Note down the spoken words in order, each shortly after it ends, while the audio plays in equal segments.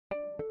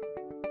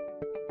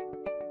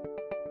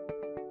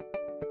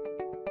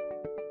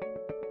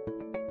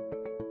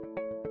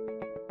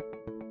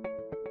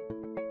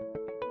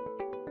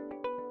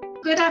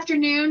Good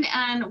afternoon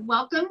and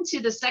welcome to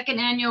the second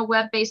annual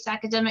Web-Based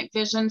Academic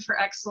Vision for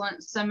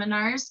Excellence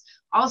seminars,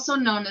 also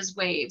known as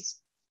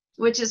WAVES,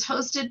 which is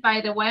hosted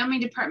by the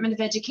Wyoming Department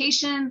of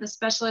Education, the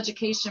Special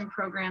Education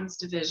Programs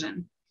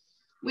Division.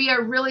 We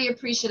are really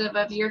appreciative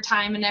of your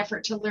time and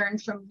effort to learn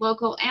from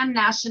local and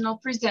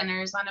national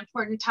presenters on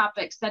important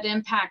topics that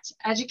impact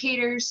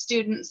educators,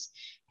 students,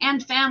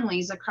 and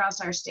families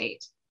across our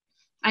state.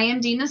 I am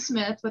Dina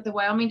Smith with the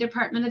Wyoming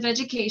Department of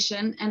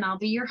Education, and I'll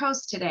be your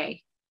host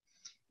today.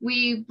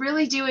 We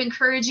really do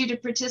encourage you to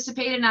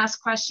participate and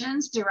ask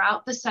questions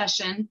throughout the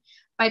session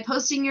by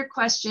posting your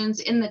questions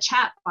in the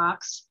chat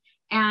box,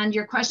 and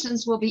your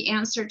questions will be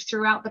answered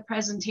throughout the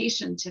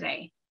presentation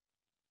today.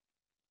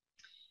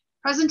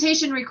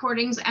 Presentation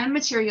recordings and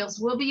materials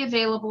will be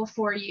available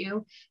for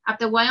you at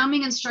the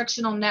Wyoming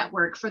Instructional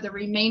Network for the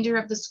remainder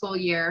of the school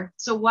year,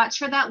 so watch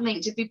for that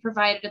link to be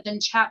provided in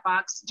the chat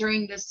box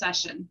during this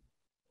session.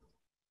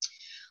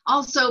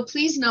 Also,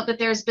 please note that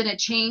there's been a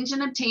change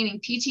in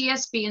obtaining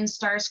PTSB and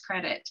STARS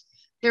credit.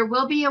 There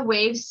will be a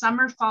WAVE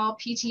summer-fall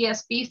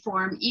PTSB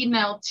form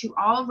emailed to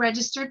all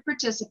registered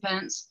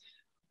participants,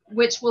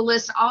 which will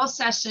list all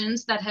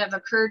sessions that have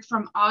occurred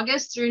from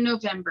August through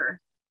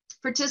November.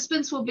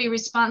 Participants will be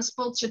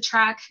responsible to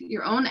track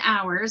your own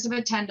hours of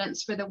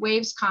attendance for the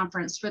WAVES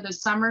conference for the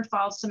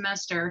summer-fall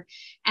semester,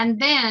 and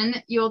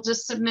then you'll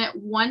just submit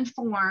one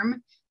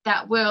form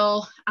that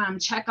will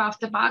check off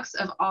the box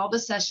of all the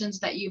sessions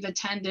that you've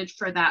attended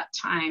for that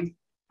time.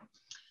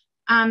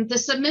 The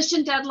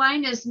submission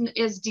deadline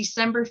is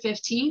December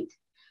 15th,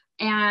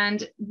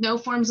 and no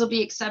forms will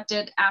be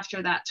accepted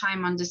after that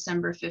time on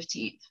December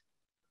 15th.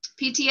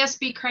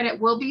 PTSB credit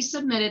will be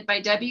submitted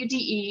by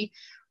WDE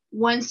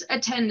once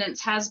attendance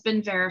has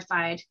been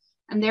verified,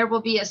 and there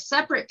will be a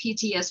separate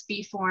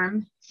PTSB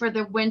form for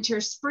the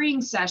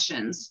winter-spring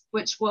sessions,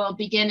 which will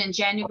begin in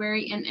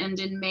January and end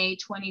in May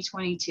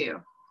 2022.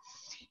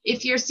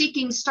 If you're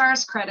seeking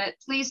STARS credit,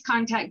 please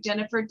contact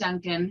Jennifer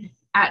Duncan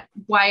at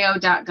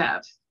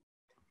wyo.gov.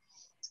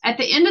 At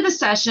the end of the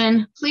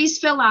session, please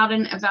fill out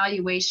an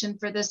evaluation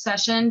for this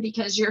session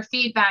because your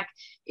feedback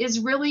is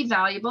really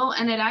valuable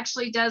and it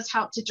actually does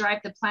help to drive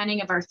the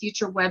planning of our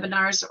future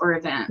webinars or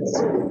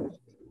events.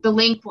 The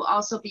link will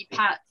also be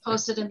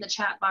posted in the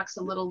chat box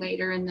a little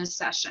later in this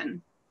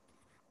session.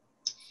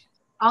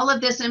 All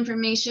of this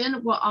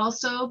information will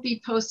also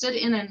be posted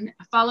in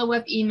a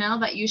follow-up email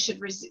that you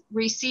should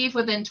receive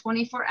within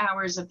 24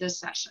 hours of this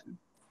session.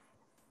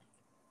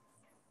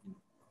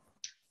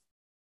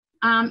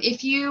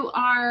 If you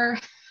are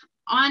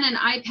on an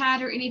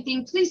iPad or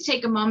anything, please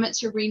take a moment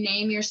to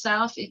rename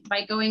yourself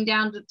by going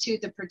down to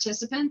the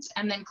participants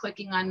and then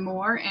clicking on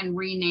more and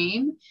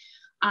rename.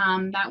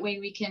 That way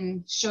we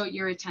can show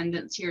your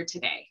attendance here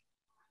today.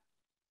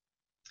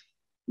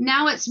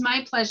 Now it's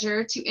my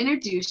pleasure to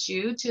introduce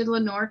you to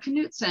Lenore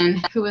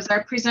Knudtson, who is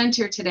our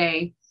presenter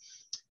today.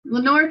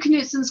 Lenore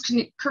Knudtson's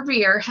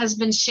career has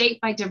been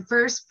shaped by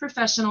diverse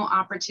professional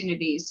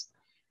opportunities.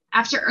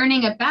 After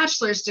earning a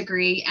bachelor's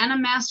degree and a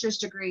master's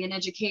degree in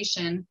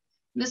education,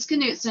 Ms.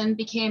 Knudtson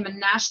became a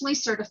nationally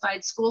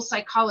certified school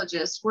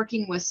psychologist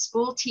working with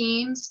school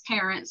teams,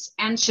 parents,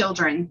 and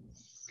children.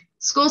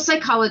 School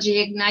psychology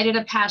ignited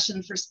a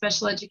passion for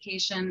special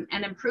education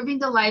and improving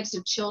the lives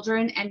of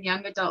children and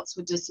young adults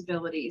with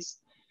disabilities.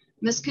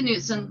 Ms.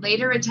 Knudtson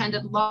later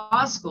attended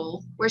law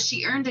school, where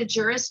she earned a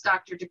Juris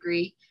Doctor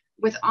degree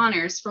with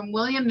honors from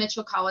William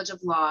Mitchell College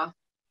of Law.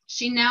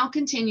 She now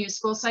continues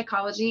school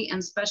psychology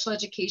and special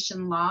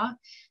education law,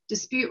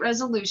 dispute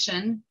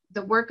resolution,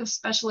 the work of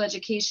special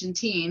education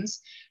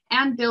teams,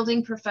 and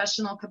building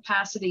professional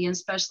capacity in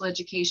special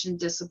education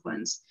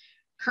disciplines.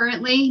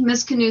 Currently,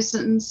 Ms.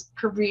 Knudtson's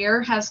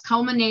career has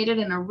culminated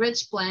in a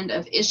rich blend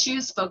of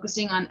issues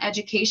focusing on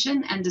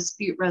education and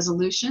dispute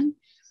resolution.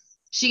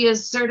 She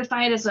is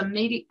certified as a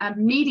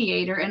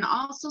mediator and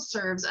also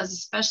serves as a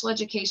special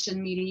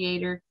education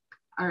mediator,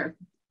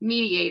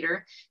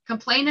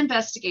 complaint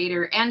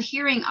investigator, and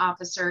hearing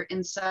officer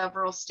in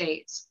several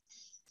states.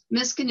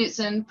 Ms.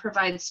 Knudtson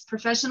provides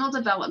professional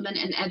development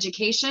in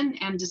education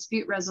and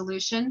dispute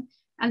resolution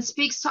and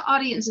speaks to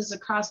audiences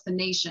across the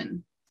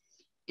nation.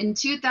 In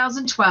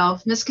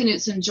 2012, Ms.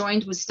 Knudtson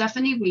joined with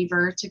Stephanie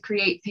Weaver to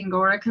create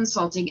Pingora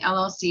Consulting,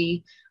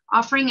 LLC,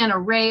 offering an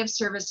array of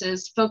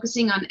services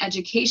focusing on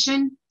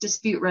education,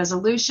 dispute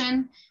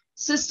resolution,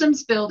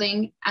 systems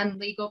building, and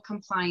legal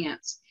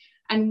compliance.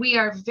 And we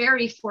are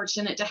very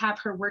fortunate to have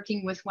her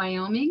working with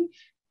Wyoming,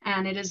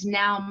 and it is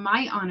now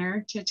my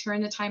honor to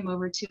turn the time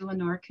over to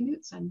Lenore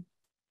Knudtson.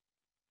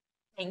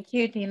 Thank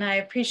you, Dina. I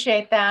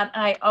appreciate that.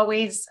 I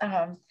always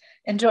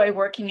enjoy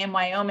working in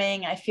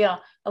Wyoming. I feel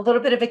a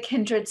little bit of a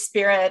kindred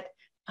spirit.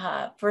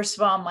 First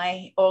of all,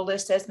 my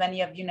oldest, as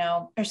many of you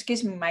know, or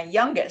excuse me, my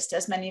youngest,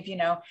 as many of you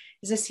know,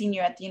 is a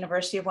senior at the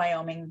University of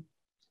Wyoming.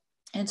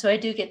 And so I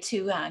do get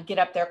to get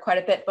up there quite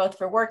a bit, both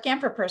for work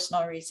and for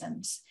personal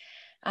reasons.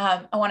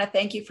 I want to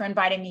thank you for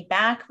inviting me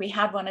back. We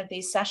had one of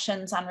these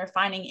sessions on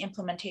refining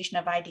implementation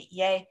of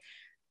IDEA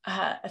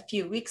a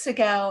few weeks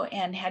ago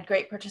and had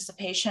great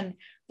participation.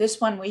 This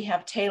one we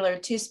have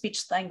tailored to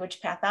speech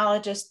language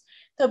pathologists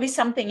There'll be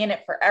something in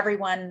it for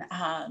everyone,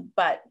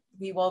 but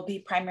we will be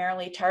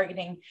primarily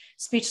targeting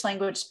speech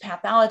language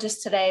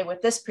pathologists today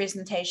with this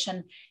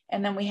presentation.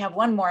 And then we have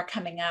one more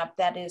coming up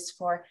that is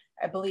for,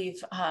 I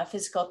believe,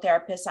 physical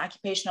therapists,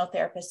 occupational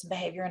therapists, and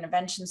behavior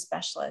intervention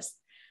specialists.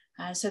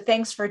 So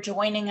thanks for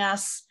joining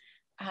us.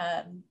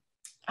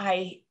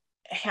 I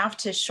have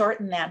to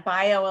shorten that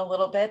bio a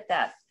little bit.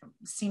 That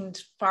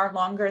seemed far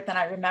longer than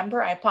I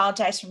remember. I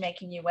apologize for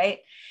making you wait.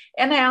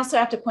 And I also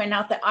have to point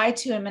out that I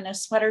too am in a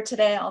sweater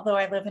today, although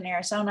I live in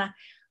Arizona.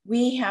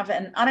 We have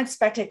an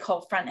unexpected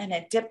cold front and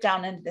it dipped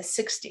down into the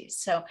 60s.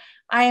 So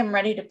I am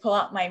ready to pull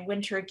out my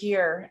winter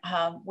gear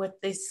with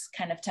this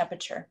kind of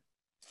temperature.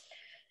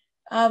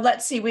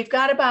 Let's see, we've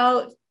got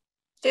about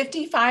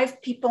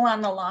 55 people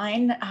on the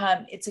line.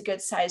 It's a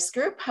good sized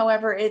group.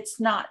 However,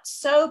 it's not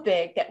so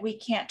big that we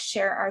can't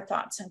share our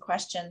thoughts and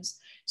questions.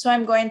 So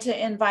I'm going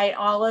to invite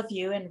all of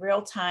you in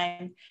real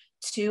time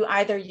to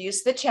either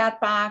use the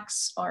chat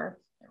box or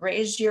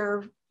raise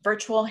your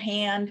virtual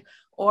hand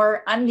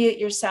or unmute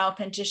yourself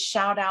and just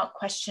shout out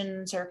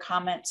questions or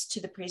comments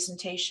to the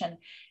presentation.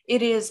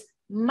 It is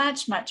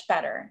much, much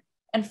better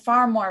and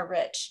far more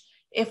rich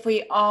if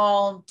we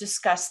all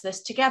discuss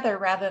this together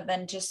rather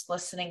than just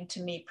listening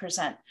to me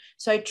present.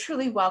 So I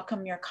truly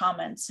welcome your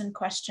comments and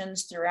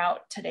questions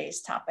throughout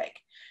today's topic.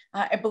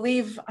 I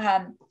believe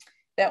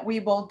that we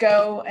will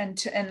go and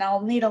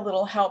I'll need a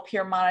little help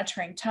here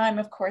monitoring time,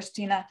 of course,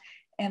 Dina,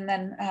 and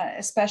then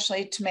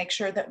especially to make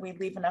sure that we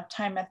leave enough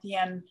time at the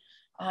end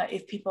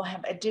if people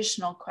have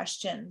additional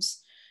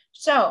questions.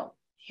 So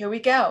here we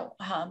go.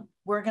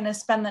 We're gonna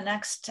spend the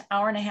next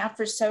hour and a half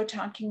or so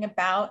talking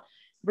about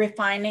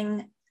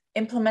refining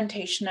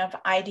implementation of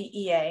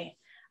IDEA.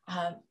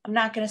 I'm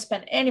not going to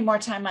spend any more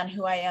time on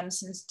who I am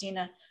since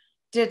Dina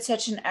did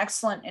such an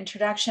excellent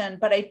introduction,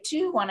 but I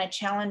do want to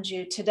challenge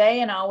you today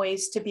and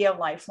always to be a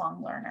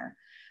lifelong learner.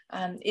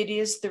 It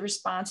is the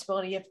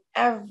responsibility of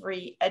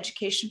every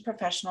education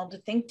professional to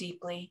think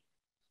deeply,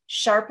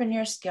 sharpen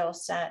your skill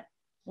set,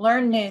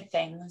 learn new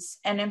things,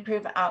 and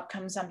improve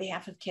outcomes on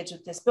behalf of kids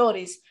with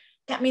disabilities.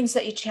 That means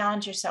that you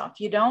challenge yourself.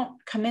 You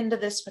don't come into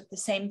this with the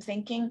same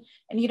thinking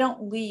and you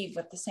don't leave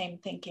with the same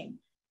thinking.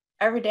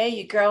 Every day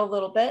you grow a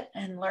little bit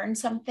and learn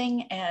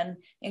something and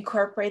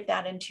incorporate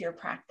that into your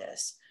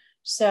practice.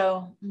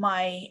 So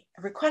my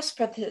request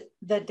for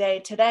the day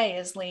today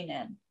is lean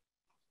in.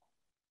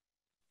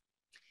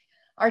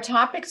 Our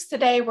topics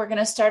today, we're going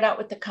to start out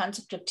with the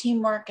concept of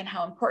teamwork and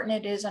how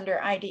important it is under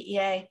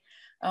IDEA.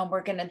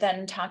 We're going to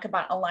then talk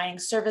about aligning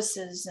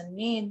services and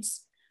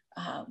needs.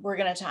 We're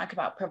going to talk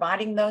about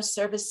providing those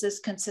services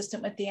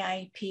consistent with the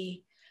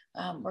IEP.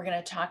 We're going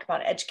to talk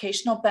about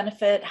educational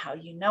benefit, how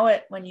you know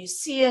it when you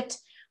see it,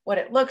 what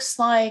it looks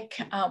like,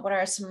 what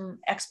are some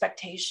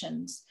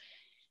expectations.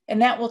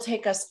 And that will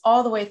take us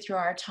all the way through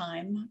our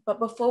time. But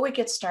before we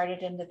get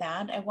started into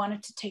that, I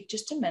wanted to take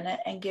just a minute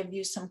and give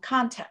you some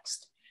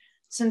context.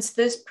 Since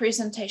this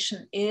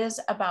presentation is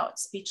about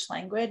speech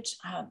language,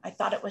 I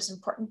thought it was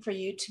important for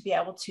you to be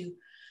able to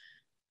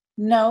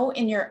know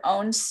in your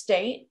own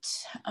state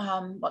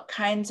what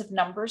kinds of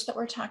numbers that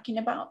we're talking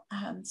about.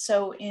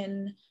 So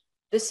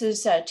this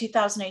is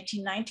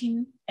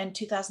 2018-19 and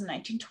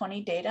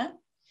 2019-20 data.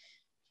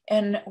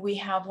 And we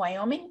have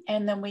Wyoming,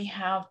 and then we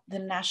have the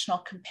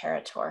national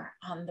comparator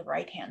on the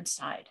right-hand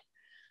side.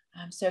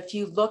 So if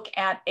you look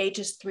at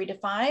ages 3 to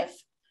 5,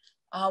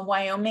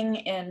 Wyoming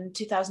in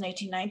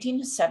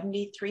 2018-19,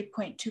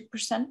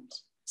 73.2%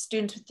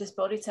 students with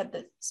disabilities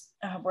had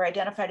were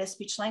identified as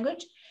speech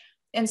language,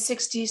 and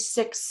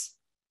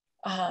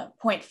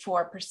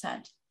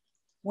 66.4%.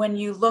 When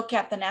you look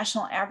at the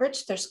national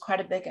average, there's quite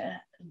a big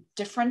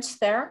difference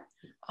there.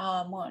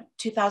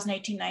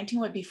 2018-19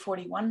 would be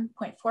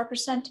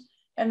 41.4%,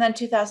 and then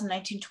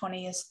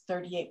 2019-20 is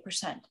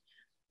 38%.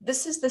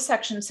 This is the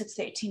Section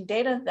 618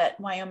 data that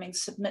Wyoming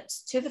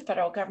submits to the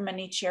federal government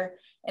each year,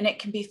 and it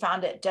can be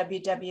found at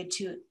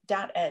www.ed.gov.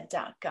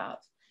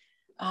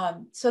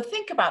 So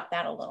think about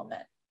that a little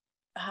bit.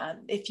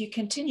 If you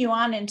continue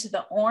on into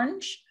the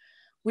orange,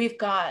 we've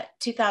got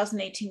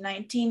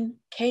 2018-19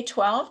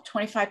 K-12,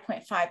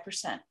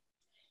 25.5%.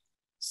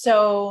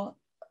 So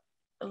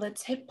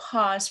let's hit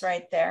pause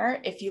right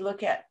there. If you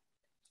look at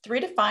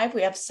 3 to 5,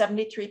 we have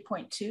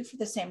 73.2 for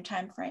the same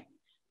time frame,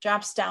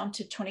 drops down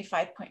to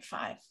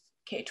 25.5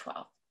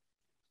 K-12.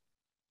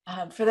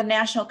 For the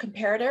national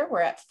comparator, we're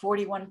at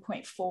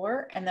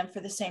 41.4, and then for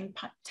the same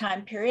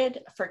time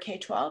period for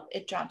K-12,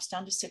 it drops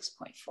down to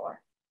 6.4. For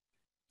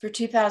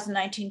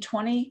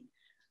 2019-20,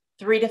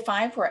 3 to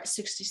 5, we're at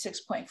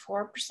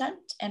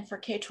 66.4%, and for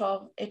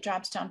K-12, it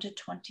drops down to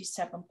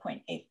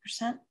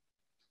 27.8%.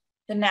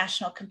 The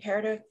national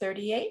comparator,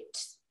 38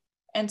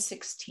 and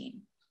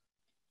 16.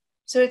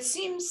 So it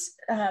seems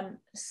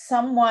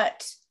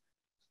somewhat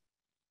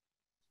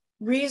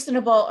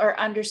reasonable or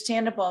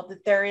understandable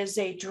that there is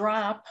a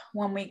drop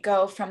when we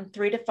go from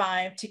 3 to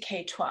 5 to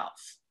K-12,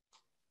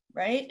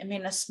 right? I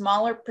mean, a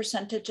smaller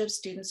percentage of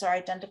students are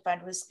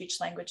identified with speech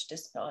language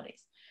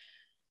disabilities.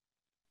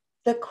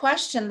 The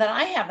question that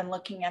I have in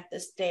looking at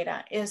this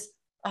data is,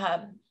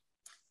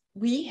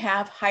 we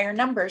have higher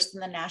numbers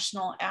than the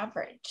national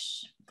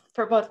average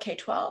for both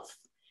K-12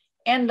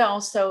 and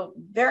also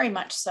very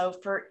much so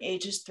for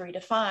ages 3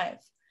 to 5.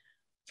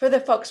 For the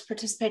folks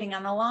participating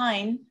on the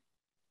line,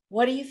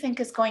 what do you think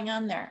is going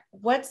on there?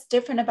 What's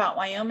different about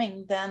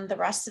Wyoming than the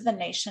rest of the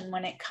nation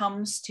when it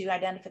comes to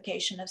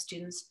identification of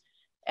students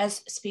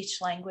as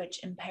speech language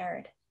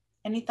impaired?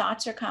 Any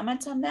thoughts or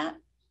comments on that?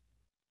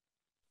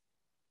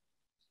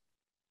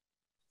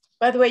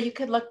 By the way, you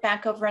could look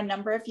back over a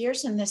number of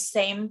years and the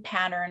same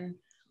pattern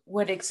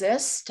would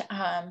exist.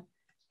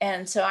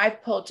 And so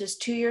I've pulled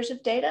just 2 years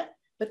of data,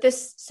 but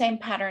this same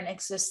pattern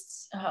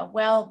exists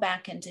well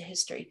back into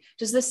history.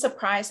 Does this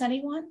surprise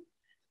anyone?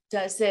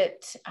 Does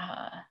it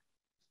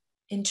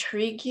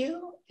intrigue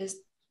you? Do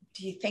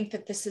you think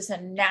that this is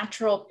a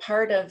natural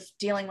part of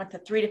dealing with the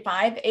 3 to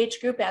 5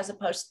 age group as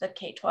opposed to the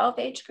K-12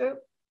 age group?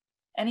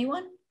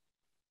 Anyone?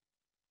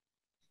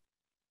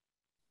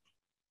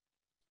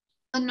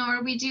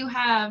 Lenore, we do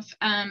have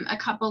a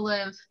couple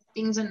of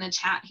things in the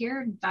chat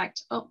here. In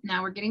fact, oh,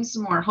 now we're getting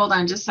some more. Hold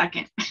on just a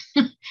second.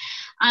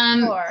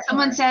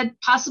 Someone said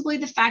possibly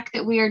the fact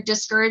that we are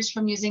discouraged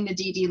from using the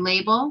DD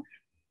label.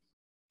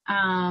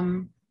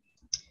 Do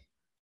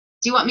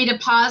you want me to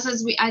pause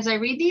as I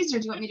read these, or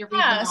do you want me to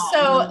read them all?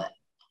 So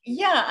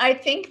yeah, I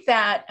think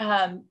that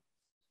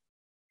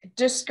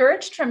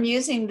discouraged from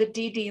using the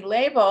DD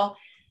label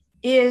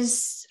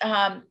is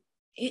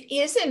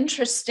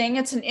interesting.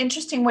 It's an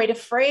interesting way to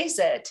phrase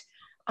it.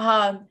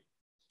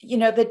 You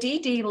know, the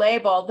DD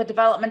label, the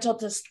developmental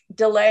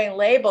delay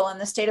label in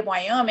the state of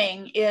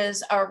Wyoming,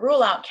 is a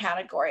rule out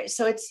category.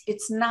 So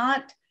it's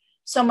not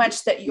so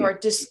much that you're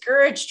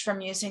discouraged from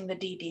using the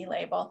DD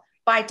label.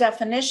 By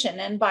definition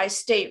and by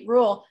state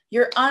rule,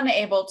 you're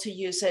unable to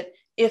use it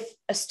if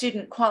a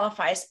student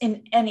qualifies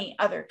in any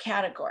other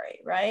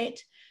category, right?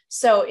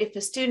 So if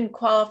a student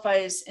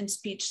qualifies in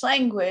speech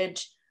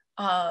language,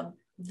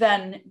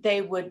 then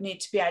they would need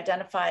to be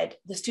identified,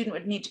 the student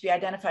would need to be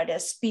identified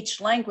as speech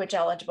language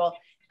eligible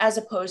as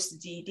opposed to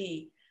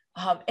DD.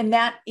 And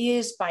that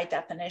is by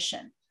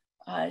definition.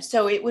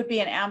 So it would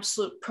be an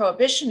absolute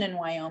prohibition in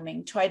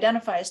Wyoming to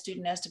identify a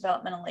student as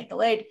developmental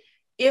legal aid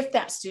if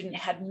that student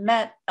had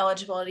met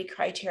eligibility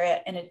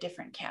criteria in a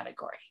different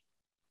category.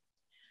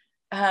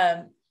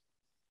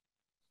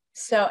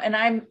 So, and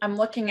I'm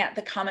looking at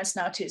the comments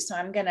now too, so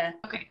I'm gonna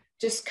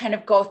just kind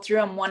of go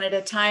through them one at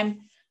a time.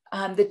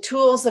 The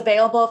tools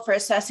available for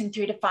assessing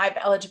 3 to 5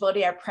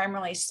 eligibility are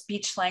primarily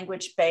speech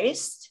language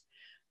based.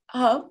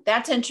 Oh,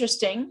 that's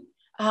interesting.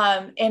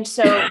 And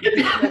so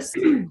because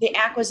the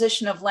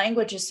acquisition of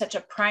language is such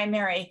a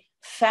primary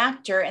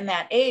factor in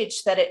that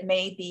age that it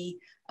may be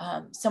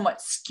somewhat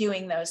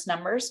skewing those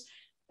numbers.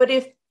 But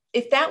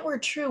if that were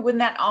true, wouldn't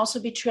that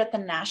also be true at the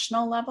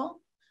national level?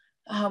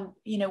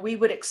 You know, we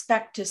would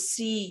expect to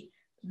see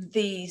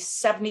the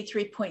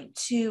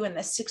 73.2 and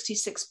the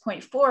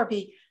 66.4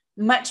 be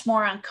much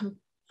more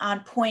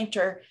on point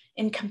or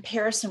in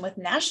comparison with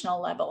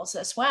national levels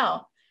as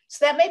well.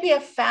 So that may be a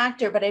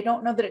factor, but I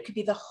don't know that it could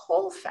be the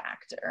whole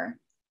factor.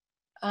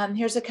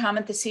 Here's a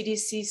comment: the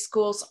CDC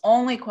schools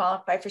only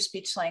qualify for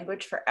speech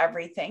language for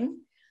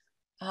everything.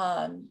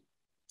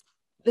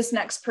 This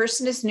next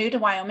person is new to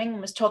Wyoming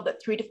and was told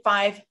that 3 to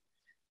 5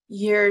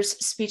 years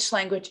speech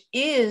language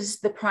is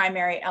the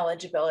primary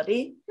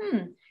eligibility.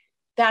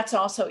 That's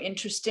also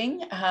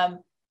interesting.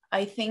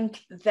 I think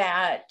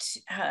that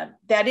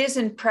that is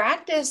in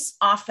practice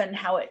often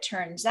how it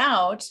turns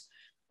out,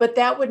 but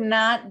that would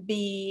not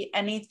be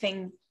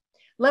anything.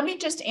 Let me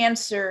just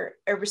answer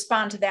or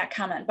respond to that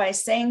comment by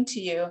saying to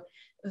you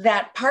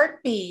that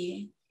Part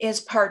B is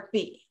Part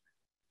B,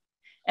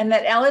 and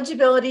that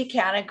eligibility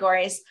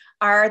categories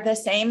are the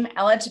same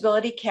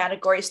eligibility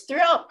categories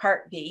throughout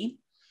Part B.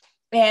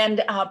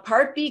 And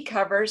Part B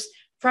covers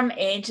from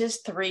ages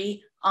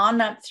 3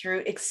 on up through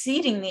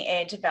exceeding the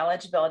age of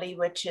eligibility,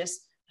 which is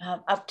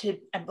up to,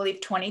 I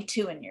believe,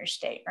 22 in your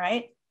state,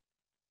 right?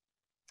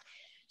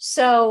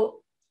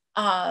 So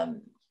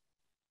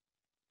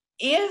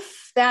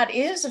if that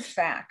is a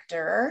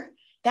factor,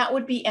 that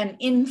would be an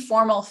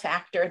informal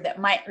factor that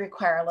might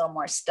require a little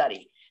more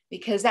study,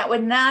 because that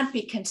would not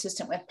be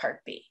consistent with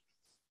Part B.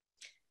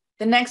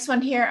 The next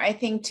one here, I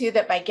think too,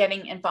 that by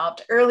getting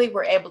involved early,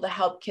 we're able to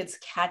help kids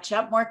catch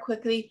up more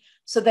quickly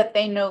so that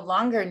they no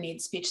longer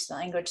need speech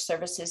language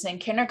services in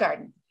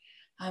kindergarten.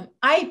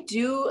 I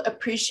do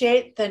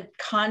appreciate the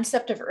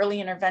concept of early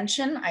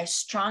intervention. I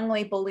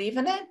strongly believe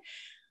in it.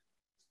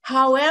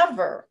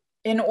 However,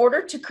 in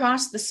order to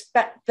cross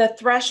the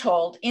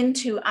threshold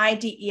into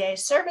IDEA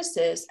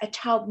services, a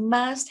child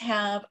must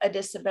have a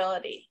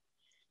disability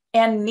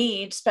and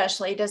need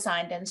specially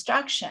designed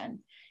instruction.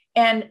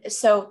 And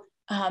so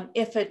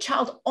if a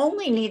child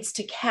only needs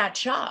to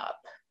catch up,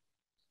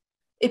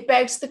 it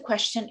begs the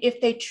question if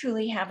they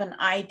truly have an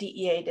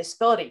IDEA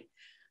disability.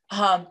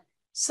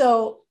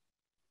 So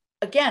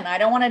again, I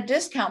don't want to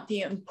discount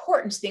the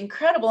importance, the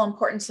incredible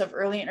importance of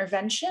early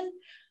intervention,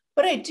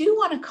 but I do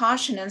want to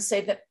caution and say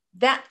that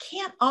that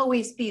can't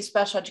always be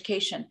special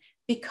education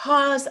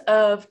because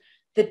of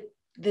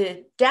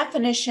the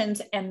definitions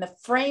and the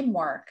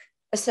framework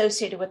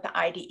associated with the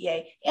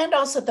IDEA and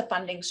also the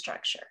funding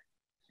structure,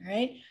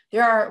 right?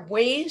 There are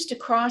ways to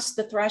cross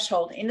the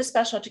threshold into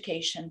special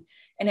education,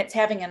 and it's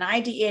having an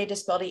IDEA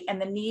disability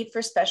and the need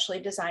for specially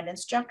designed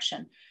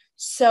instruction.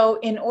 So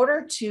in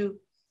order to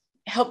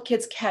help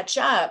kids catch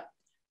up,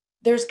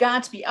 there's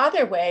got to be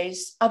other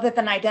ways other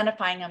than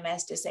identifying them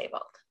as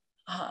disabled.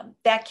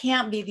 That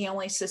can't be the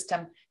only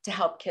system to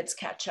help kids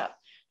catch up,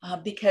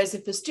 because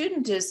if the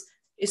student is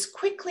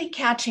quickly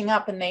catching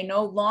up and they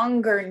no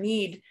longer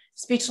need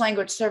speech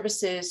language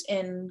services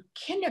in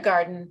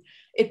kindergarten,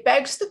 it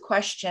begs the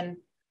question,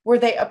 were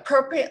they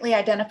appropriately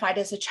identified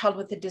as a child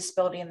with a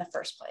disability in the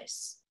first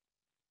place?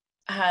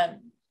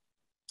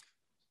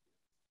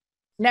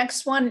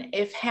 Next one,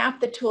 if half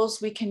the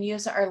tools we can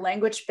use are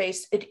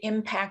language-based, it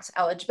impacts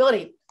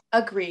eligibility.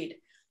 Agreed,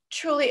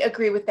 truly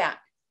agree with that.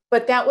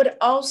 But that would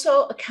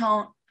also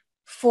account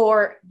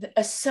for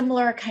a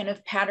similar kind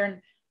of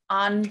pattern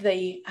on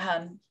the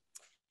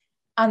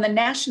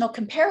national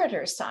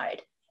comparator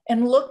side.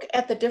 And look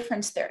at the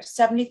difference there,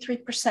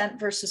 73%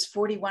 versus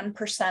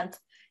 41%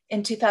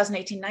 in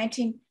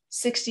 2018-19,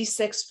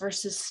 66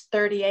 versus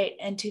 38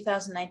 in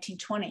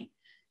 2019-20.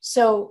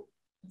 So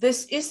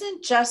this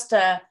isn't just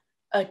a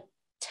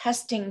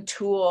testing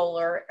tool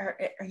or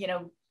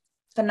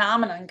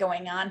phenomenon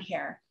going on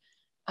here.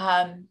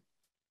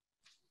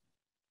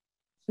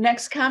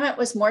 Next comment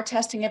was more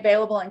testing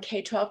available in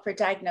K-12 for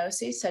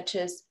diagnoses such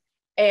as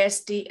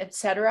ASD, et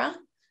cetera.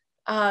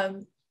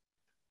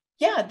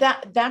 Yeah,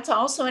 that's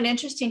also an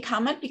interesting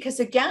comment, because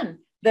again,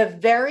 the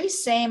very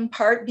same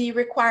Part B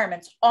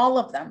requirements, all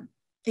of them,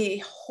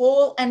 the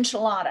whole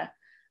enchilada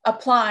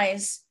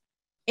applies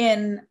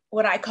in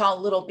what I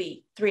call little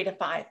b, 3 to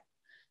 5.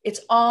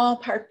 It's all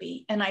Part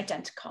B and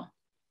identical.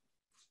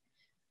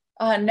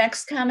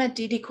 Next comment,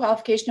 DD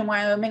qualification in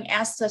Wyoming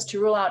asks us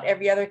to rule out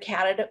every other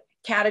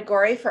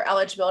category for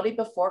eligibility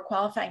before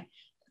qualifying.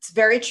 It's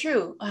very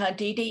true.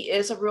 DD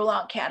is a rule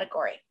out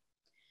category.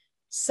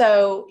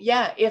 So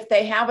yeah, if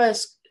they have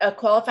a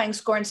qualifying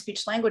score in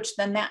speech language,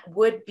 then that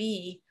would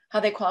be how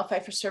they qualify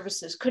for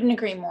services. Couldn't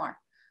agree more.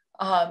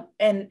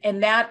 And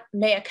that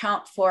may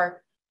account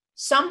for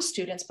some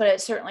students, but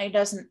it certainly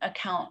doesn't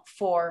account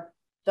for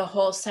the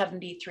whole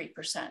 73%.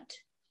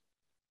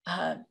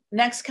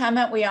 Next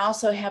comment, we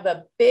also have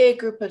a big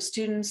group of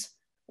students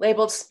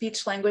labeled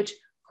speech language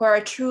who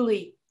are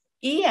truly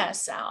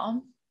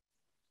ESL,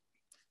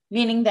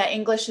 meaning that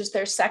English is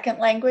their second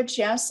language.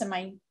 Yes,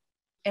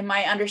 am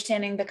I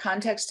understanding the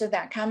context of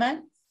that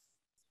comment?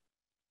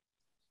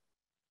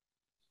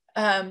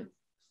 And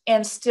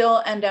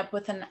still end up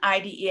with an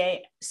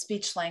IDEA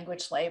speech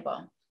language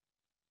label.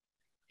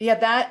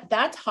 Yeah,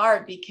 that's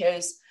hard,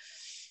 because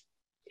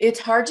it's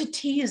hard to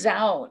tease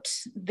out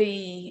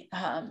the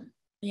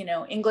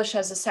English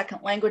as a second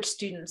language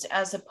students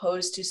as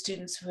opposed to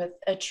students with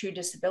a true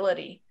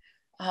disability.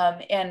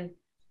 And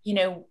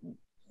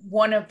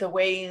one of the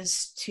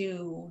ways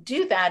to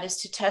do that is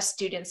to test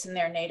students in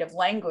their native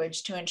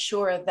language to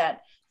ensure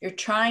that you're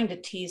trying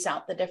to tease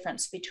out the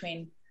difference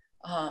between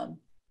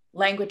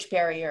language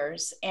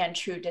barriers and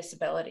true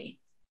disability.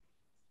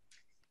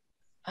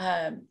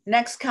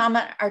 Next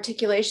comment,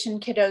 articulation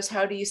kiddos,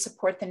 how do you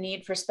support the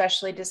need for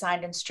specially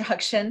designed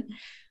instruction?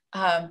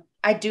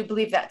 I do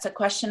believe that's a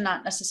question,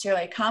 not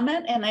necessarily a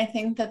comment. And I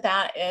think that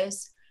that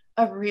is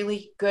a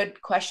really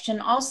good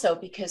question also,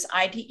 because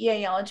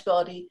IDEA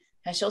eligibility,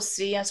 as you'll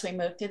see as we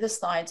move through the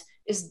slides,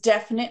 is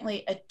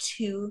definitely a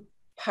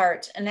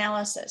two-part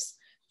analysis.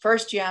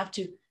 First, you have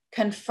to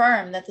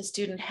confirm that the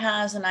student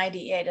has an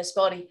IDEA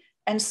disability.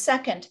 And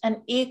second,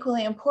 and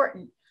equally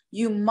important,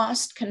 you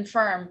must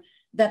confirm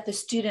that the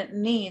student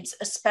needs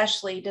a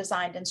specially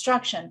designed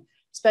instruction.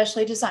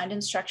 Specially designed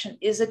instruction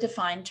is a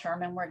defined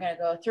term, and we're going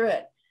to go through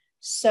it.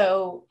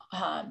 So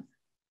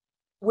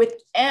with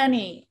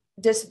any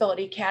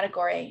disability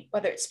category,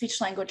 whether it's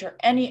speech language or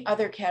any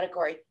other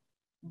category,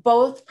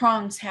 both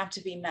prongs have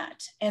to be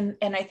met. And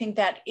I think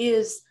that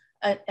is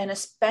an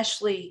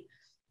especially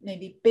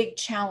maybe big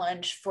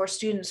challenge for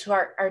students who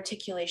are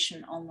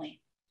articulation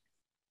only.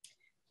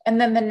 And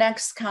then the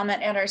next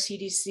comment at our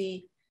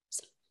CDC,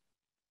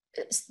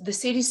 the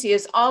CDC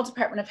is all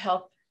Department of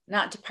Health,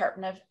 not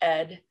Department of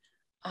Ed.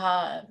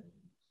 That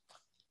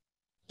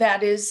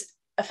is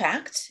a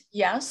fact,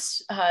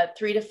 yes.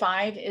 3 to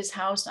 5 is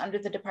housed under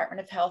the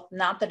Department of Health,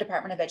 not the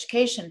Department of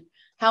Education.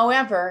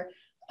 However,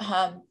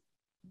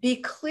 be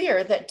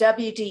clear that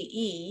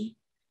WDE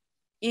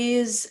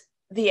is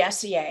the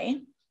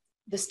SEA,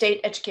 the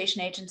state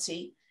education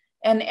agency,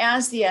 and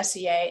as the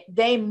SEA,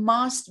 they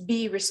must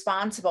be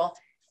responsible,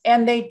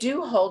 and they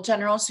do hold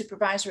general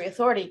supervisory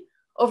authority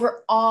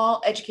over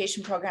all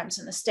education programs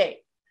in the state.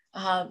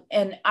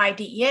 And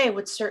IDEA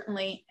would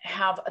certainly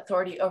have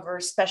authority over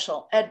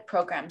special ed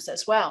programs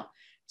as well.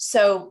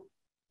 So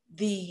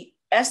the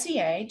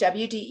SEA,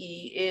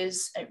 WDE,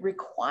 is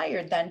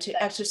required then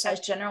to exercise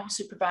general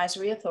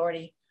supervisory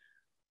authority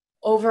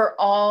over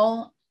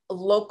all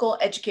local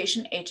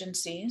education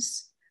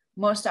agencies.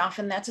 Most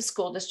often that's a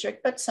school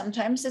district, but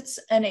sometimes it's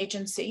an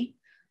agency.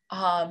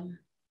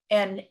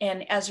 And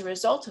as a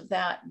result of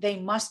that, they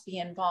must be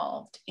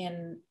involved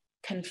in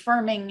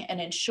confirming and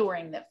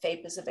ensuring that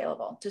FAPE is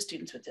available to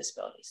students with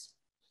disabilities.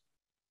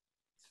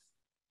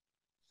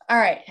 All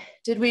right,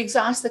 did we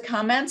exhaust the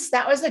comments?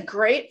 That was a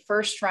great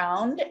first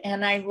round,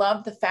 and I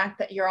love the fact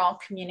that you're all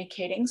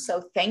communicating,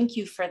 so thank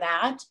you for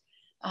that.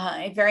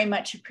 I very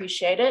much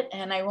appreciate it,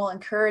 and I will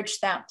encourage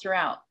that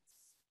throughout.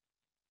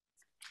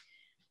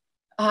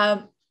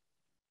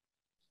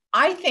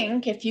 I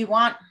think if you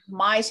want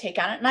my take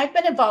on it, and I've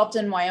been involved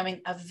in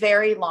Wyoming a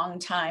very long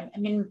time. I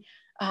mean,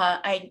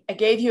 I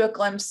gave you a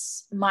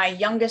glimpse. My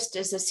youngest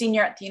is a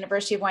senior at the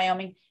University of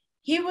Wyoming.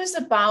 He was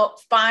about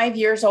 5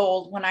 years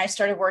old when I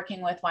started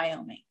working with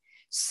Wyoming.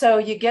 So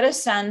you get a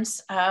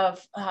sense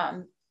of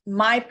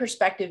my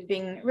perspective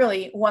being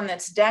really one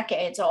that's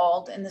decades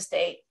old in the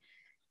state.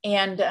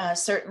 And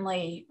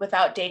certainly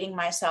without dating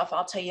myself,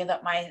 I'll tell you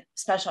that my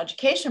special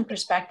education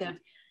perspective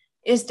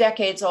is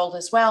decades old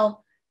as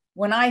well.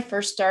 When I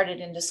first started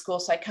into school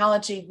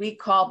psychology, we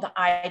called the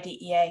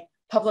IDEA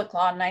Public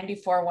Law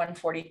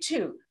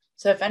 94-142.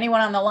 So if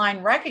anyone on the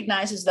line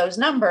recognizes those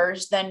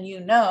numbers, then you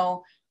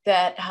know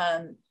that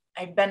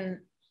I've been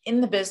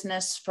in the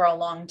business for a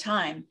long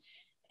time.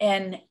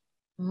 And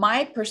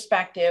my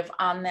perspective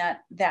on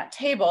that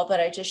table that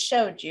I just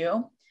showed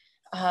you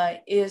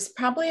is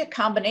probably a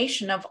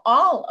combination of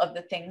all of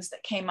the things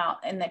that came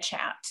out in the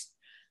chat.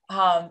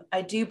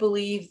 I do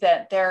believe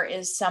that there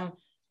is some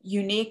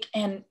unique,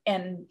 and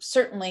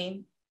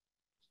certainly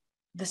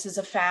this is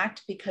a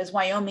fact because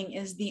Wyoming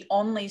is the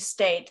only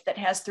state that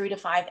has 3 to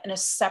 5 in a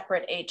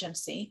separate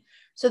agency.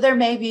 So there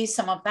may be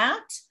some of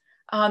that.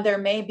 There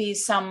may be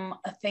some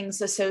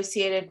things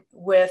associated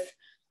with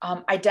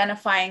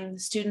identifying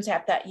students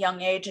at that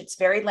young age. It's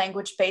very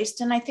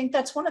language-based. And I think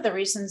that's one of the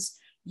reasons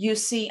you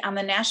see on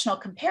the national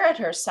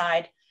comparator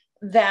side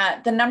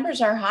that the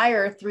numbers are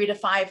higher 3 to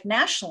 5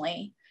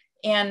 nationally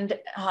and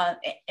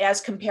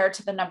as compared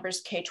to the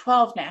numbers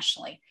K-12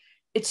 nationally.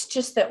 It's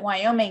just that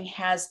Wyoming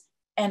has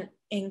a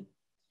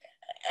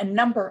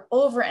number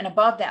over and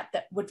above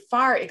that would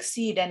far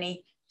exceed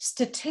any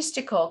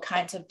statistical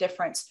kinds of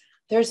difference.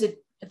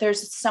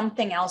 There's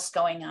something else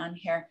going on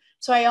here.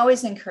 So I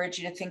always encourage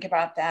you to think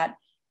about that.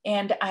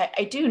 And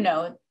I do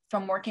know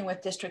from working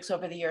with districts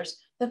over the years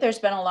that there's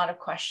been a lot of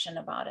question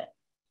about it.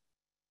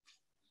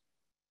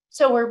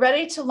 So we're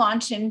ready to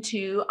launch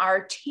into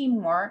our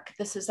teamwork.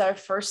 This is our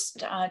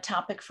first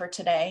topic for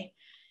today.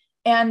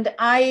 And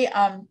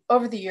I,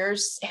 over the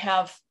years,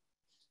 have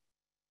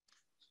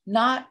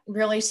not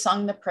really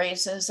sung the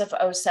praises of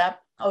OSEP.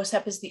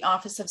 OSEP is the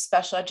Office of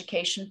Special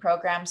Education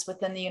Programs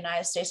within the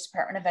United States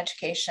Department of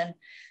Education.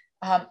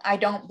 I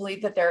don't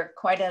believe that they're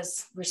quite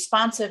as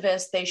responsive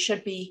as they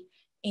should be.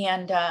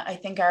 And I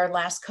think our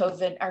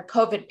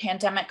COVID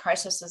pandemic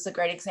crisis is a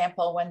great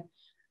example when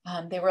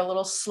they were a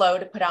little slow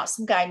to put out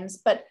some guidance.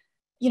 But,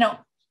 you know,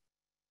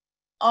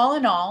 all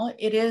in all,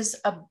 it is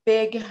a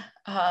big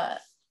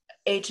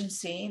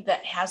agency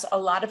that has a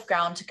lot of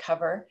ground to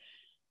cover.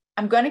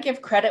 I'm going to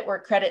give credit where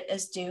credit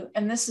is due.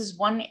 And this is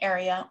one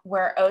area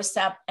where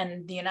OSEP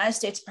and the United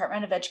States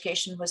Department of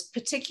Education was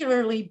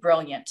particularly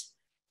brilliant.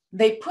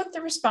 They put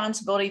the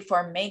responsibility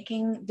for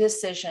making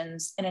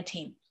decisions in a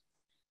team.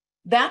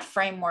 That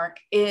framework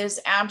is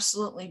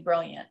absolutely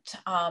brilliant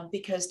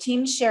because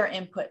teams share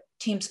input,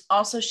 teams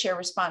also share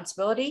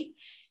responsibility,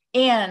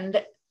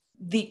 and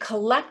the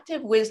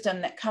collective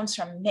wisdom that comes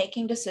from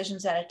making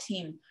decisions at a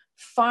team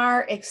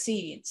far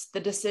exceeds the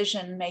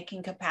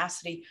decision-making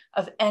capacity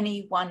of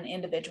any one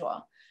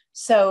individual.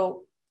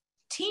 So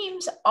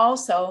teams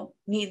also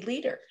need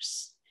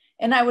leaders.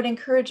 And I would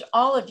encourage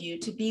all of you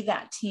to be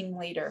that team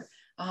leader.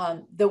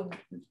 The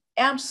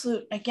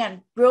absolute,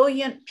 again,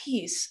 brilliant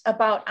piece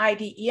about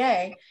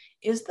IDEA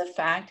is the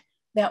fact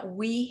that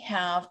we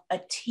have a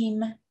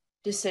team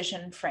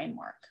decision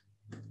framework.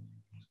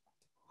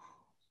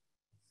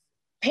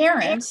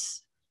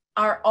 Parents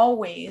are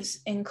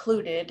always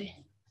included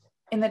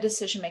in the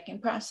decision-making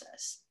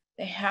process.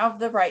 They have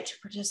the right to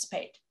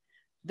participate.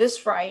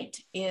 This right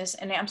is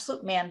an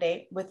absolute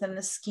mandate within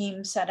the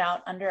scheme set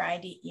out under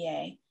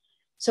IDEA.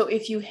 So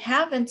if you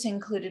haven't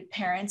included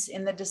parents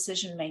in the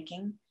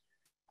decision-making,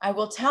 I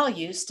will tell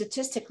you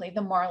statistically,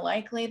 the more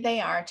likely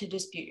they are to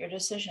dispute your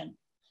decision.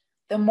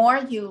 The more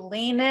you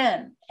lean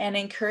in and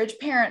encourage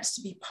parents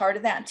to be part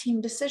of that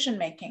team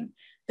decision-making,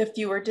 the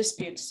fewer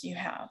disputes you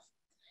have.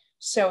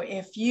 So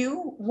if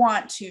you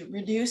want to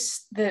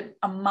reduce the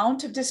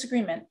amount of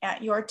disagreement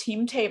at your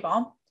team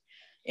table,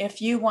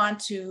 if you want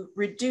to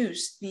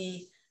reduce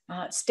the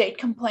state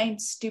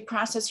complaints, due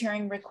process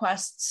hearing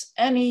requests,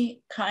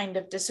 any kind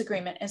of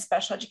disagreement in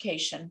special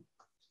education,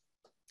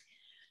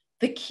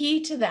 the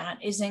key to that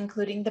is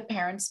including the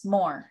parents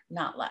more,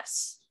 not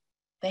less.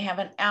 They have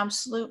an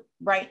absolute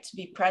right to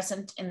be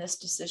present in this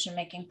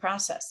decision-making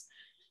process.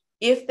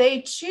 If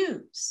they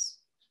choose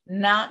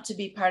not to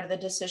be part of the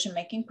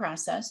decision-making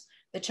process,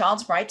 the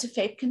child's right to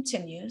FAPE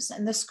continues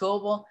and the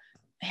school will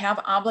have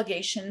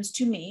obligations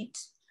to meet,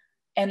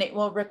 and it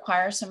will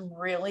require some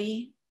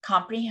really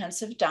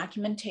comprehensive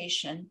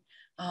documentation.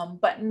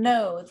 But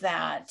know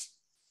that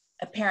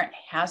a parent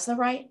has the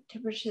right to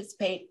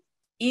participate,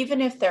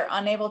 even if they're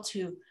unable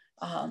to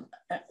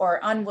or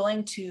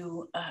unwilling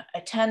to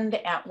attend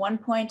at one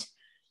point,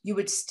 you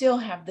would still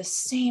have the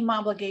same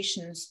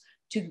obligations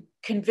to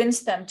convince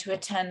them to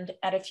attend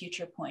at a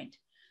future point.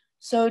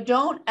 So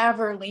don't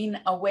ever lean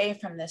away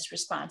from this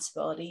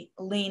responsibility,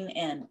 lean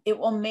in. It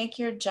will make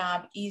your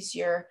job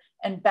easier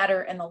and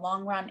better in the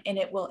long run, and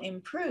it will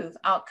improve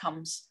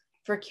outcomes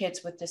for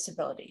kids with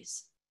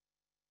disabilities.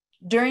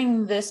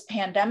 During this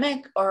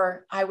pandemic,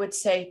 or I would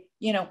say,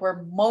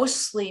 we're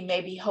mostly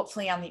maybe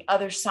hopefully on the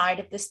other side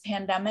of this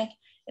pandemic,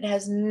 it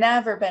has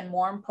never been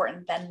more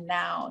important than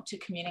now to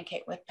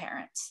communicate with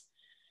parents.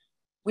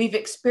 We've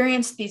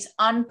experienced these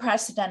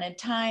unprecedented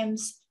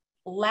times.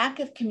 Lack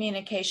of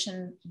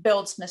communication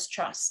builds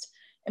mistrust.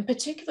 And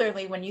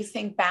particularly when you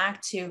think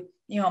back to,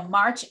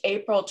 March,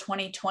 April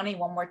 2020,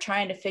 when we're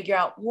trying to figure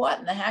out what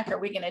in the heck are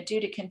we going to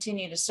do to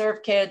continue to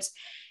serve kids?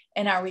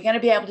 And are we going to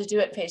be able to do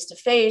it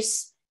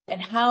face-to-face?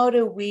 And how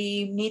do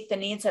we meet the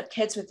needs of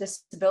kids with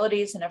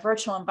disabilities in a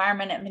virtual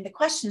environment? I mean, the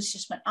questions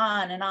just went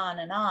on and on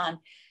and on.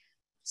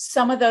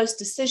 Some of those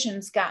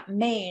decisions got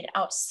made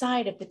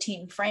outside of the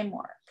team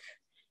framework.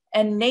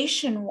 And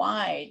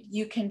nationwide,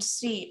 you can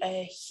see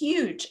a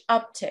huge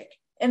uptick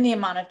in the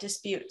amount of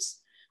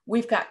disputes.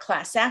 We've got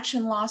class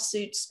action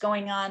lawsuits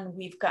going on.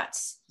 We've got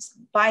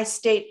by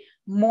state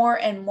more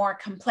and more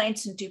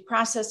complaints and due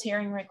process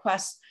hearing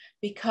requests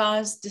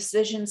because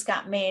decisions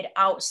got made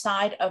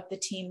outside of the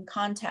team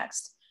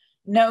context.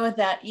 Know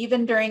that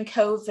even during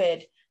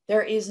COVID,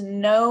 there is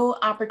no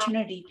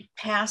opportunity to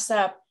pass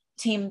up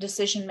team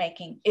decision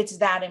making. It's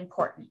that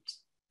important.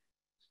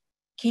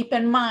 Keep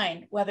in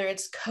mind, whether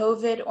it's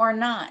COVID or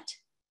not,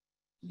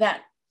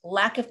 that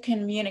lack of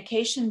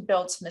communication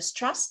builds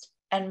mistrust,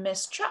 and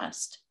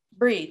mistrust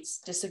breeds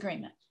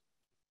disagreement.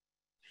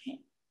 Okay.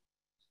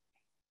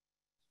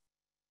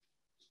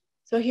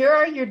 So here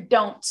are your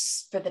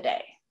don'ts for the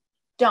day.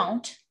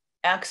 Don't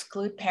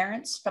exclude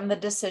parents from the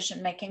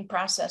decision-making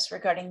process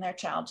regarding their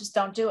child. Just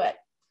don't do it.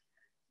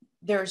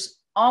 There's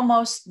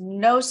almost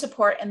no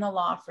support in the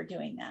law for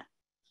doing that.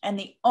 And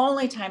the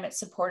only time it's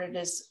supported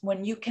is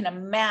when you can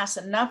amass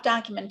enough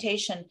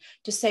documentation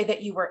to say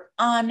that you were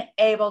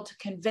unable to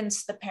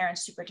convince the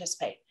parents to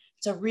participate.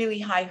 It's a really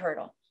high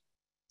hurdle.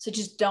 So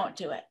just don't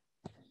do it.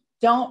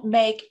 Don't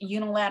make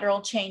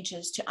unilateral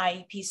changes to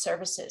IEP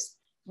services.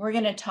 We're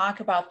going to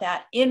talk about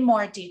that in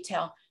more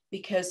detail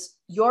because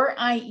your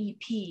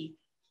IEP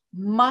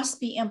must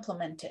be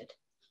implemented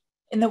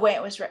in the way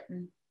it was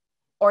written,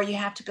 or you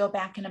have to go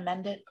back and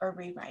amend it or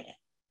rewrite it.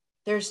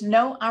 There's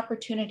no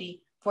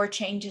opportunity for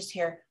changes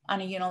here on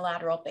a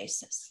unilateral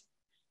basis.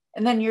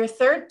 And then your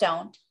third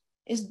don't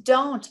is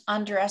don't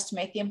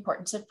underestimate the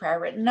importance of prior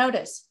written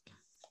notice.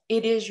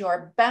 It is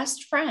your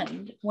best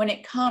friend when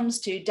it comes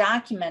to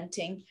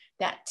documenting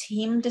that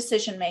team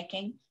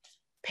decision-making,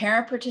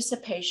 parent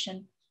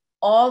participation,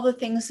 all the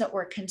things that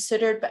were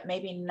considered but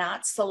maybe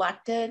not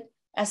selected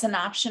as an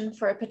option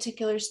for a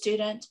particular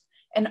student,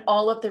 and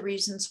all of the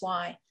reasons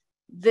why.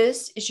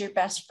 This is your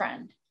best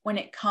friend when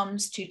it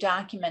comes to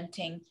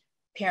documenting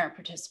parent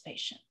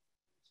participation.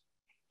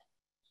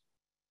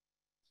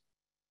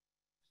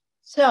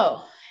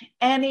 So,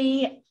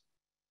 any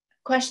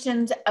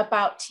questions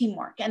about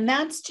teamwork? And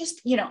that's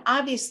just,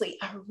 obviously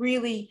a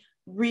really,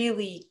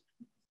 really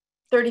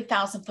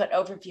 30,000 foot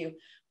overview.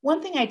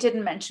 One thing I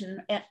didn't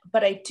mention,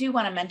 but I do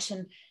want to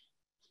mention,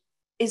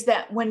 is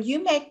that when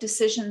you make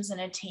decisions in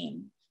a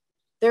team,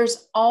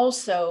 there's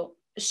also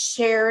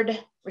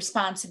shared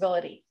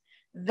responsibility.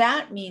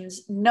 That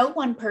means no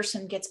one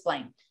person gets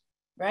blamed,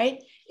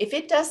 right? If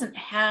it doesn't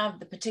have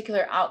the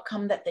particular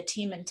outcome that the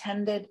team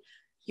intended,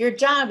 your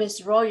job is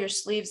to roll your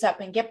sleeves up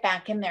and get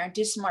back in there and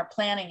do some more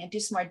planning and do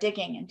some more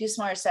digging and do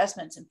some more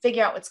assessments and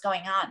figure out what's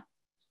going on.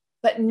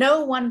 But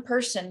no one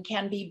person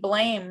can be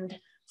blamed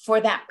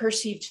for that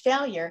perceived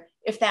failure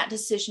if that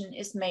decision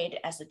is made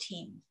as a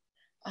team.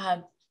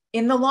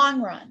 In the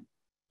long run,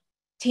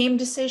 team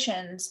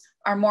decisions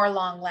are more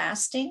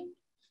long-lasting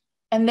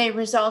and they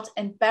result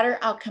in better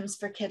outcomes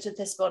for kids with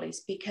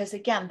disabilities because,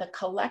 again, the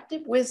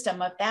collective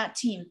wisdom of that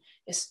team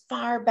is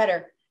far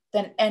better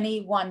than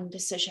any one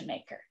decision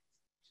maker.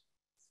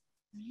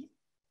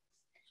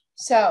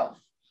 So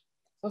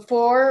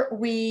before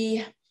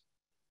we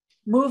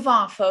move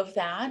off of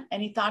that,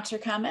 any thoughts or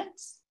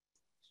comments?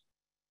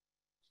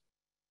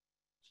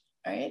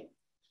 All right.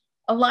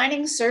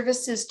 Aligning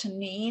services to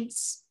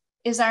needs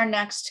is our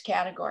next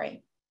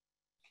category.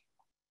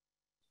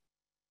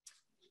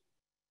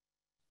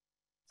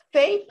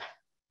 FAPE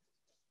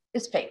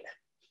is FAPE.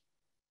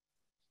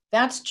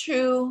 That's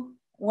true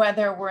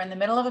whether we're in the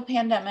middle of a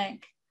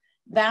pandemic.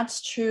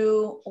 That's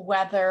true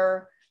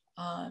whether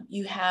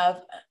you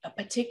have a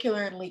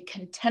particularly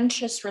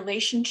contentious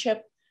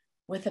relationship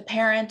with a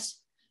parent.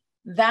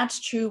 That's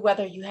true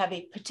whether you have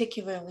a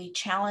particularly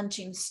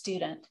challenging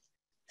student.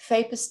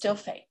 FAPE is still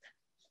FAPE.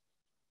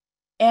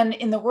 And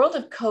in the world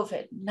of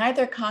COVID,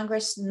 neither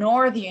Congress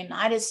nor the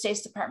United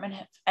States Department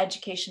of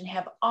Education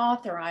have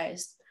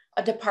authorized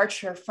a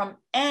departure from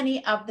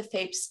any of the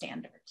FAPE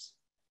standards,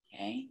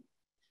 okay?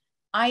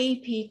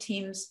 IEP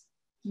teams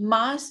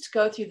must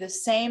go through the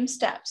same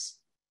steps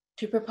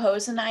to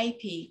propose an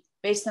IEP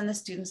based on the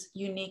student's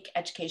unique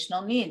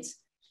educational needs.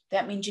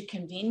 That means you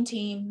convene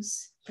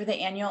teams for the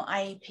annual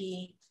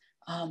IEP.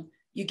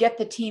 You get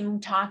the team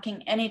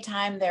talking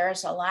anytime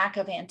there's a lack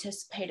of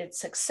anticipated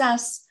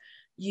success.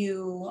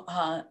 You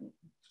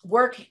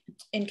work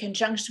in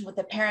conjunction with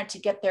the parent to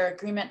get their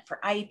agreement for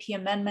IEP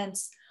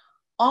amendments.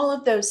 All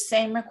of those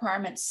same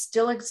requirements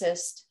still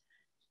exist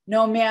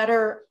no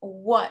matter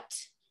what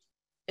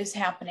is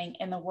happening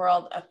in the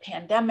world of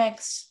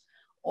pandemics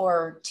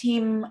or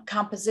team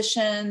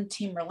composition,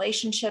 team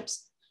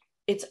relationships.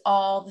 It's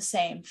all the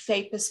same.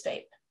 FAPE is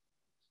FAPE.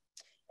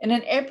 And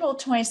on April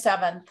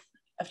 27th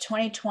of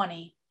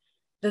 2020,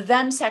 the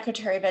then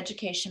Secretary of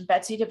Education,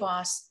 Betsy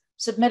DeVos,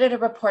 submitted a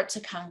report to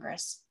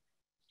Congress.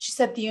 She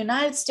said the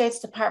United States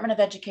Department of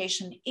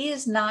Education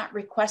is not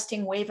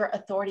requesting waiver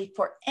authority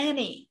for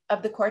any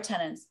of the core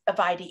tenets of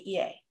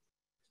IDEA,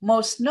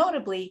 most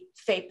notably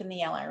FAPE and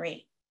the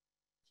LRE.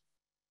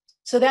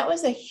 So that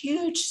was a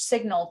huge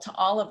signal to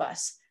all of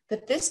us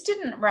that this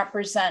didn't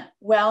represent,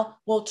 well,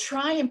 we'll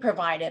try and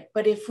provide it,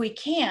 but if we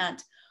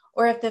can't,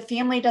 or if the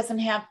family doesn't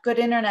have good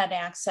internet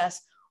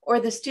access, or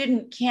the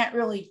student can't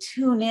really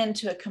tune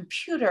into a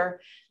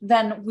computer,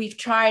 then we've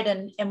tried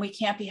and we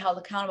can't be held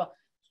accountable.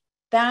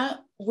 That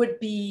would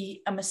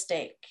be a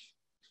mistake.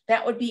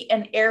 That would be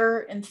an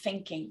error in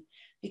thinking,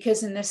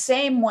 because in the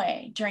same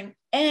way, during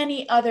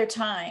any other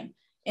time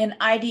in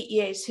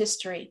IDEA's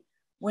history,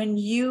 when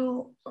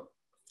you,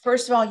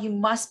 first of all, you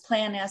must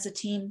plan as a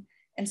team.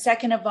 And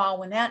second of all,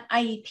 when that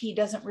IEP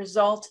doesn't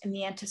result in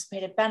the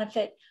anticipated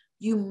benefit,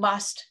 you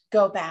must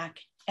go back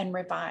and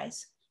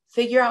revise.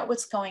 Figure out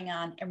what's going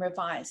on and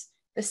revise.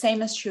 The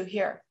same is true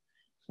here.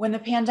 When the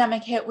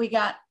pandemic hit, we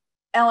got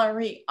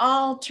LRE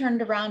all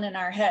turned around in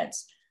our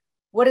heads.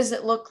 What does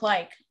it look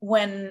like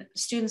when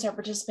students are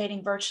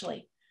participating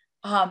virtually?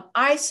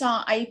 I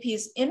saw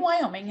IEPs in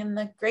Wyoming, in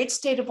the great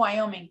state of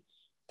Wyoming,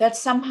 that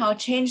somehow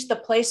changed the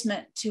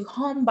placement to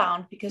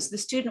homebound because the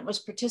student was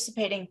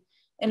participating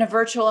in a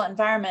virtual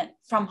environment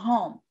from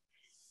home.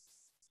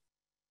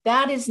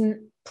 That is,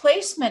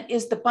 placement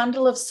is the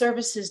bundle of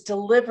services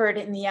delivered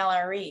in the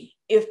LRE.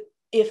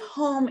 If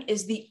home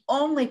is the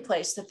only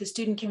place that the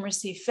student can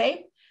receive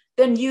FAPE,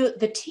 then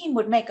the team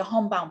would make a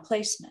homebound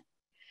placement.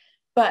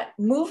 But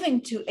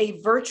moving to a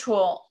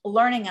virtual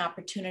learning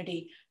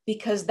opportunity,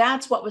 because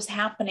that's what was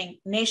happening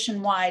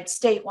nationwide,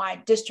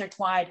 statewide,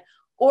 district-wide,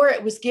 or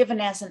it was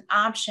given as an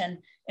option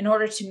in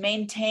order to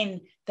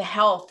maintain the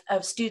health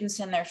of students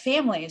and their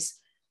families,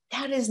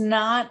 that is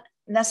not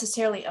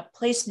necessarily a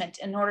placement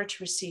in order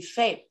to receive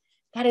FAPE.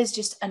 That is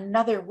just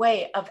another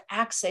way of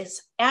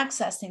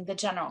accessing the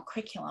general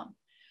curriculum.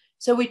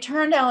 So we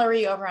turned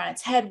LRE over on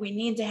its head. We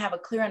need to have a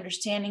clear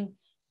understanding,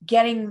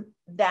 getting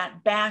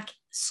that back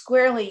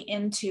squarely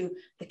into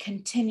the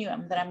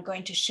continuum that I'm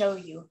going to show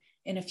you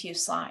in a few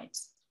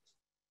slides.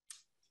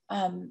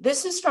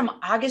 This is from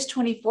August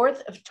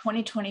 24th of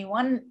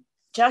 2021.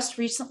 Just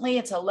recently,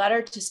 it's a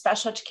letter to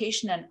special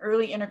education and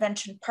early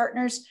intervention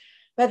partners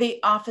by the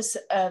Office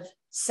of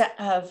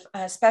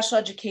Special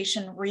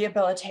Education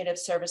Rehabilitative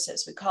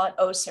Services. We call it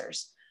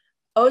OSERS.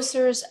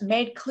 OSERS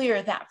made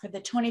clear that for the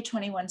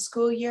 2021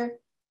 school year,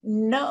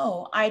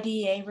 no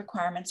IDEA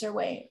requirements are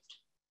waived.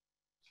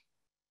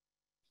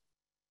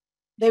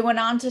 They went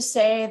on to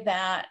say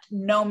that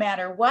no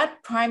matter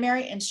what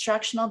primary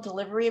instructional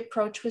delivery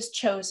approach was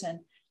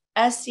chosen,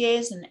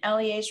 SCAs and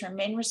LEAs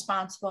remain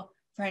responsible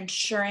for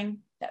ensuring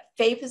that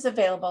FAPE is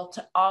available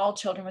to all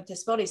children with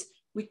disabilities.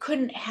 We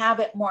couldn't have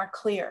it more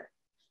clear.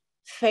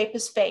 FAPE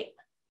is FAPE.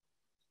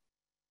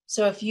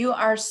 So if you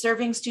are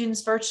serving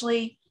students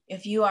virtually,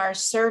 if you are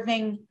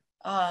serving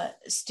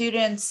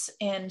students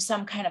in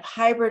some kind of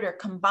hybrid or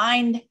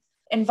combined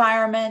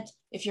environment,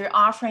 if you're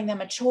offering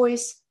them a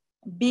choice,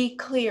 be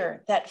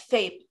clear that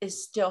FAPE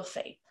is still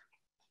FAPE.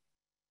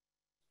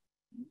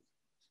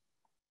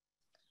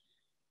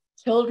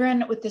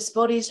 Children with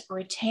disabilities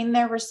retain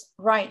their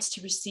rights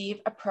to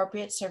receive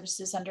appropriate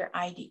services under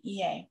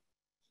IDEA.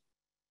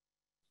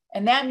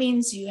 And that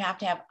means you have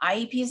to have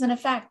IEPs in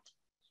effect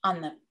on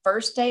the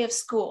first day of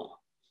school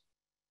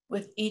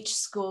with each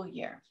school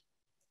year.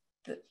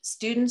 The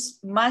students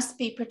must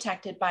be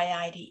protected by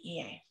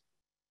IDEA.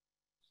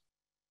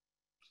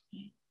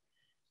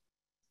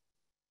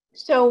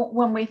 So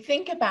when we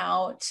think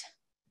about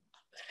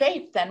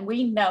FAPE, then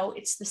we know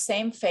it's the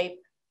same FAPE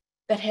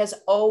that has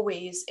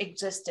always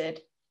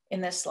existed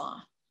in this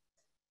law,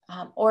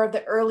 or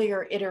the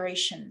earlier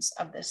iterations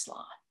of this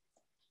law.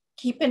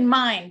 Keep in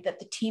mind that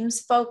the team's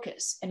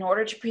focus in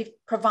order to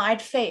provide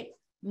FAPE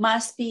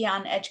must be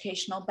on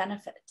educational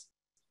benefit,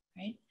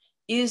 right?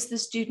 Is the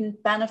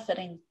student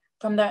benefiting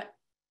from the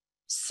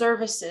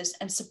services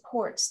and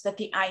supports that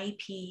the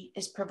IEP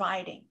is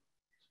providing,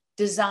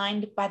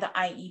 designed by the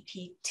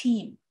IEP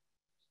team?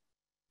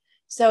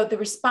 So the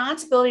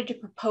responsibility to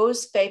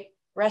propose FAPE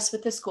rests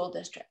with the school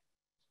district.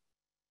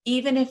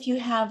 Even if you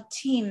have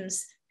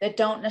teams that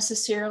don't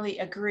necessarily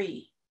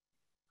agree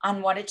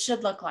on what it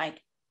should look like,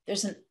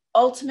 there's an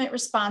ultimate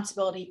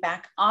responsibility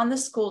back on the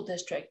school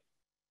district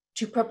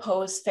to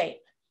propose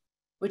FAPE,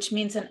 which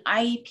means an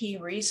IEP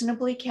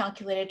reasonably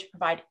calculated to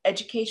provide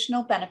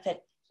educational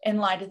benefit in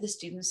light of the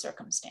student's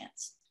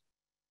circumstance.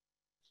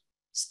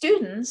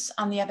 Students,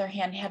 on the other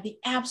hand, have the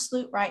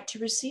absolute right to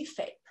receive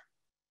FAPE,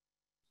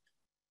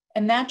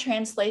 and that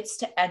translates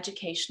to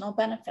educational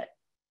benefit.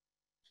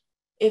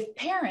 If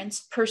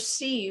parents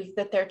perceive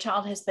that their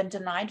child has been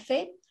denied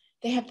FAPE,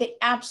 they have the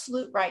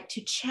absolute right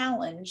to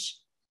challenge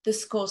the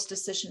school's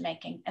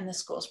decision-making and the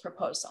school's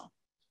proposal.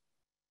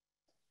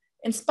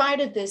 In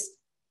spite of this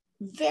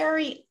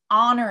very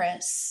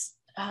onerous,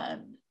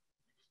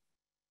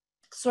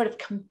 sort of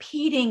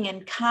competing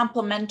and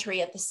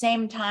complementary at the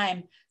same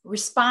time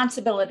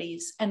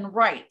responsibilities and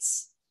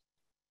rights,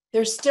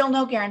 there's still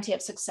no guarantee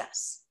of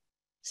success.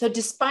 So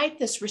despite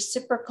this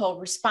reciprocal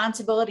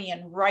responsibility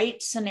and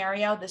right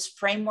scenario, this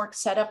framework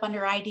set up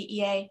under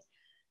IDEA,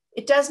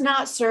 it does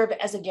not serve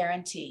as a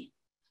guarantee.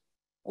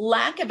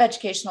 Lack of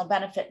educational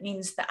benefit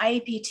means the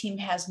IEP team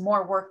has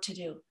more work to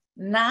do,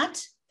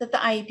 not that the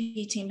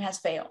IEP team has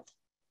failed.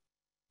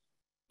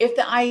 If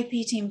the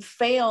IEP team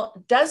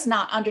does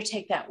not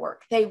undertake that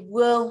work, they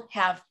will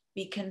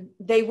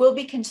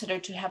be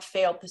considered to have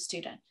failed the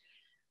student,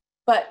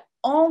 but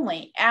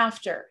only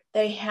after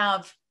they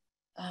have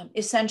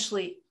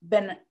essentially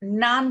been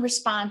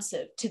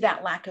non-responsive to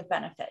that lack of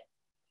benefit.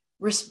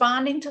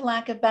 Responding to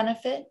lack of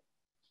benefit,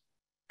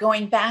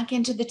 going back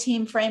into the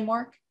team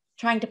framework,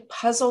 trying to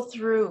puzzle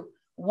through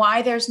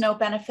why there's no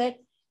benefit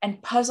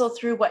and puzzle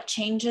through what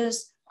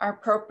changes are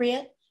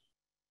appropriate,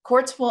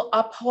 courts will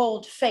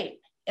uphold FAPE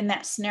in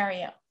that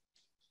scenario.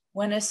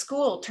 When a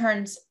school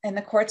turns, and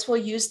the courts will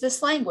use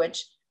this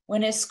language,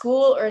 when a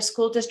school or a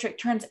school district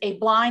turns a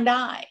blind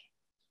eye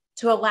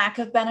to a lack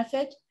of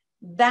benefit,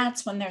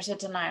 that's when there's a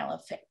denial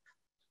of FAPE.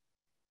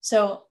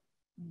 So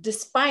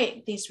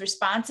despite these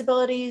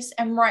responsibilities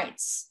and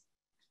rights,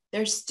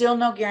 there's still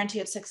no guarantee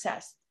of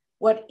success.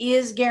 What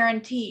is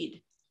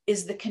guaranteed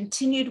is the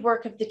continued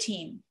work of the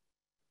team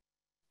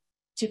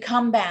to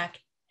come back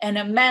and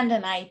amend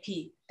an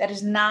IEP that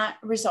is not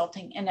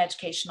resulting in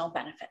educational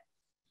benefit.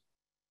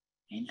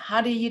 And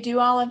how do you do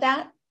all of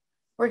that?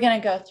 We're going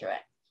to go through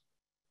it.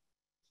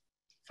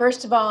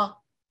 First of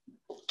all,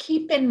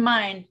 keep in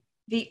mind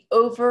the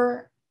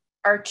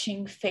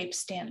overarching FAPE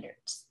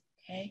standards,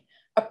 okay?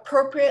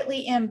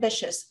 Appropriately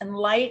ambitious in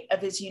light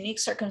of his unique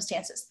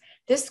circumstances.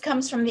 This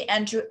comes from the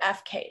Andrew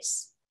F.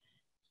 case.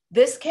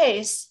 This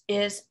case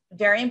is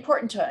very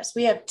important to us.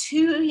 We have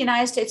 2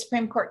 United States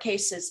Supreme Court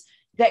cases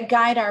that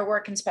guide our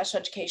work in special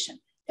education.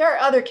 There are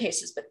other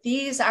cases, but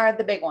these are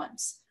the big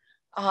ones.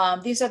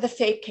 These are the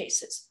FAPE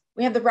cases.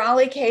 We have the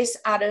Raleigh case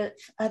out of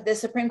the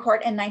Supreme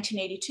Court in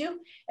 1982,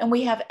 and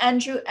we have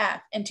Andrew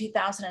F. in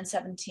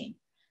 2017.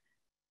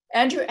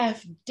 Andrew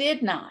F.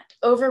 did not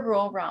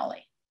overrule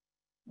Raleigh.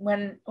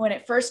 When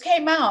it first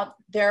came out,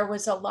 there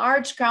was a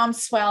large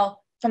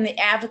groundswell from the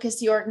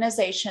advocacy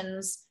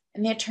organizations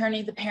and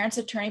the parents'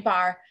 attorney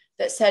bar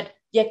that said,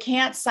 you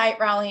can't cite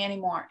Raleigh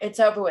anymore. It's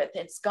over with,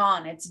 it's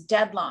gone, it's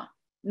dead law.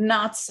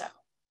 Not so.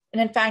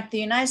 And in fact, the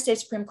United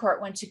States Supreme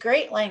Court went to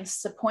great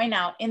lengths to point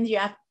out in the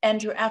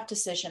Andrew F.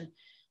 decision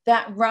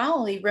that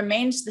Raleigh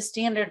remains the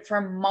standard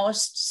for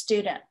most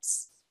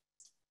students.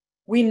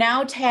 We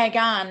now tag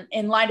on,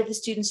 in light of the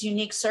student's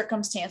unique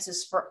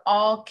circumstances, for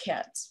all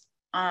kids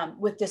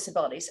with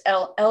disabilities,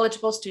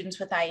 eligible students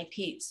with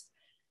IEPs.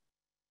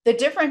 The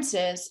difference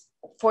is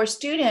for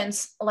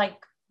students like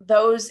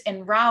those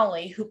in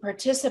Raleigh who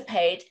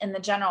participate in the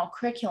general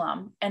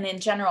curriculum and in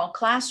general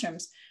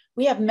classrooms,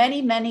 we have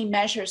many, many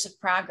measures of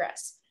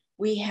progress.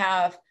 We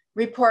have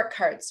report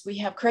cards, we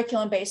have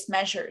curriculum-based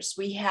measures,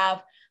 we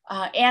have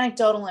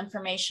anecdotal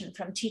information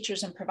from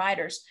teachers and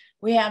providers,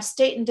 we have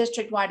state and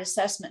district-wide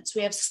assessments,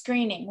 we have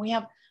screening, we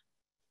have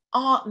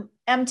all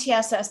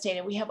MTSS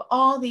data, we have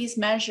all these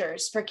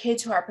measures for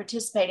kids who are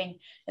participating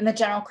in the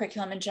general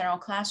curriculum and general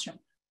classroom.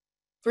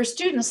 For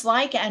students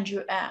like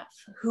Andrew F.,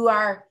 who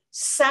are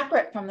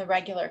separate from the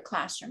regular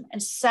classroom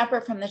and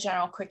separate from the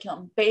general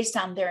curriculum based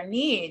on their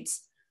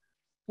needs,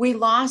 we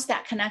lost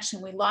that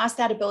connection. We lost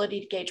that ability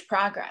to gauge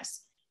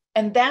progress.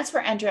 And that's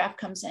where Andrew F.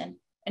 comes in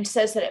and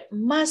says that it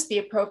must be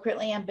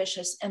appropriately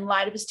ambitious in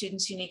light of a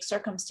student's unique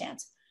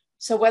circumstance.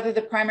 So whether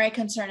the primary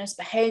concern is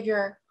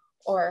behavior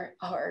or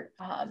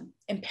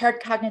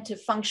impaired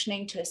cognitive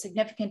functioning to a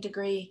significant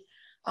degree,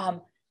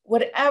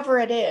 whatever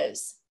it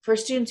is, for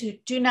students who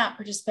do not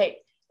participate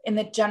in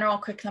the general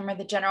curriculum or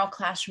the general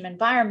classroom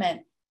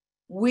environment,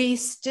 we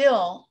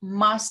still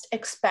must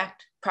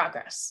expect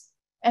progress.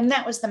 And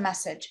that was the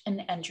message in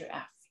Andrew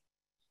F.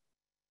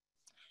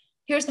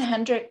 Here's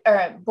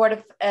the Board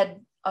of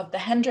Ed of the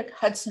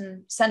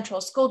Hendrick-Hudson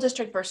Central School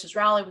District versus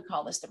Raleigh. We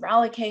call this the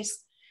Raleigh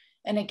case.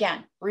 And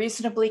again,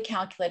 reasonably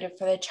calculated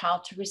for the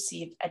child to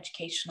receive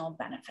educational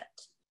benefit.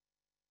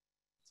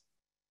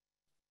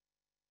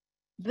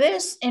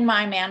 This, in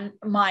my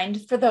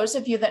mind, for those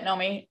of you that know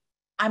me,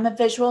 I'm a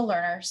visual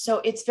learner, so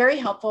it's very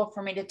helpful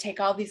for me to take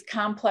all these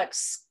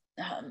complex,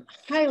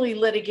 highly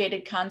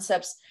litigated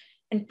concepts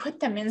and put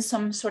them in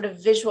some sort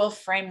of visual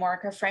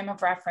framework or frame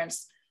of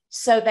reference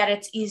so that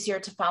it's easier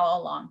to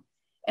follow along.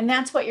 And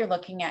that's what you're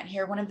looking at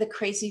here. One of the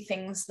crazy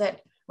things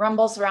that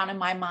rumbles around in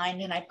my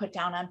mind and I put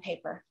down on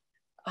paper.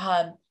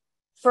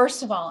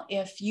 First of all,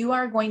 if you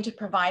are going to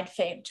provide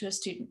FAPE to a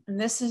student, and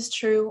this is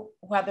true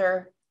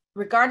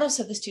regardless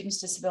of the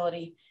student's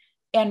disability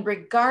and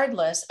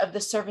regardless of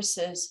the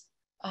services,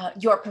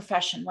 your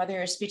profession, whether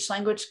you're a speech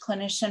language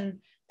clinician,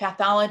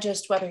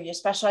 pathologist, whether you're a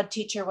special ed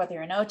teacher, whether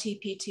you're an OT,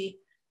 PT,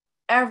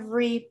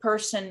 every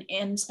person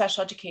in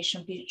special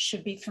education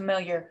should be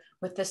familiar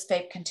with this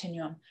FAPE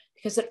continuum,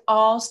 because it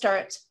all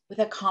starts with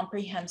a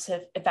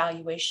comprehensive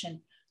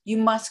evaluation. You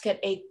must get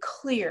a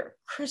clear,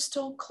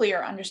 crystal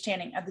clear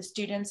understanding of the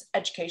student's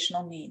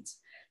educational needs.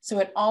 So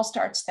it all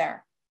starts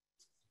there.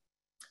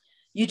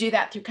 You do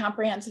that through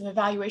comprehensive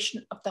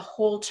evaluation of the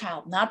whole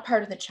child, not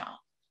part of the child.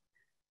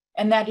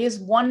 And that is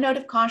one note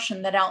of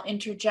caution that I'll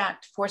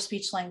interject for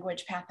speech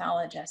language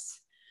pathologists.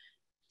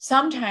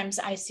 Sometimes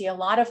I see a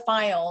lot of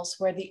files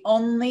where the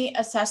only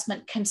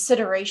assessment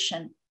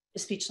consideration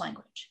is speech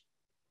language.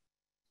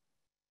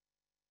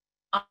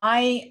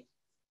 I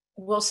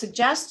will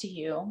suggest to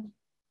you,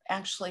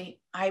 actually,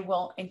 I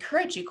will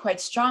encourage you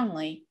quite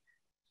strongly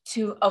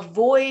to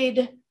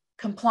avoid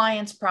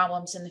compliance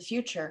problems in the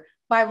future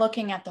by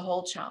looking at the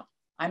whole child.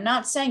 I'm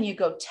not saying you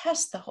go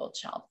test the whole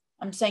child.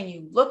 I'm saying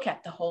you look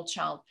at the whole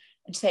child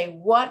and say,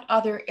 what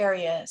other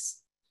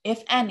areas,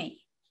 if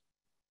any,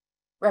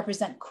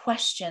 represent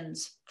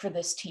questions for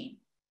this team?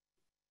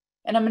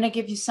 And I'm going to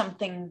give you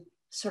something,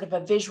 sort of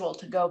a visual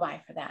to go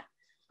by for that.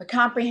 A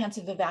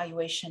comprehensive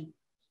evaluation,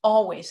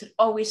 it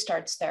always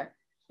starts there.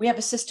 We have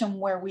a system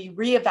where we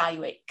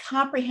reevaluate,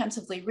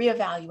 comprehensively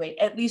reevaluate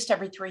at least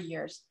every 3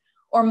 years,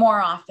 or more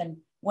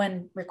often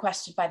when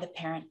requested by the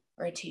parent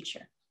or a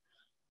teacher.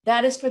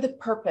 That is for the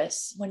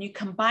purpose, when you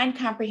combine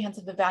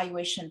comprehensive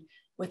evaluation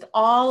with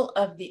all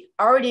of the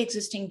already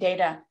existing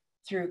data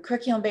through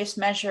curriculum-based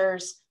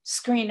measures,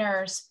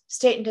 screeners,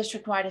 state and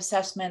district-wide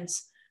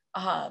assessments,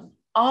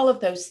 all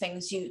of those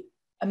things, you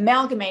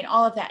amalgamate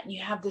all of that and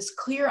you have this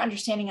clear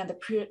understanding of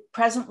the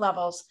present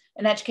levels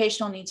and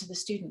educational needs of the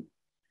student.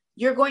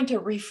 You're going to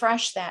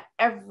refresh that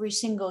every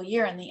single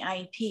year in the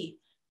IEP.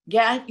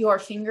 Get your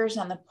fingers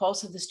on the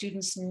pulse of the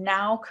student's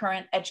now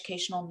current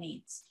educational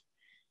needs.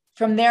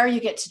 From there, you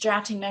get to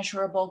drafting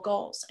measurable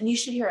goals. And you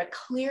should hear a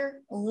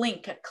clear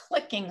link, a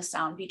clicking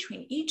sound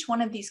between each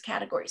one of these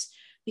categories,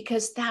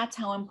 because that's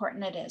how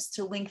important it is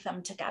to link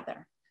them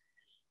together.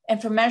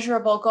 And for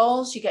measurable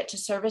goals, you get to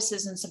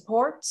services and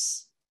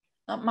supports.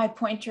 Let my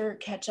pointer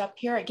catch up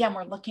here. Again,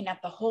 we're looking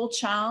at the whole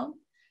child.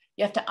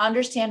 You have to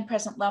understand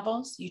present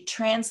levels. You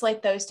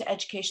translate those to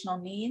educational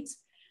needs.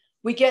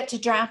 We get to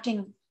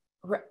drafting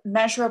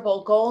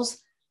measurable goals.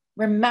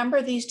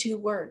 Remember these two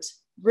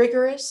words,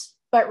 rigorous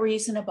but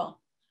reasonable.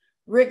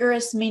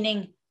 Rigorous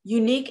meaning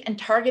unique and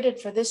targeted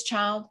for this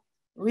child.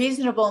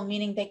 Reasonable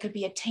meaning they could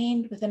be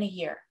attained within a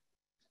year,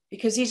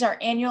 because these are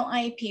annual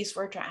IEPs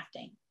we're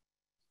drafting.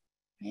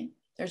 Right?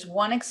 There's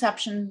one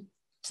exception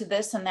to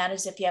this, and that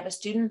is if you have a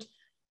student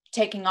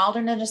taking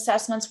alternate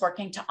assessments,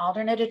 working to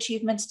alternate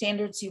achievement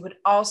standards, you would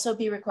also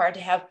be required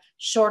to have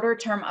shorter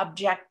term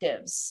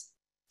objectives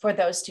for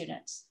those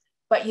students.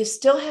 But you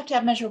still have to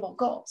have measurable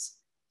goals.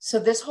 So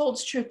this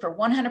holds true for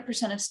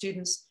 100% of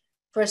students.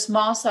 For a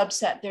small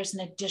subset, there's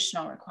an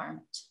additional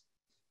requirement.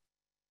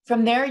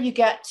 From there, you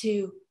get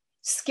to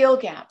skill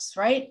gaps,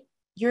 right?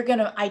 You're going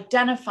to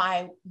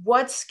identify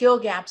what skill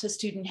gaps a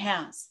student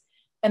has.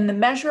 And the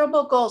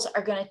measurable goals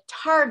are going to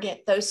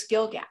target those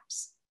skill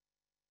gaps,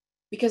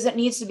 because it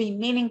needs to be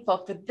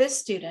meaningful for this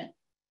student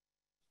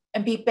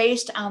and be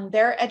based on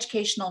their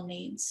educational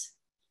needs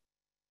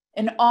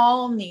and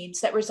all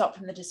needs that result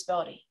from the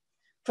disability.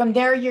 From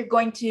there, you're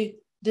going to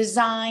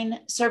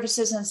design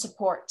services and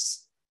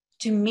supports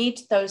to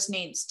meet those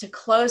needs, to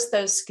close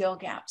those skill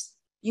gaps.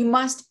 You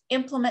must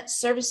implement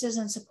services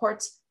and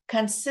supports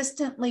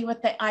consistently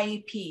with the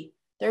IEP.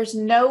 There's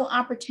no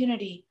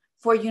opportunity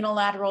for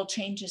unilateral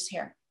changes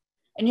here.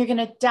 And you're going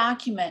to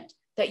document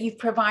that you've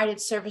provided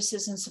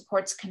services and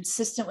supports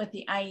consistent with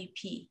the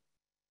IEP.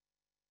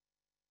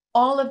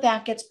 All of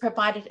that gets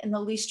provided in the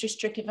least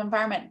restrictive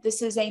environment.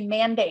 This is a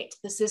mandate.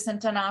 This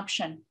isn't an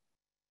option.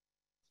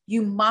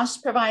 You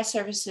must provide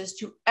services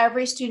to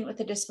every student with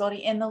a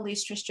disability in the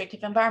least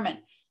restrictive environment.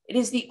 It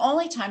is the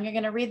only time you're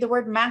going to read the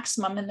word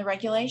maximum in the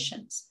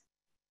regulations.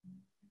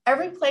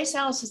 Every place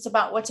else is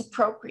about what's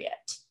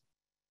appropriate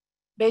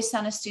based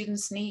on a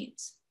student's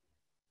needs.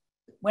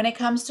 When it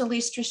comes to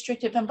least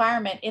restrictive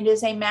environment, it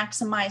is a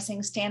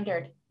maximizing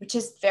standard, which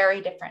is very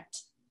different.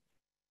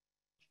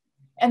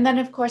 And then,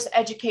 of course,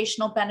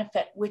 educational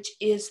benefit, which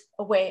is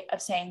a way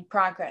of saying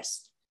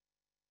progress.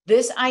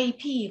 This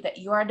IEP that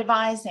you are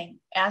devising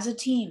as a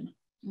team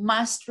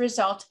must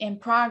result in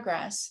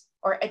progress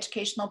or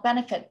educational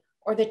benefit,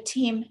 or the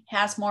team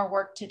has more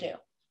work to do.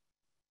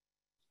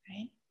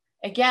 Right?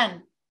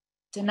 Again,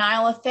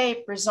 denial of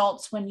FAPE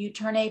results when you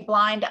turn a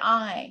blind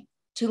eye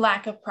to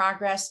lack of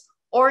progress,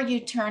 or you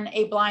turn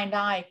a blind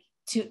eye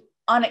to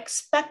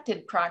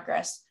unexpected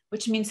progress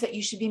which means that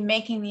you should be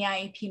making the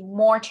IEP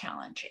more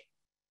challenging.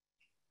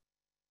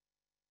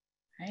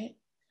 Right?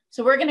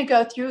 So we're going to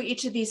go through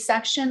each of these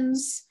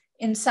sections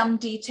in some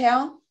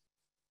detail.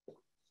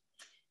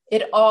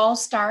 It all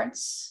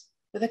starts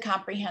with a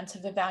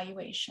comprehensive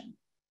evaluation.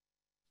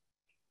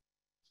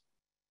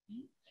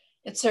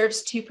 It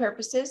serves two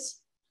purposes.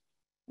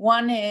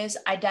 One is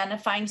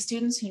identifying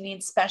students who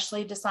need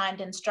specially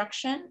designed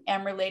instruction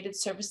and related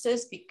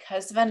services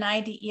because of an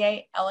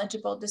IDEA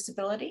eligible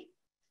disability.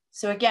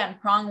 So again,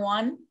 prong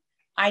one,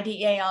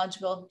 IDEA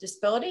eligible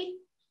disability.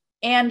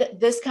 And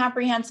this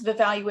comprehensive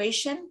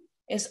evaluation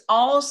is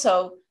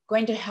also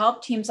going to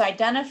help teams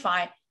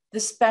identify the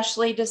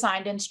specially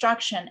designed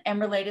instruction and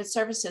related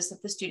services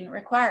that the student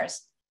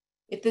requires.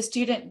 If the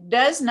student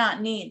does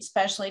not need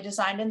specially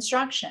designed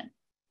instruction,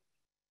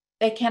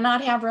 they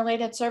cannot have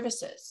related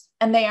services,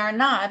 and they are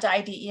not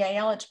IDEA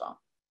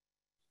eligible.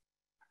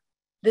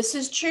 This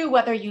is true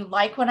whether you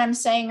like what I'm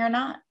saying or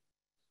not.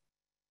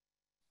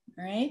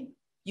 All right?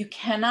 You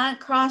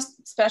cannot cross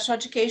special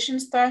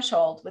education's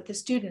threshold with a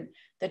student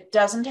that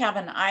doesn't have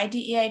an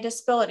IDEA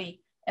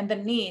disability and the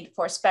need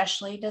for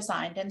specially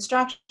designed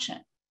instruction.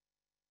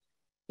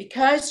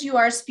 Because you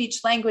are a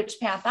speech language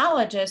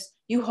pathologist,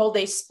 you hold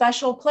a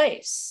special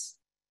place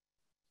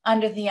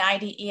under the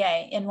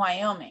IDEA in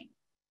Wyoming,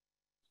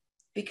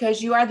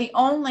 because you are the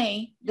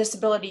only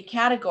disability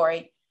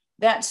category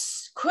that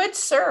could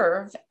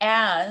serve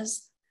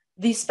as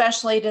the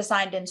specially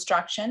designed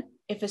instruction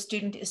if a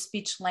student is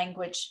speech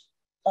language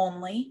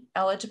only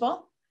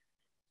eligible.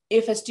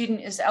 If a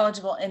student is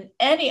eligible in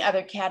any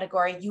other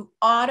category, you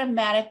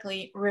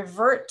automatically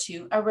revert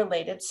to a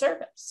related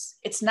service.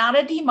 It's not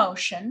a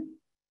demotion.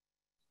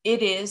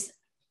 It is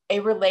a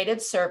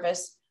related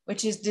service,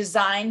 which is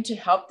designed to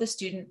help the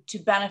student to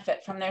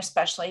benefit from their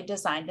specially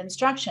designed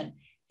instruction.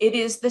 It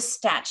is the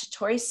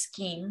statutory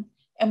scheme,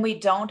 and we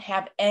don't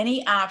have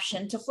any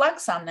option to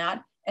flex on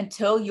that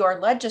until your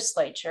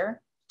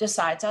legislature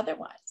decides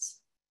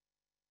otherwise.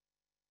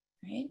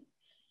 Right?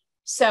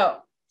 So,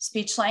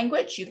 speech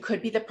language, you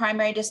could be the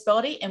primary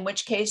disability, in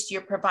which case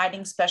you're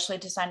providing specially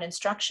designed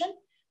instruction.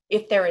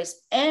 If there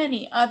is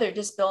any other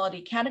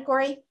disability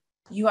category,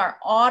 you are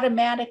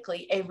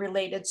automatically a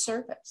related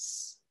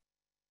service.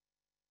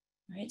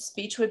 Right?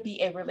 Speech would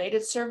be a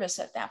related service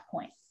at that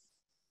point.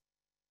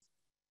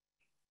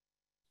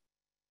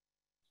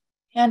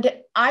 And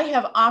I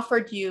have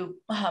offered you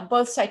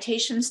both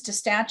citations to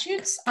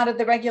statutes out of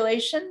the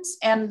regulations,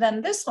 and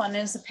then this one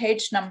is a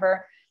page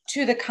number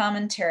to the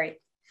commentary.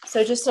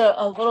 So just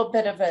a little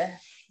bit of a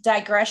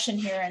digression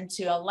here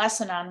into a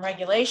lesson on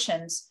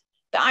regulations.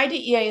 The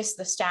IDEA is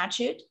the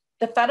statute.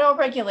 The federal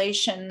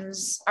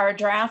regulations are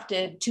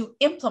drafted to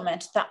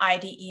implement the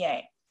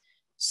IDEA.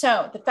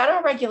 So the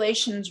federal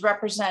regulations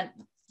represent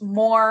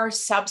more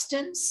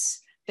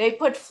substance. They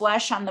put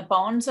flesh on the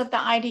bones of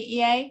the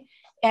IDEA,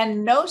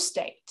 and no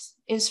state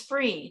is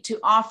free to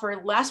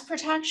offer less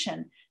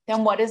protection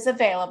than what is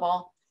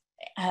available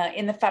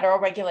in the federal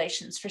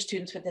regulations for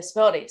students with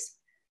disabilities.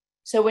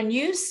 So when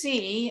you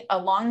see a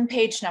long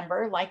page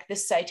number like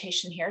this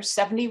citation here,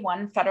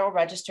 71 Federal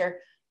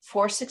Register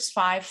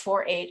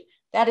 46548,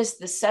 that is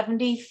the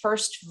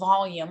 71st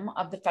volume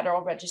of the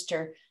Federal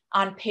Register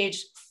on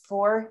page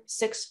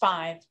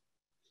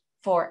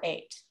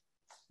 46548,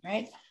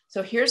 right?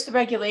 So here's the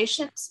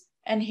regulations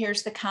and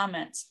here's the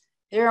comments.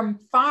 There are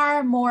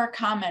far more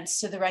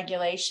comments to the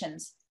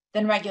regulations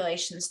than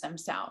regulations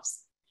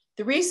themselves.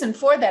 The reason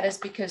for that is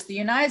because the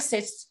United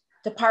States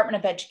Department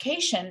of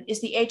Education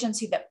is the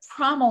agency that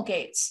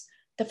promulgates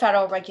the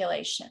federal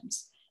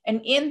regulations.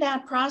 And in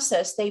that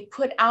process, they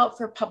put out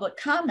for public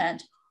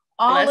comment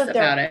all of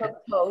their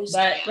proposed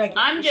regulations.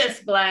 I'm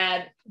just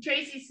glad.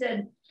 Tracy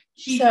said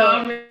she's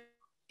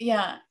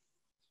yeah.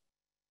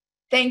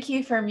 Thank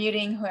you for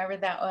muting whoever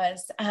that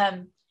was.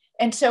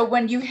 And so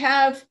when you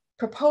have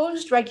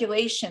proposed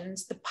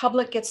regulations, the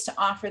public gets to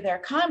offer their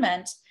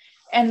comment,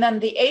 and then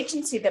the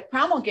agency that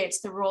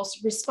promulgates the rules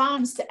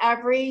responds to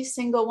every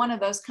single one of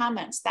those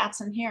comments.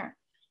 That's in here.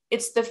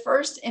 It's the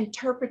first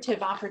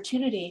interpretive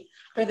opportunity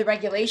for the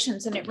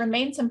regulations, and it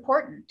remains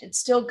important. It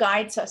still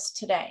guides us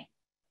today.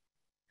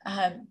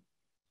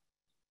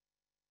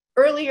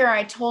 Earlier,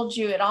 I told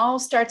you it all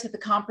starts with the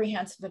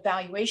comprehensive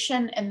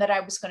evaluation and that I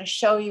was going to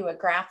show you a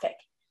graphic.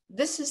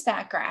 This is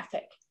that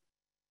graphic.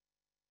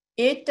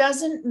 It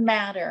doesn't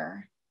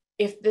matter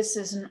if this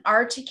is an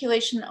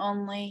articulation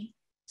only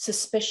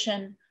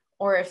suspicion,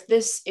 or if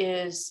this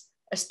is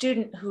a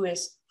student who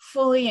is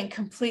fully and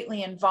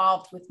completely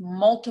involved with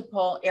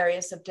multiple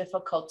areas of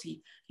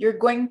difficulty. You're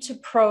going to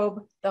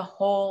probe the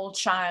whole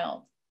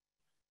child.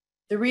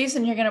 The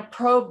reason you're going to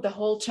probe the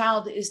whole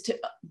child is to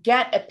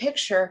get a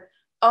picture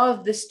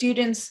of the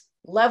student's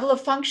level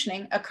of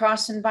functioning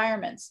across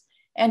environments,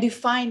 and to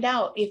find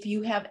out if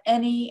you have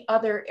any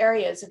other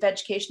areas of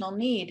educational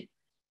need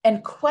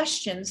and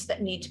questions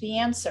that need to be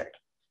answered.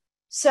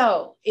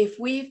 So if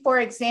we, for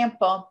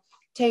example,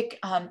 take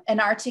an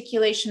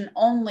articulation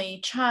only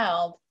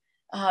child,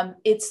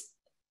 it's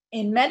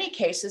in many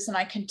cases, and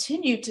I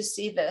continue to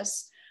see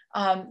this,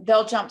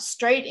 they'll jump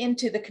straight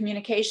into the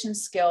communication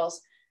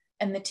skills,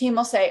 and the team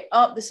will say,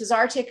 oh, this is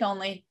RTIC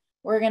only.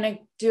 We're going to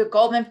do a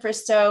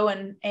Goldman-Bristow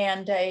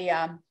and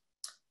a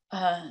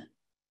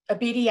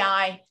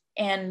BDI,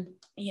 and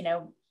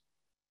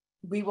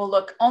we will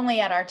look only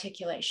at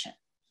articulation.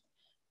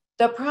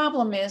 The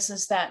problem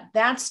is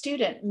that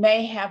student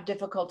may have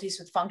difficulties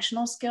with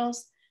functional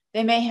skills.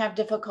 They may have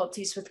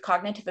difficulties with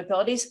cognitive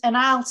abilities. And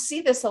I'll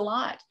see this a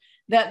lot,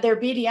 that their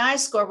BDI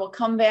score will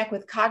come back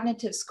with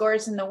cognitive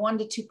scores in the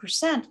 1% to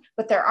 2%,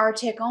 but they're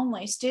RTIC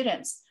only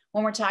students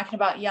when we're talking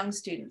about young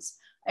students.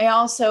 I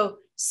also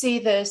see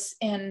this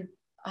in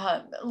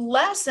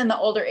less in the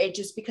older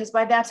ages, because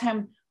by that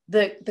time,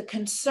 the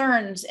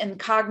concerns in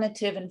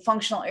cognitive and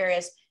functional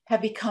areas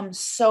have become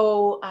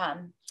so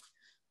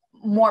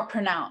more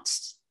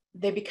pronounced.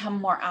 They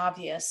become more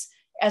obvious.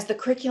 As the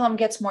curriculum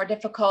gets more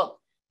difficult,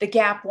 the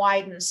gap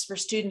widens for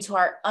students who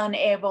are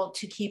unable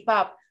to keep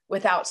up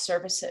without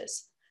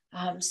services.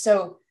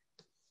 So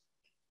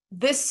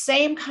this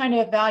same kind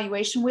of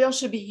evaluation wheel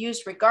should be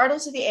used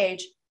regardless of the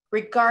age,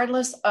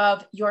 regardless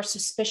of your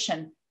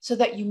suspicion, so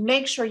that you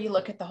make sure you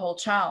look at the whole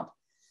child.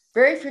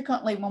 Very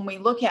frequently, when we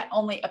look at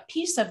only a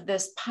piece of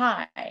this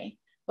pie,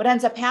 what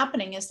ends up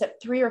happening is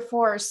that 3 or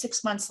 4 or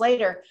 6 months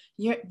later,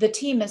 the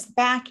team is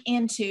back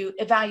into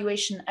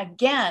evaluation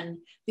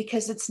again,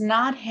 because it's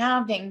not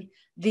having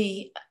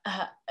the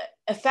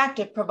effect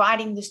of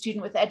providing the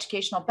student with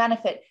educational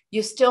benefit.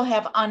 You still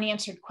have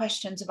unanswered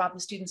questions about the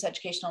student's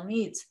educational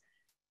needs.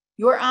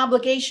 Your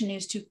obligation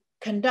is to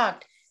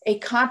conduct a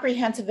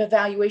comprehensive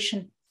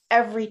evaluation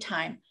every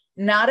time,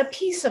 not a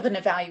piece of an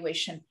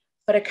evaluation,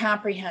 but a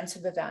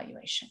comprehensive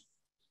evaluation.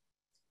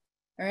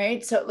 All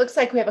right, so it looks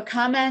like we have a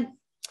comment.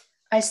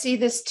 I see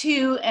this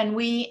too, and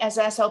we as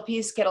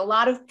SLPs get a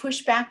lot of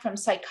pushback from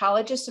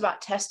psychologists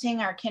about testing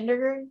our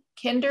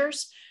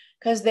kinders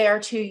because they are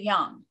too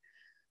young.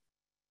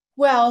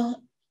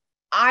 Well,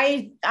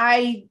 I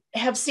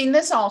have seen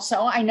this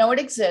also. I know it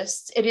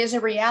exists. It is a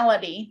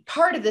reality.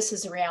 Part of this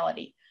is a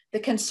reality. The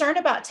concern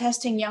about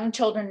testing young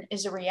children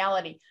is a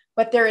reality,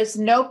 but there is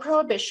no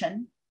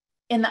prohibition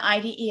in the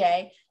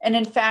IDEA. And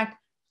in fact,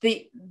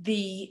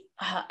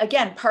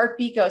 again, Part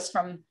B goes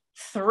from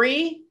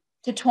 3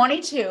 to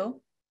 22.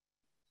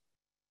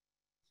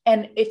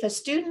 And if a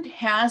student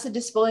has a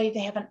disability,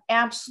 they have an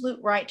absolute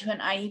right to an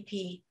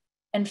IEP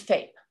and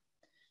FAPE.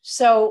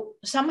 So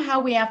somehow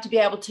we have to be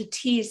able to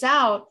tease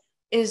out,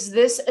 is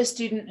this a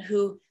student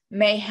who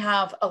may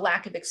have a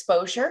lack of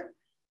exposure?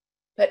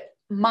 But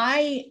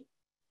my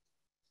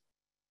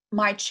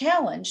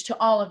challenge to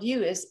all of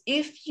you is,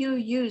 if you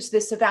use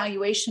this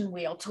evaluation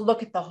wheel to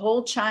look at the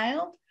whole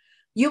child,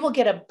 you will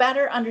get a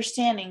better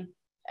understanding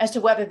as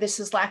to whether this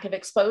is lack of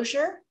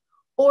exposure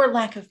or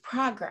lack of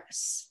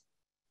progress,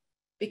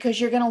 because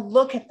you're going to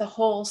look at the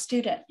whole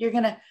student. You're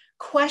going to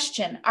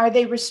question, are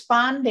they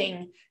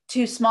responding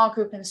to small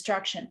group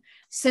instruction?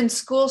 Since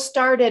school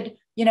started,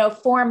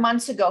 4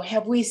 months ago,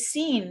 have we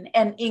seen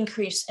an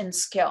increase in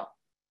skill?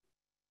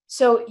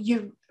 So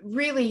you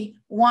really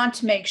want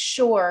to make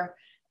sure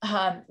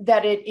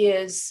that it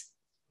is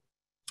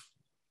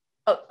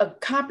a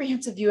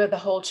comprehensive view of the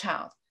whole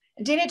child.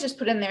 And Dana just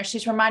put in there,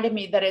 she's reminded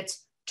me that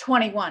it's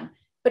 21,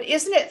 but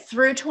isn't it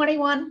through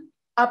 21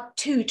 up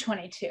to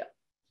 22?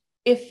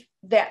 If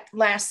that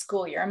last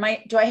school year,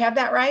 do I have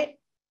that right?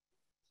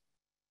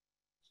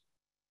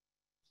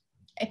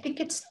 I think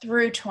it's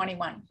through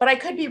 21, but I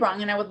could be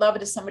wrong, and I would love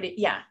it if somebody,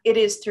 yeah, it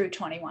is through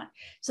 21.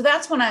 So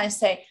that's when I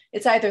say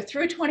it's either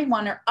through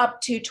 21 or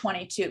up to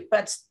 22,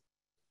 but it's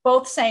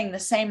both saying the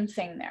same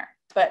thing there.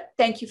 But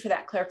thank you for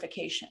that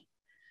clarification.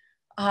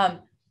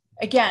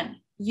 Again,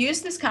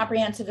 use this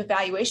comprehensive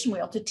evaluation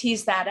wheel to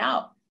tease that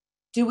out.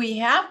 Do we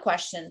have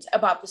questions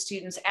about the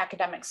student's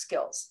academic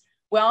skills?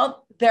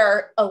 Well,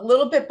 they're a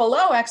little bit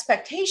below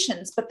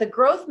expectations, but the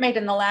growth made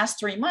in the last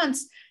 3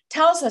 months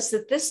tells us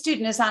that this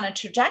student is on a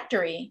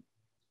trajectory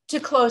to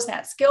close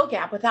that skill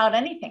gap without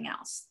anything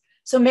else.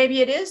 So maybe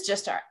it is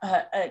just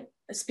a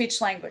speech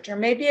language, or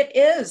maybe it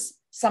is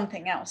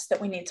something else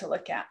that we need to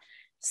look at.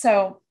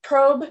 So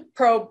probe,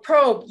 probe,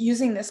 probe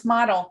using this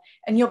model,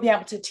 and you'll be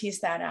able to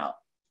tease that out.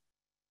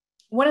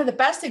 One of the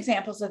best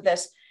examples of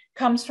this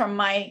comes from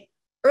my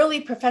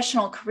early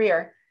professional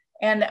career.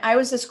 And I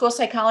was a school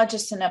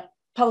psychologist in a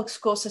public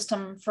school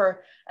system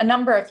for a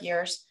number of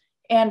years.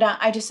 And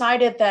I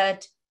decided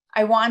that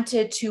I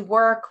wanted to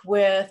work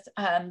with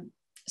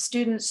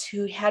students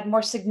who had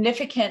more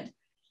significant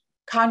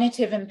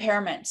cognitive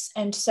impairments.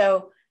 And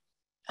so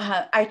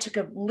I took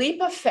a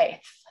leap of faith,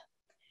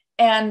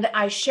 and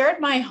I shared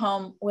my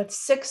home with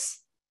 6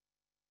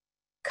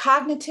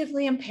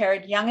 cognitively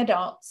impaired young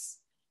adults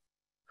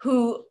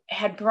who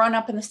had grown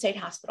up in the state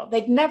hospital.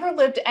 They'd never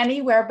lived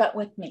anywhere but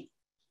with me,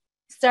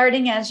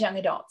 starting as young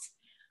adults.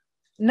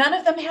 None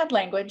of them had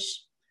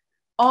language.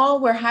 All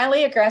were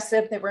highly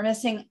aggressive. They were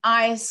missing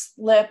eyes,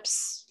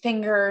 lips,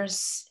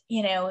 fingers,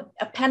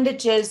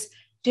 appendages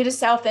due to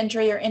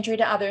self-injury or injury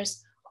to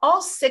others.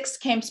 All 6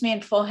 came to me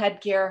in full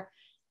headgear.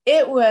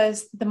 It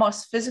was the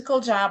most physical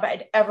job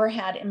I'd ever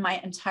had in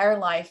my entire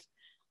life.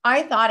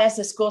 I thought as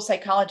a school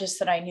psychologist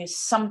that I knew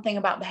something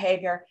about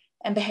behavior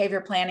and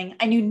behavior planning.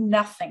 I knew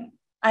nothing.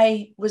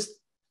 I was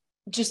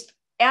just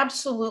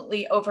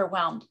absolutely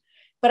overwhelmed,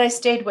 but I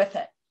stayed with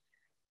it.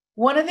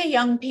 One of the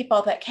young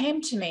people that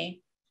came to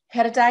me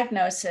had a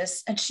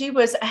diagnosis, and she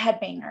was a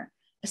headbanger,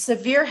 a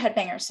severe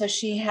headbanger. So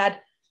she had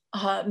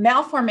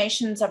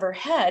malformations of her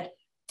head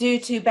due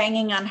to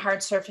banging on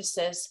hard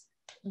surfaces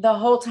the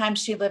whole time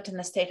she lived in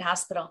the state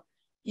hospital.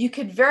 You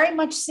could very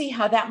much see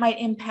how that might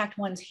impact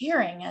one's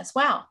hearing as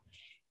well.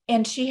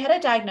 And she had a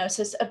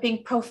diagnosis of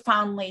being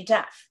profoundly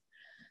deaf.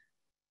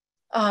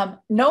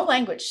 No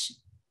language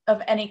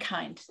of any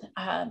kind.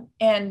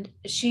 And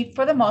she,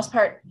 for the most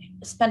part,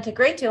 spent a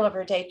great deal of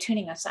her day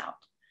tuning us out.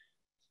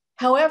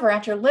 However,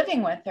 after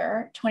living with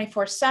her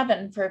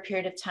 24/7 for a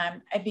period of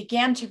time, I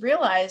began to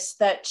realize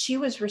that she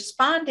was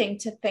responding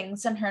to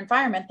things in her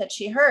environment that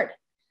she heard.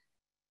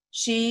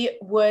 She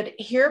would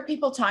hear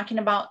people talking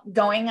about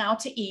going out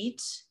to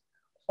eat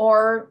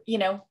or,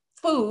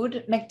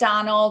 food,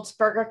 McDonald's,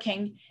 Burger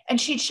King, and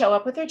she'd show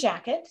up with her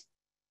jacket.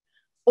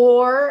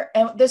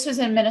 And this was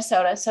in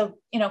Minnesota, so,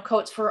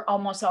 coats were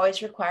almost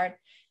always required.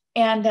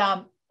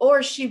 And,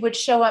 or she would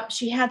show up,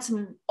 she had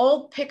some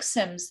old pick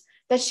sims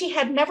that she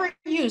had never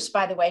used,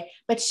 by the way,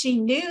 but she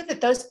knew that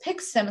those pick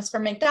sims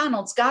from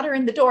McDonald's got her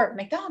in the door at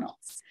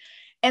McDonald's.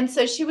 And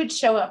so she would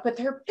show up with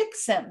her pick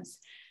sims.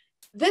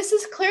 This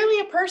is clearly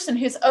a person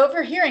who's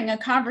overhearing a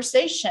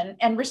conversation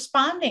and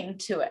responding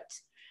to it,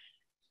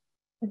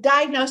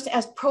 diagnosed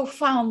as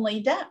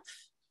profoundly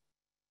deaf.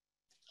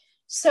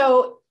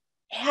 So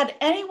had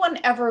anyone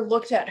ever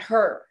looked at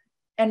her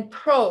and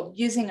probed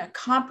using a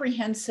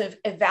comprehensive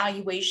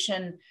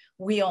evaluation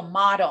wheel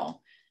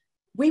model,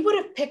 we would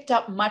have picked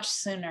up much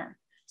sooner.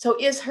 So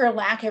is her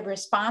lack of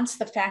response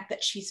the fact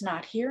that she's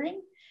not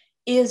hearing?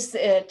 Is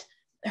it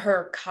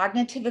her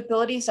cognitive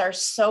abilities are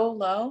so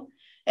low?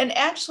 And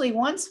actually,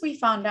 once we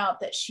found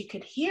out that she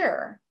could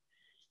hear,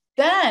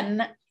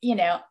 then,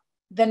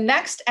 the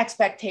next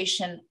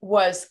expectation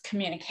was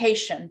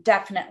communication,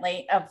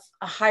 definitely of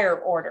a higher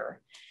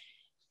order.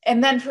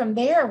 And then from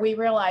there, we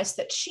realized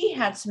that she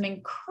had some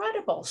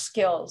incredible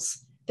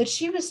skills that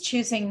she was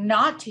choosing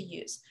not to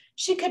use.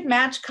 She could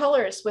match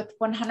colors with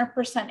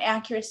 100%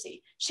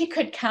 accuracy. She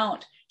could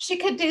count. She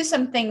could do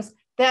some things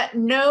that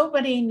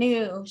nobody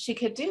knew she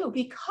could do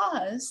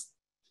because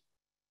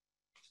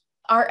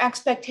our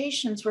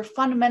expectations were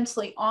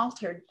fundamentally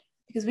altered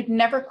because we'd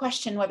never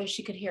question whether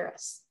she could hear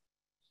us.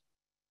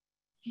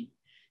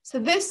 So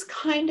this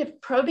kind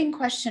of probing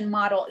question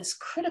model is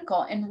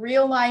critical in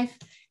real life.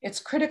 It's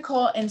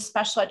critical in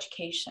special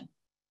education.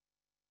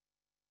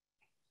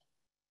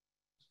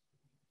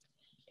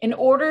 In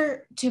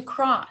order to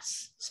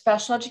cross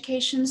special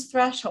education's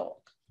threshold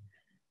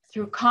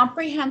through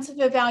comprehensive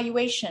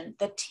evaluation,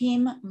 the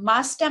team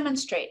must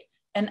demonstrate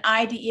an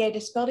IDEA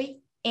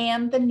disability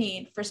and the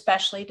need for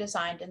specially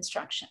designed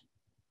instruction.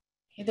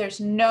 There's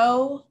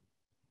no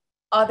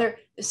other,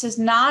 this is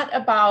not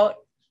about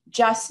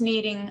just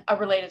needing a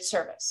related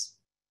service.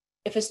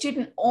 If a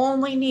student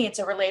only needs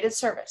a related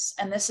service,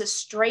 and this is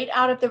straight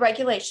out of the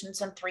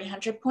regulations in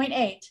 300.8,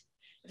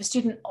 if a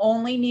student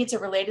only needs a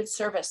related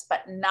service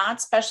but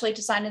not specially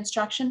designed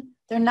instruction,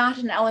 they're not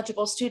an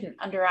eligible student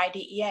under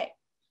IDEA.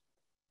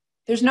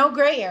 There's no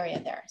gray area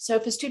there. So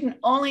if a student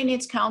only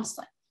needs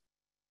counseling,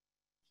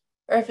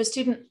 or if a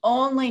student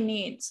only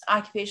needs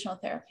occupational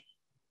therapy,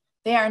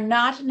 they are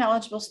not an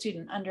eligible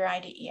student under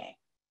IDEA.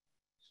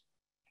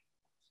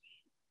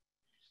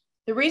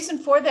 The reason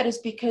for that is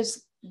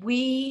because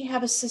we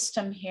have a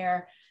system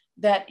here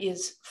that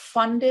is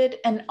funded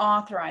and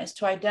authorized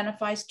to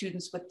identify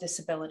students with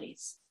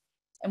disabilities.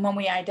 And when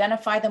we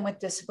identify them with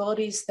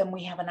disabilities, then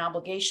we have an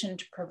obligation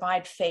to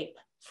provide FAPE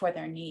for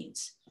their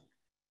needs.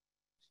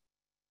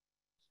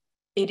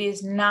 It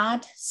is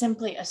not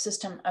simply a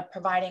system of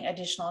providing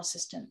additional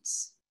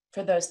assistance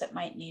for those that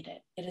might need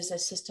it. It is a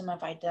system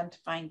of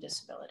identifying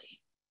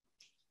disability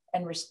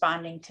and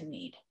responding to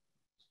need.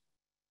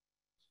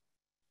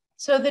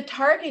 So the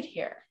target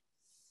here,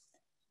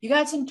 you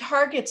got some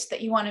targets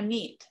that you want to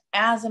meet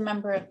as a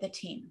member of the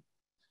team.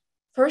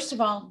 First of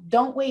all,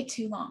 don't wait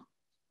too long.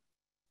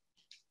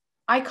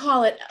 I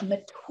call it a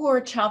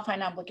mature child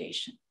fine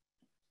obligation.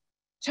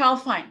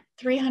 Child fine,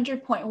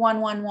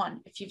 300.111.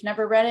 If you've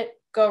never read it,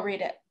 go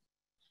read it.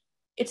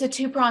 It's a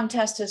two-pronged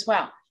test as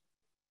well.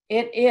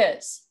 It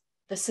is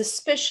the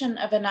suspicion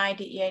of an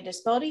IDEA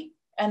disability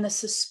and the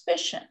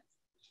suspicion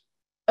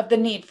of the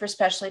need for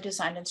specially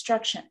designed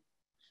instruction.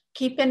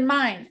 Keep in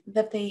mind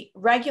that the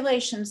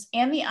regulations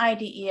and the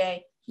IDEA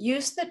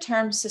use the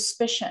term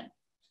suspicion.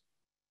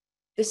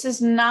 This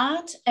is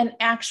not an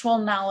actual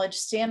knowledge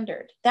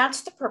standard. That's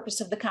the purpose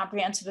of the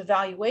comprehensive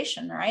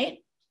evaluation, right?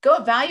 Go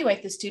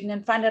evaluate the student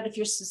and find out if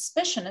your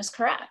suspicion is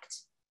correct.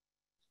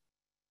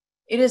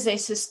 It is a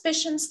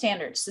suspicion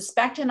standard,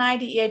 suspect an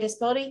IDEA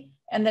disability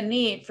and the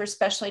need for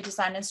specially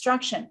designed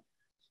instruction.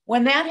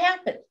 When that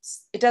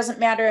happens, it doesn't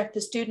matter if the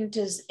student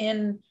is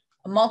in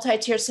a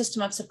multi-tier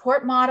system of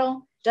support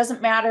model,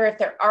 doesn't matter if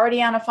they're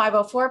already on a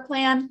 504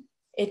 plan,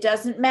 it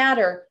doesn't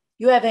matter.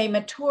 you have a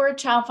mature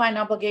child-find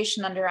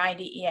obligation under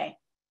IDEA.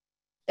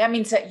 That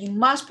means that you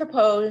must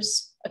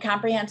propose a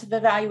comprehensive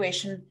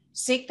evaluation,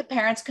 seek the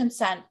parent's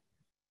consent,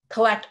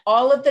 collect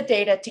all of the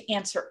data to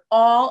answer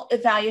all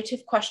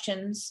evaluative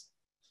questions,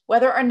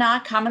 whether or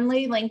not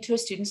commonly linked to a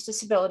student's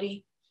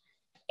disability,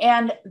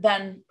 and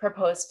then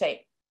propose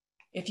FAPE.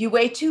 If you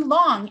wait too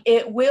long,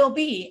 it will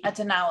be a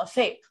denial of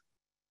FAPE.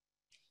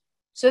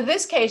 So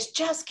this case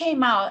just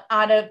came out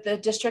of the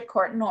district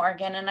court in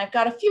Oregon, and I've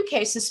got a few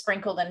cases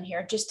sprinkled in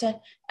here just to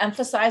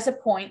emphasize a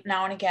point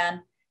now and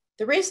again.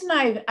 The reason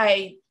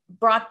I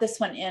brought this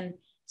one in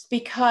is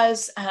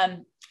because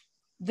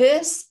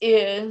this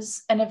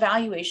is an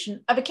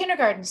evaluation of a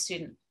kindergarten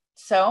student.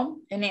 So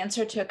in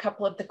answer to a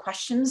couple of the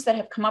questions that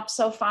have come up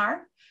so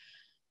far,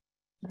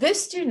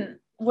 this student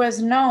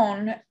was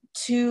known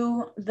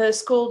to the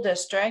school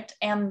district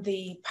and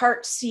the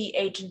Part C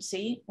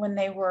agency when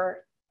they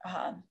were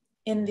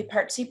in the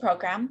Part C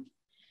program.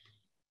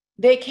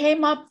 They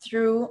came up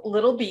through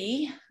little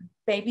B,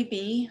 baby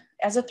B,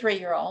 as a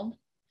 3-year-old.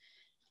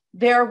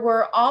 There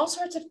were all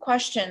sorts of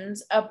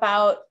questions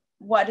about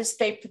what is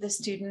FAPE for the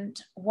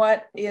student,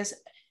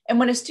 and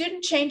when a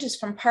student changes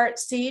from Part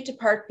C to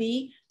Part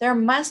B, there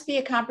must be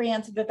a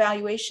comprehensive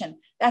evaluation.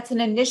 That's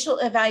an initial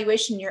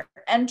evaluation. You're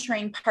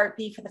entering Part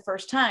B for the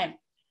first time.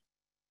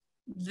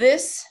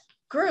 This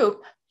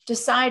group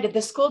decided,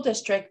 the school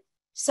district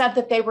said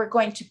that they were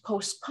going to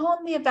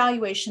postpone the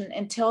evaluation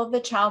until the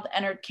child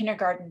entered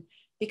kindergarten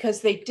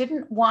because they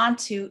didn't want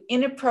to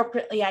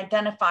inappropriately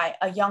identify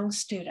a young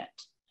student.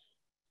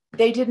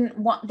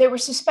 They were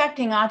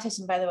suspecting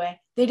autism, by the way.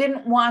 They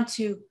didn't want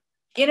to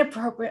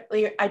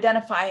inappropriately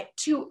identify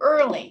too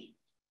early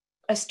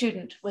a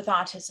student with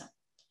autism.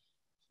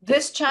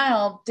 This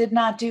child did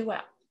not do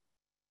well,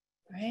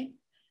 right?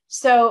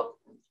 So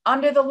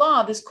under the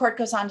law, this court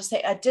goes on to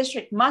say a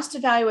district must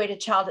evaluate a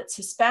child it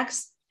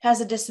suspects has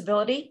a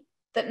disability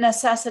that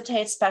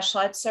necessitates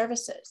specialized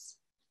services.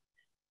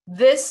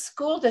 This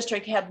school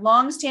district had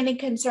longstanding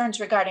concerns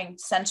regarding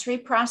sensory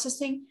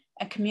processing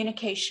and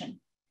communication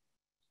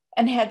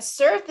and had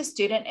served the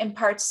student in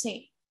Part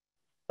C,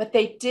 but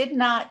they did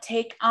not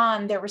take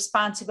on their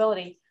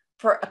responsibility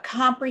for a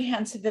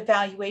comprehensive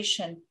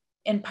evaluation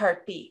in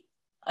Part B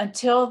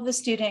until the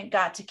student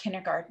got to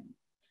kindergarten.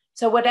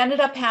 So what ended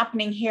up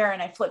happening here,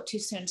 and I flipped too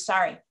soon,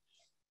 sorry.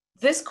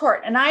 This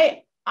court, and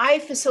I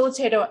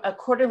facilitate a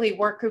quarterly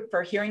work group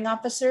for hearing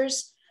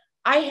officers.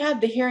 I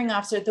had the hearing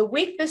officer, the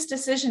week this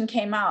decision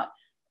came out,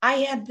 I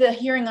had the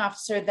hearing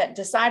officer that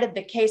decided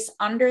the case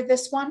under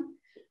this one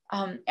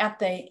at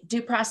the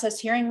due process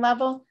hearing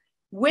level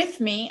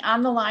with me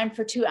on the line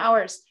for 2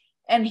 hours.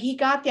 And he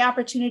got the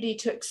opportunity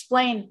to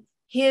explain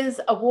his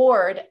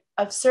award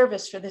of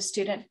service for the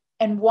student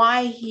and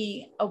why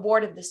he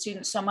awarded the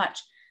student so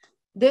much.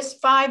 This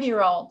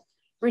 5-year-old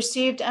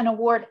received an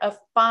award of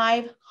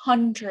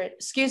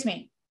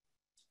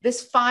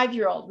this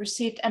 5-year-old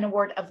received an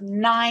award of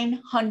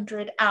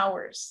 900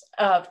 hours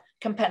of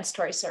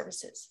compensatory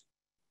services.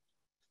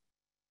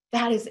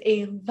 That is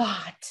a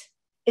lot.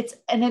 It's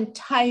an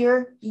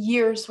entire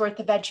year's worth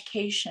of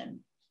education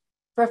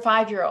for a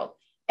 5-year-old.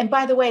 And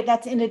by the way,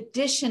 that's in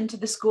addition to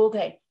the school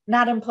day,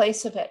 not in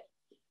place of it.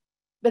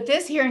 But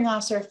this hearing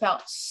officer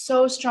felt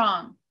so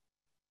strong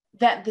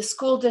that the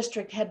school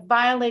district had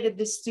violated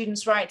this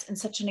student's rights in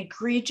such an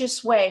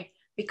egregious way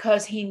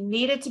because he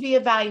needed to be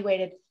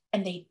evaluated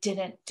and they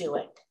didn't do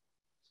it.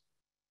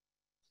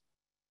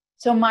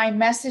 So my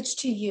message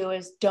to you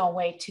is don't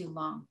wait too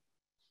long.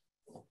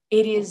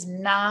 It is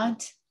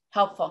not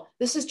helpful.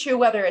 This is true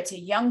whether it's a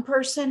young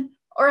person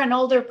or an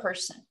older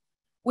person.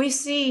 We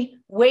see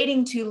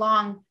waiting too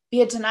long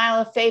be a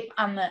denial of FAPE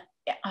on the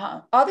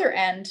other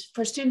end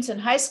for students in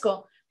high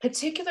school,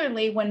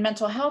 particularly when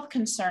mental health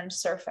concerns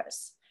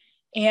surface.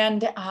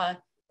 And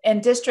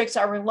districts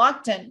are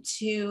reluctant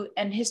to,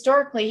 and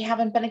historically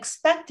haven't been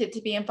expected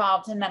to be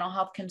involved in mental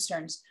health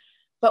concerns.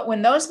 But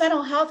when those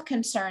mental health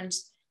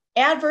concerns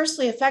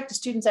adversely affect a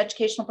student's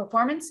educational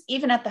performance,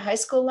 even at the high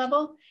school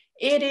level,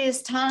 it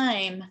is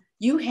time.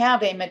 You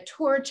have a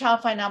mature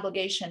child-find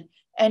obligation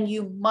and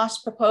you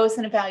must propose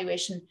an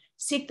evaluation,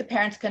 seek the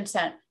parent's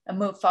consent, and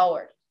move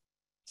forward.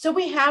 So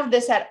we have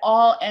this at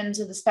all ends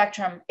of the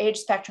spectrum, age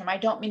spectrum. I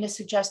don't mean to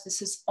suggest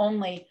this is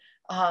only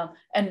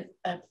an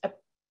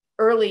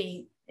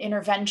early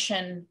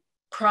intervention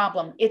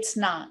problem. It's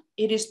not.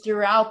 It is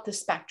throughout the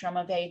spectrum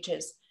of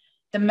ages.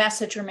 The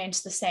message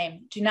remains the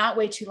same. Do not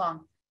wait too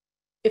long.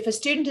 If a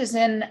student is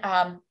in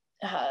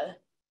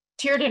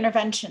tiered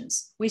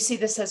interventions, we see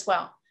this as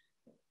well.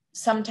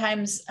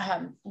 Sometimes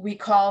we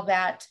call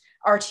that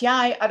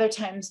RTI, other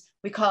times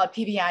we call it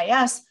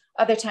PBIS,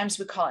 other times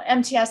we call it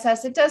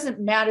MTSS. It doesn't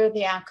matter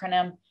the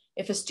acronym.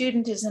 If a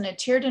student is in a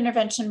tiered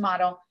intervention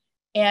model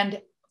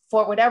and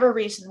for whatever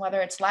reason, whether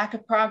it's lack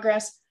of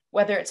progress,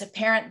 whether it's a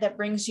parent that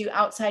brings you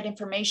outside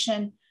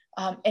information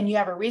and you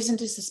have a reason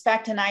to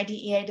suspect an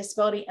IDEA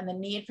disability and the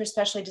need for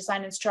specially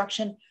designed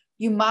instruction,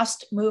 you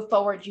must move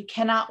forward. You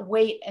cannot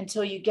wait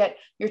until you get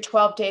your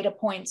 12 data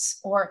points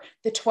or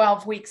the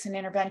 12 weeks in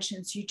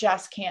interventions. You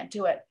just can't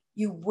do it.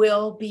 you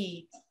will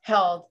be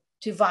held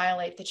to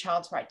violate the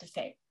child's right to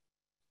FAPE.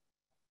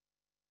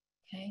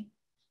 Okay.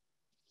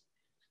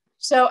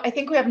 So I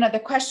think we have another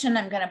question.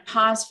 I'm going to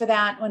pause for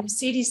that. When the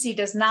CDC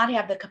does not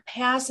have the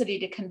capacity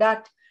to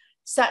conduct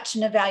such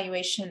an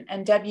evaluation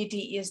and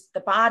WD is the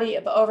body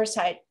of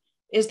oversight,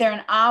 is there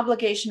an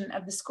obligation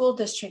of the school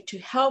district to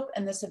help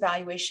in this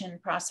evaluation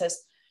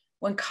process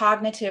when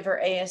cognitive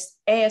or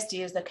ASD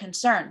is the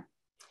concern?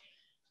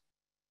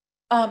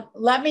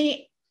 Let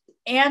me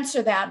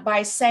answer that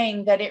by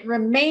saying that it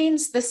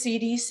remains the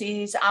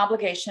CDC's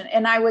obligation,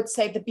 and I would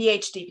say the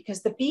BHD,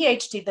 because the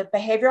BHD, the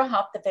Behavioral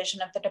Health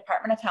Division of the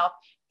Department of Health,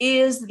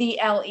 is the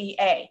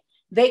LEA.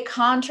 They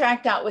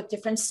contract out with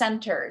different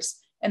centers,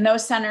 and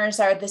those centers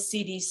are the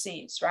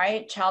CDCs,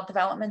 right? Child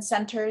Development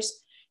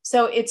Centers.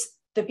 So it's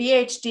the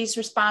BHD's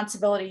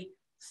responsibility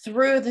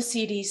through the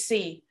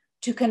CDC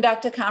to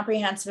conduct a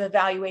comprehensive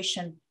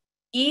evaluation.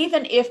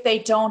 Even if they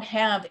don't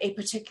have a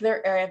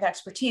particular area of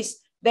expertise,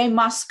 they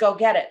must go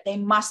get it. They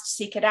must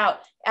seek it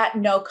out at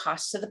no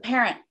cost to the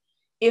parent.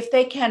 If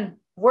they can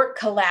work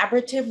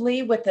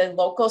collaboratively with the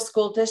local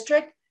school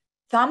district,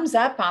 thumbs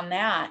up on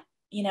that.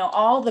 You know,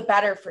 all the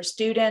better for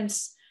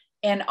students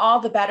and all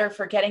the better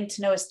for getting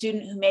to know a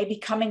student who may be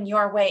coming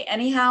your way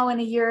anyhow in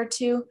a year or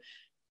two.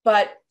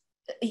 But,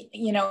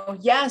 you know,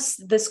 yes,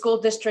 the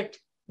school district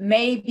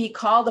may be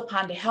called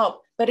upon to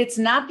help, but it's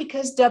not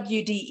because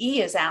WDE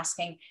is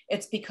asking.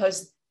 It's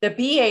because the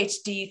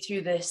BHD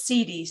through the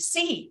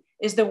CDC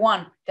is the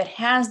one that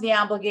has the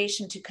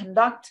obligation to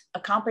conduct a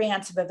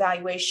comprehensive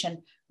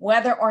evaluation,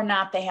 whether or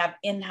not they have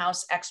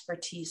in-house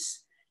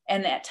expertise.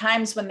 And at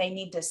times when they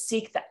need to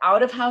seek the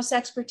out-of-house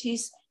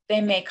expertise,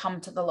 they may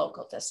come to the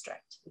local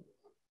district.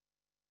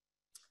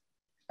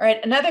 All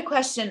right, another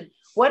question.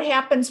 What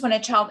happens when a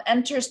child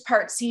enters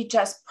Part C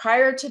just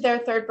prior to their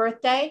 3rd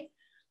birthday?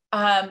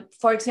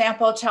 For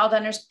example, a child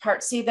enters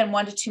Part C, then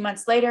 1 to 2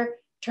 months later,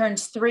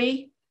 turns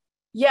 3.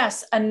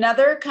 Yes,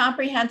 another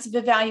comprehensive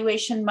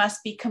evaluation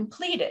must be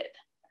completed,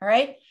 all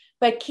right?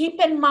 But keep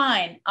in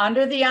mind,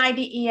 under the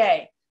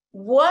IDEA,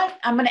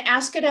 I'm going to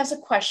ask it as a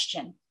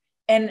question.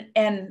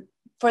 And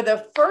for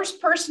the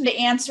first person to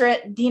answer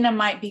it, Dina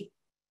might be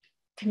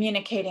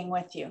communicating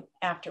with you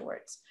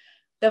afterwards.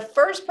 The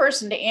first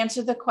person to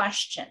answer the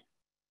question,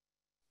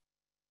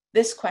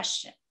 this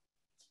question: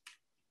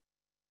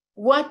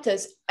 what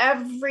does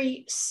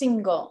every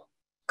single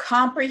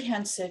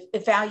comprehensive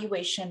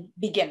evaluation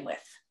begin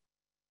with?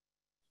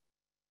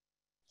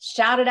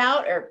 Shout it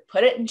out or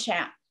put it in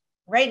chat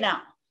right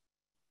now.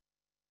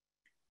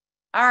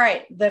 All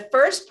right, the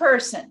first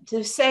person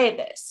to say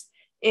this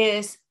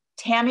is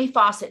Tammy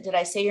Fawcett. Did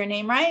I say your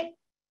name right?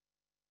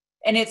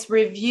 And it's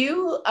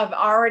review of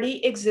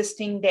already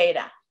existing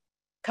data.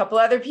 A couple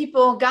other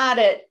people got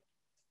it,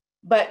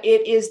 but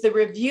it is the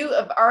review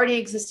of already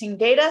existing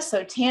data.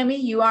 So Tammy,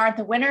 you are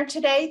the winner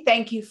today.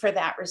 Thank you for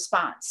that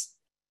response.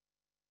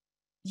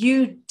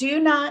 You do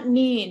not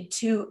need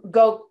to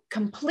go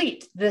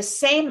complete the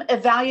same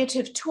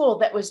evaluative tool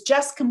that was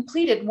just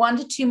completed 1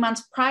 to 2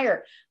 months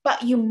prior,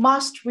 but you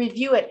must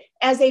review it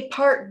as a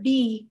Part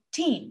B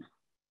team.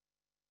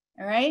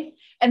 All right.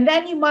 And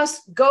then you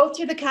must go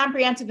through the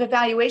comprehensive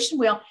evaluation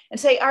wheel and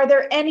say, are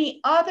there any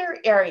other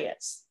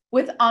areas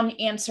with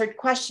unanswered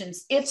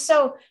questions? If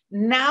so,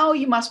 now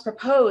you must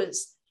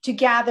propose to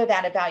gather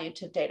that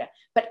evaluative data.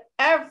 But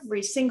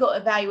every single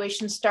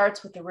evaluation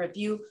starts with a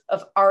review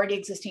of already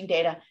existing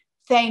data.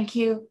 Thank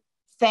you,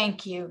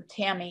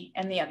 Tammy,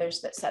 and the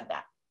others that said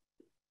that.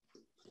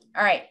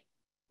 All right.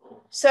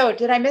 So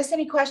did I miss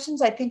any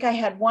questions? I think I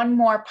had one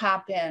more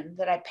pop in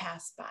that I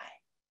passed by.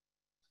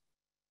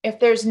 If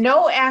there's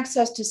no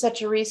access to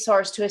such a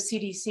resource to a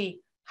CDC,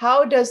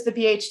 how does the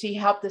BHD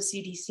help the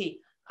CDC?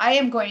 I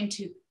am going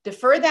to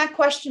defer that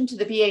question to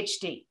the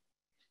BHD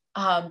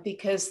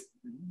because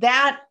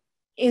that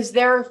is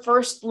their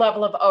first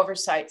level of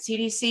oversight.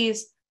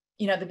 CDCs,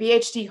 you know, the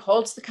BHD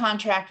holds the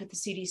contract with the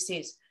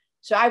CDCs.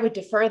 So I would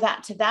defer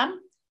that to them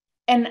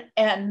and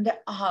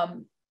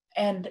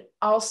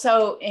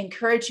also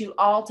encourage you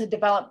all to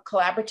develop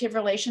collaborative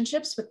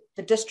relationships with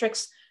the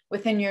districts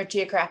within your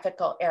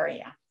geographical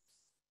area.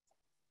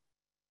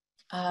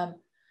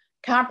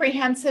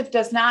 Comprehensive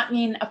does not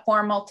mean a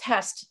formal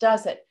test,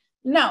 does it?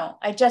 No,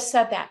 I just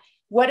said that.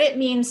 What it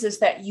means is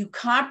that you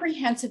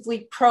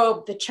comprehensively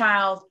probe the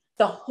child,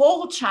 the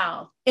whole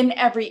child in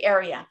every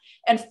area.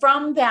 And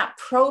from that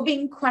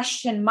probing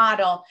question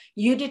model,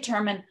 you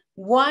determine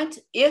what,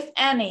 if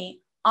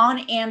any,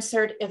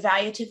 unanswered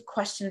evaluative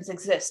questions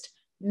exist.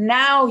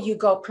 Now you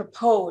go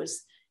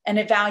propose an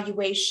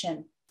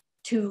evaluation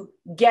to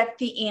get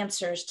the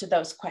answers to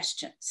those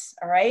questions,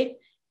 all right?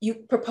 You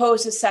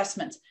propose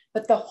assessments,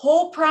 but the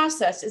whole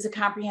process is a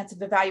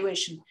comprehensive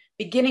evaluation,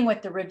 beginning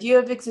with the review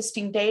of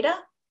existing data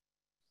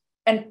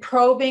and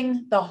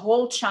probing the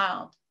whole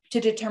child to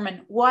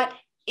determine what,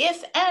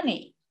 if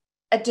any,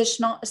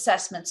 additional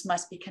assessments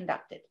must be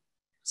conducted.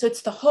 So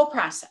it's the whole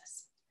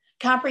process.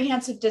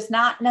 Comprehensive does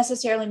not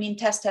necessarily mean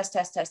test.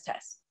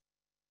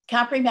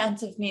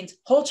 Comprehensive means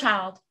whole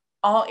child,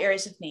 all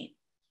areas of need.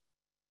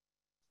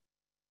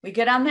 We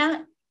good on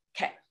that?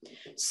 Okay,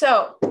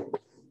 so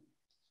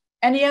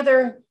any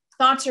other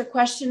thoughts or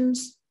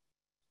questions?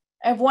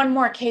 I have one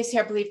more case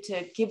here, I believe,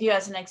 to give you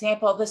as an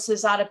example. This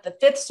is out of the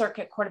Fifth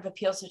Circuit Court of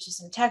Appeals, which is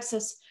in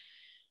Texas.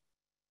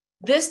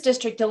 This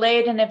district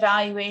delayed an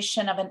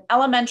evaluation of an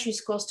elementary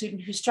school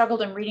student who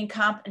struggled in reading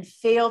comp and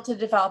failed to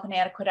develop an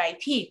adequate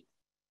IEP.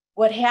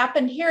 What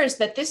happened here is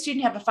that this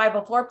student had a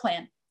 504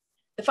 plan.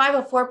 The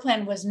 504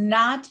 plan was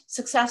not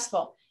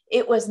successful.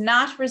 It was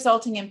not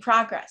resulting in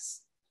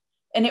progress.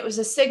 And it was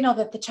a signal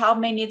that the child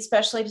may need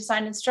specially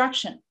designed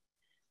instruction.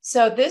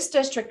 So this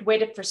district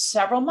waited for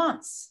several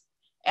months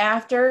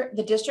after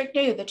the district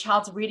knew the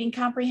child's reading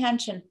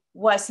comprehension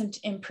wasn't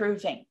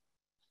improving.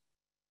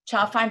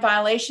 Child find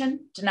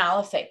violation, denial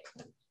of FAPE,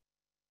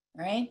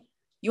 right?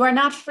 You are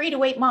not free to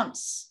wait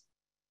months.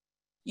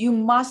 You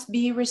must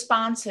be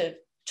responsive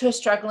to a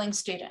struggling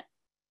student.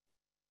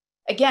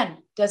 Again,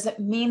 does it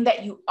mean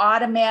that you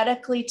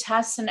automatically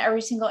test in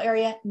every single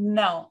area?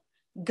 No.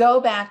 Go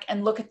back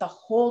and look at the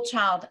whole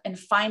child and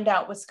find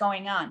out what's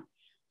going on.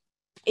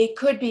 It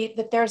could be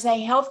that there's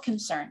a health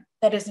concern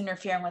that is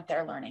interfering with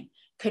their learning.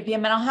 Could be a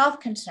mental health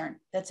concern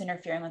that's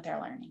interfering with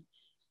their learning.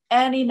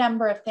 Any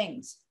number of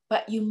things,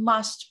 but you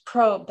must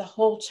probe the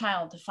whole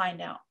child to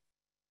find out.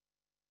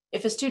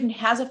 If a student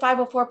has a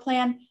 504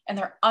 plan and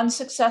they're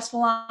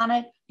unsuccessful on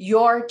it,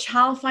 your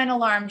child find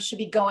alarm should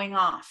be going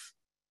off.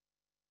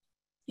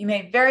 You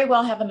may very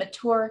well have a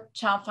mature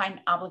child find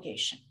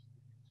obligation.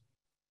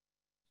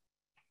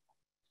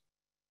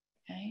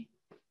 Okay.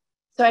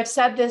 So I've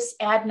said this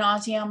ad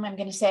nauseum. I'm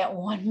going to say it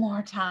one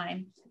more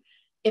time.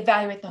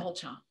 Evaluate the whole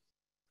child.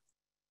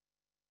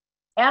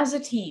 As a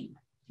team,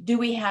 do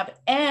we have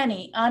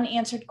any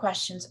unanswered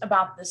questions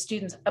about the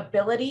student's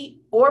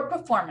ability or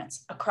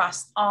performance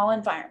across all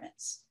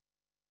environments?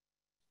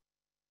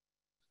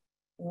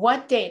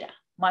 What data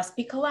must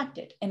be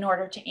collected in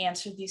order to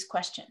answer these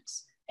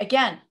questions?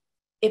 Again,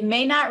 it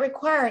may not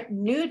require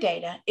new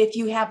data if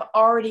you have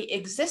already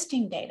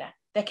existing data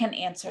that can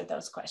answer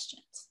those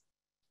questions.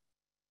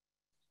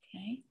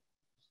 Okay.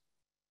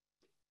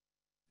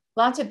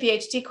 Lots of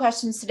BHD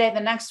questions today. The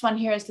next one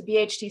here is the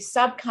BHD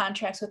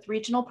subcontracts with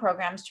regional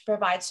programs to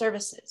provide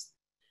services.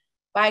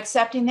 By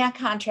accepting that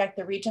contract,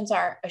 the regions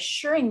are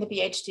assuring the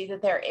BHD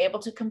that they're able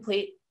to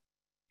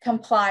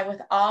comply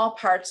with all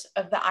parts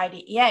of the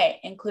IDEA,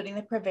 including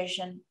the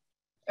provision,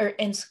 or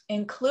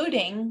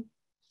including,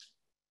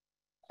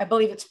 I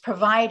believe it's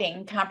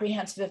providing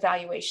comprehensive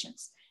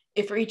evaluations.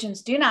 If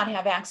regions do not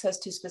have access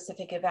to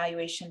specific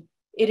evaluation,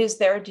 it is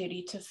their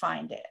duty to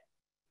find it.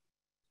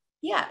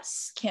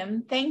 Yes,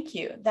 Kim, thank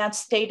you. That's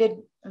stated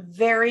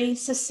very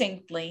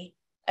succinctly.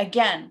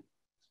 Again,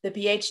 the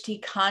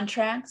BHD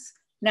contracts.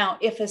 Now,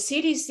 if a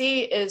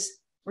CDC is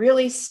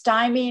really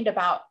stymied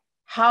about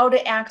how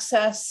to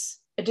access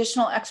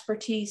additional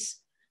expertise,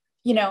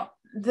 you know,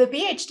 the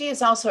BHD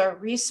is also a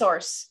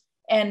resource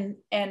and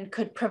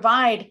could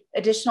provide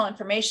additional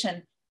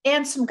information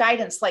and some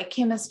guidance like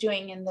Kim is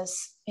doing in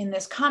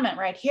this comment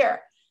right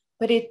here.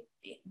 But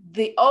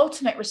the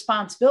ultimate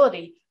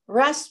responsibility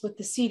rests with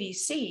the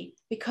CDC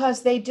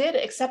because they did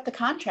accept the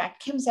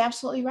contract. Kim's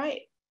absolutely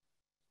right.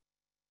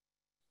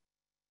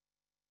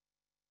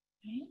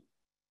 Okay.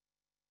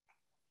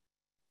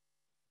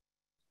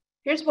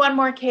 Here's one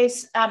more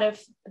case out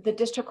of the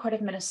District Court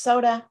of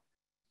Minnesota.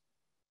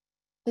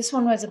 This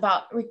one was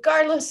about,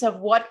 regardless of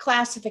what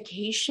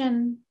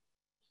classification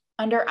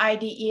under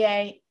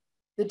IDEA,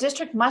 the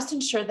district must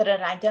ensure that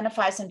it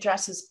identifies and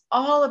addresses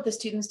all of the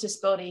student's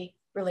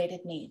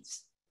disability-related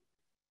needs.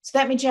 So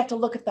that means you have to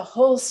look at the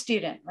whole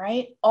student,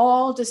 right?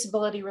 All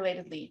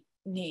disability-related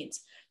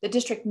needs. The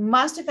district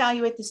must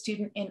evaluate the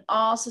student in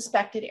all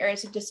suspected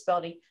areas of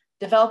disability,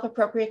 develop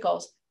appropriate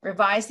goals,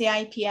 revise the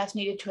IEP as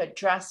needed to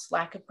address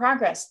lack of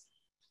progress.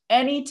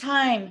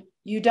 Anytime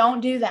you don't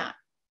do that,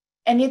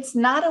 and it's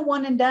not a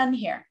one and done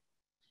here,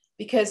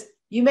 because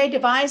you may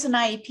devise an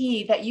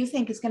IEP that you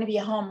think is going to be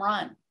a home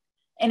run,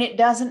 and it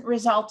doesn't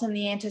result in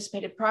the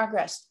anticipated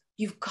progress.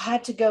 You've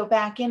got to go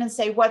back in and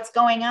say, what's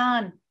going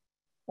on?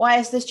 Why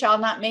is this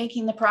child not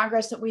making the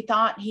progress that we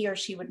thought he or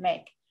she would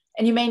make?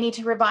 And you may need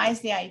to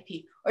revise the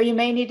IEP, or you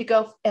may need to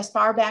go as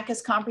far back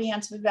as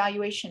comprehensive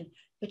evaluation,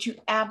 but you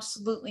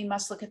absolutely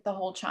must look at the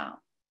whole child.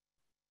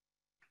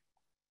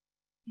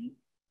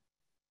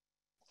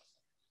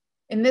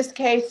 In this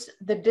case,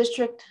 the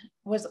district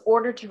was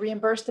ordered to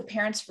reimburse the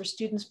parents for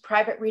students'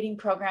 private reading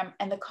program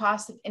and the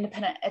cost of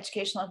independent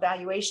educational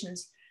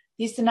evaluations.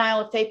 These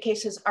denial of FAPE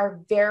cases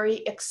are very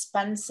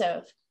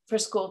expensive for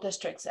school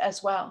districts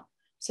as well.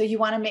 So you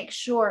want to make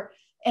sure,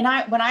 and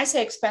when I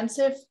say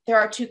expensive, there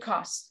are two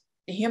costs.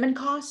 The human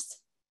cost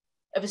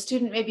of a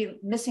student maybe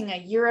missing a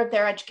year of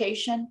their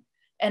education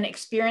and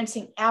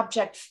experiencing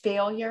abject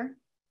failure,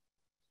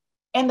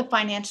 and the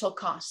financial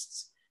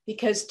costs.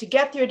 Because to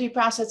get through a due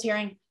process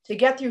hearing, to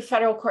get through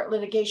federal court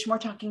litigation, we're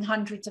talking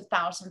hundreds of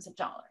thousands of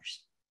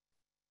dollars.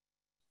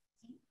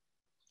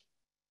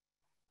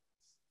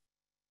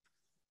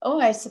 Oh,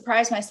 I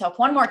surprised myself.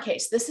 One more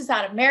case. This is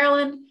out of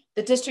Maryland.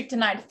 The district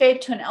denied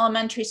FAPE to an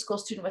elementary school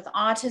student with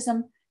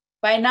autism.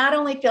 by not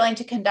only failing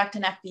to conduct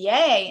an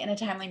FBA in a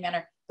timely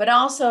manner, but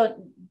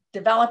also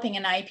developing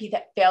an IEP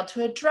that failed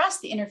to address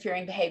the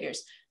interfering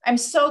behaviors. I'm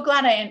so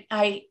glad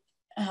I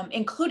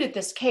included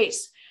this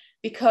case,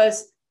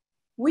 because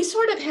we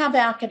sort of have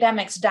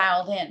academics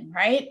dialed in,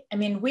 right? I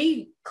mean,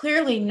 we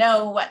clearly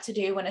know what to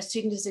do when a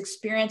student is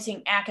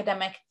experiencing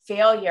academic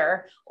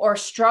failure or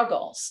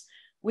struggles.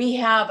 We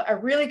have a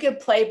really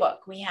good playbook.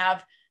 We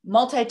have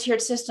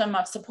multi-tiered system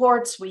of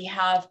supports. We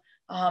have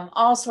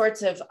all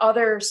sorts of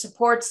other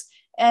supports,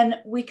 and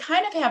we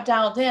kind of have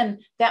dialed in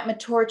that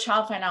mature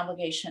child find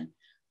obligation.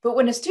 But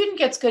when a student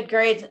gets good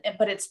grades,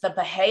 but it's the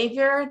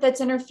behavior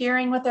that's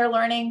interfering with their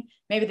learning,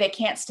 maybe they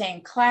can't stay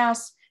in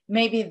class,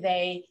 maybe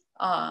they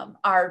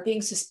are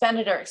being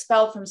suspended or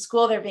expelled from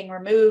school, they're being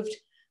removed,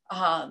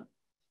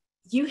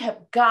 you have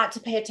got to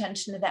pay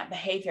attention to that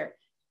behavior.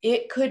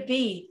 It could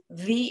be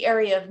the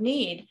area of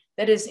need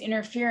that is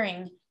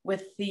interfering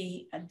with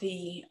the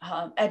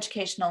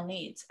educational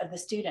needs of the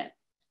student,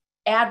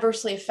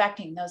 adversely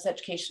affecting those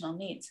educational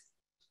needs.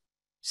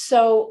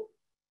 So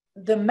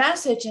the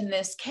message in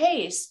this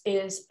case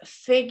is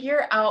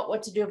figure out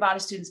what to do about a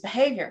student's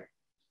behavior.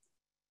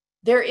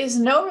 There is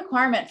no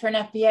requirement for an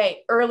FBA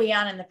early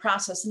on in the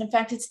process. And in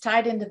fact, it's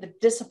tied into the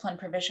discipline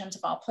provisions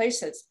of all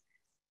places.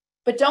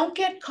 But don't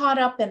get caught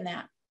up in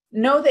that.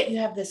 Know that you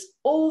have this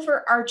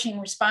overarching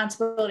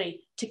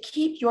responsibility to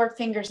keep your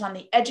fingers on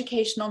the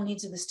educational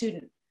needs of the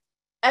student.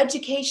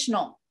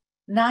 Educational,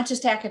 not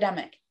just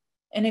academic.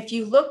 And if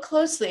you look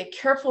closely, a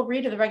careful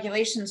read of the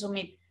regulations will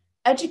mean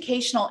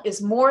educational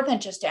is more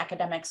than just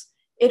academics.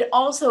 It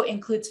also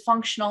includes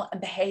functional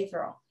and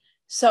behavioral.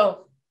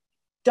 So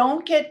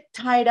don't get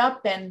tied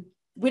up in,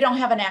 we don't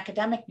have an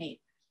academic need.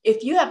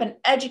 If you have an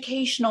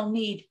educational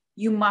need,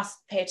 you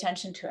must pay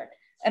attention to it.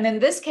 And in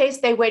this case,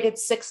 they waited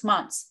 6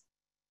 months.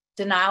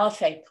 Denial of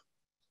FAPE.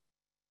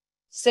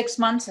 6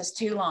 months is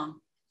too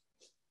long.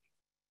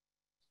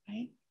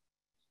 Right?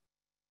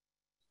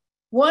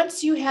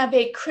 Once you have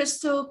a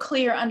crystal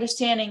clear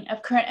understanding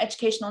of current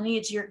educational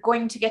needs, you're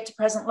going to get to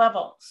present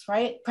levels,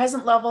 right?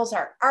 Present levels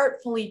are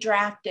artfully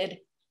drafted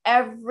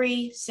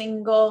every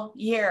single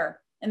year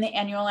in the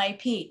annual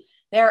IEP.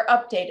 They're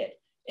updated.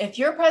 If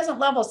your present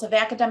levels of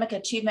academic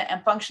achievement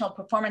and functional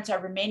performance are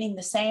remaining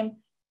the same,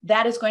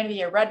 that is going to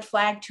be a red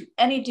flag to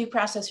any due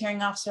process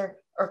hearing officer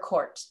or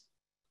court,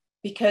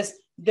 because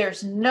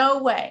there's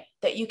no way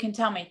that you can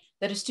tell me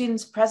that a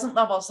student's present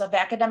levels of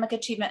academic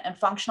achievement and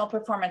functional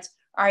performance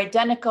are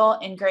identical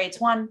in grades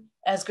 1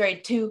 as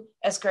grade 2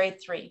 as grade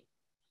 3.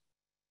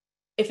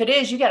 If it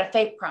is, you got a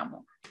FAPE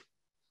problem,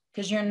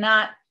 because you're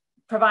not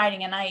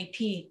providing an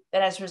IEP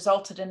that has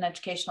resulted in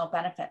educational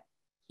benefit.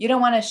 You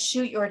don't want to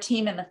shoot your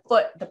team in the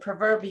foot, the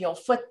proverbial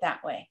foot,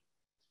 that way.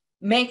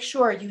 Make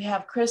sure you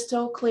have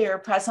crystal clear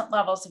present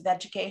levels of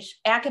education,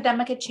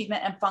 academic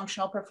achievement and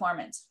functional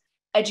performance,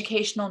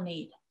 educational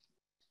need.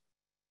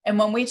 And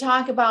when we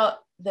talk about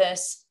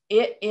this,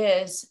 it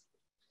is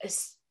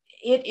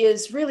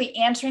really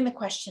answering the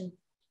question,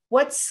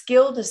 what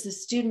skill does the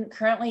student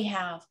currently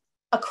have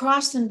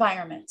across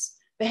environments?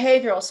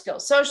 Behavioral skill,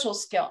 social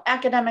skill,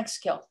 academic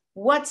skill.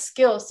 What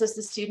skills does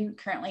the student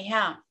currently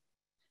have?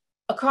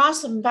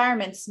 Across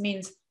environments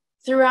means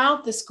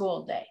throughout the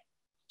school day,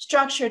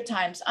 structured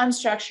times,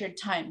 unstructured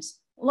times,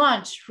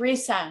 lunch,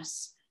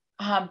 recess,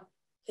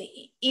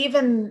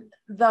 even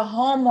the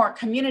home or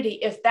community,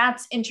 if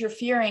that's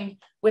interfering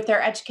with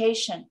their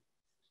education.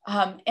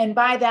 And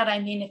by that, I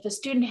mean, if a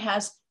student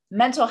has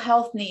mental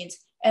health needs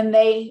and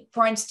they,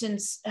 for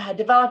instance,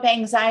 develop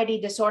anxiety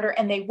disorder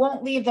and they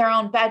won't leave their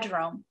own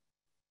bedroom,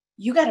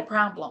 you got a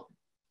problem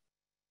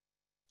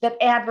that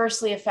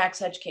adversely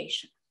affects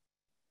education,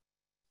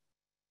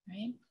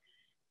 right?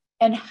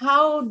 And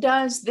how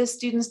does this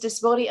student's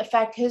disability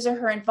affect his or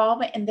her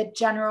involvement in the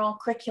general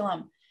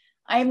curriculum?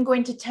 I am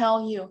going to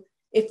tell you,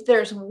 if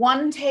there's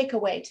one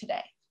takeaway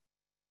today,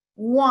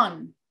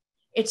 one,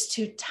 it's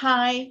to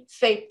tie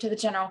FAPE to the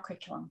general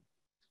curriculum,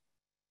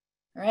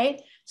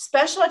 right?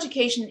 Special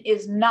education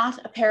is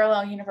not a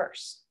parallel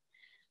universe.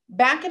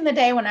 Back in the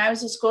day when I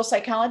was a school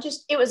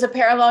psychologist, it was a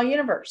parallel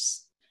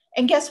universe.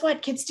 And guess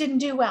what? Kids didn't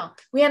do well.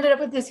 We ended up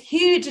with this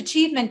huge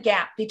achievement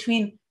gap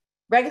between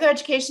regular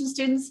education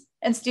students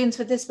and students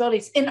with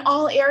disabilities in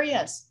all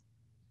areas.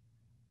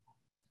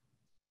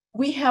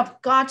 We have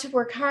got to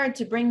work hard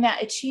to bring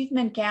that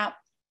achievement gap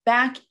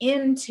back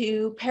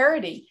into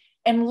parity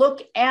and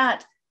look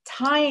at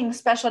tying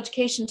special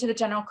education to the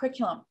general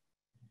curriculum.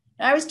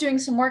 Now, I was doing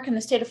some work in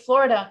the state of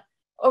Florida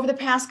over the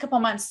past couple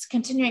of months,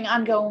 continuing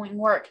ongoing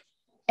work.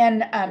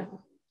 And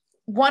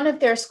one of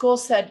their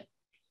schools said,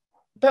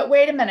 but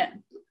wait a minute,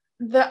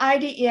 the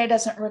IDEA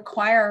doesn't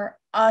require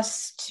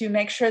us to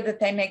make sure that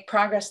they make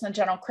progress in the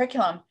general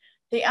curriculum.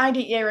 The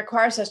IDEA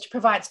requires us to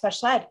provide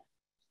special ed.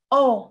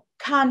 Oh,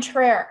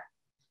 contraire.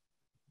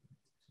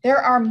 There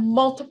are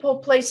multiple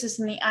places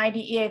in the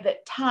IDEA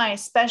that tie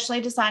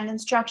specially designed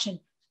instruction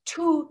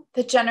to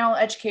the general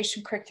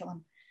education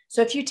curriculum.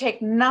 So if you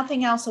take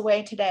nothing else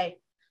away today,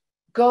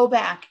 go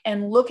back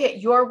and look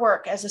at your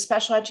work as a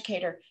special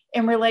educator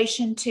in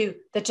relation to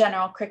the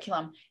general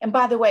curriculum. And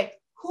by the way,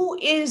 Who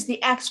is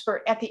the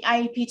expert at the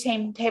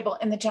IEP table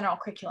in the general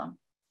curriculum?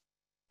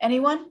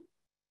 Anyone?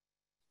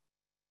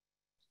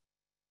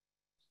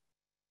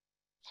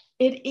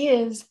 It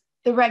is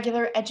the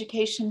regular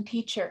education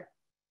teacher.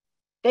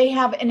 They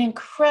have an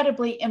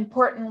incredibly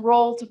important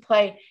role to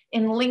play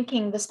in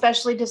linking the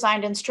specially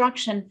designed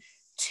instruction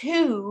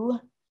to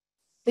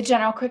the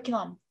general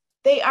curriculum.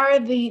 They are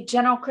the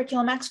general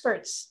curriculum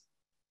experts.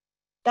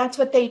 That's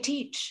what they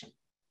teach.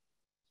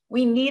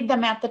 We need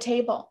them at the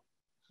table.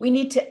 We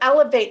need to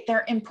elevate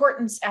their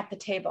importance at the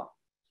table.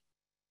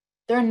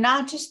 They're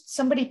not just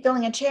somebody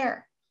filling a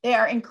chair. They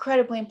are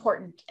incredibly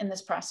important in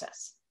this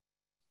process.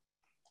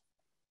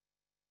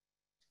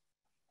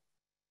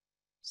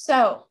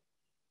 So,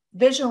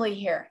 visually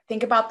here,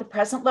 think about the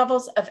present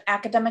levels of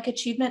academic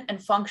achievement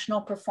and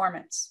functional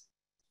performance.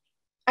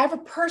 I have a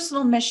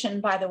personal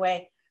mission, by the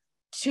way,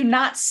 to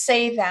not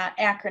say that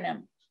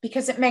acronym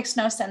because it makes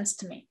no sense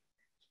to me.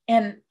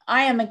 And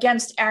I am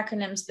against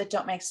acronyms that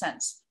don't make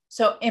sense.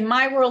 So in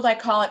my world, I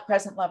call it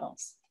present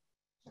levels.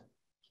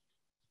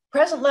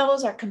 Present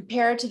levels are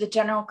compared to the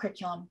general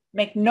curriculum.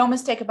 Make no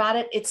mistake about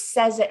it. It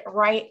says it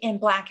right in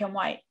black and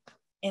white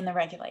in the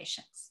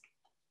regulations.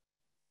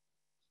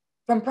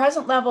 From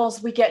present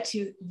levels, we get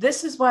to,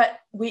 this is what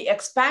we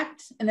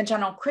expect in the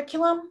general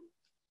curriculum.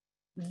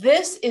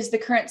 This is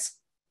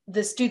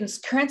the student's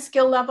current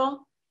skill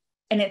level.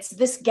 And it's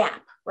this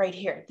gap right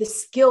here,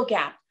 this skill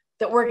gap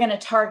that we're going to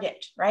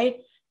target,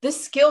 right?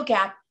 This skill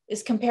gap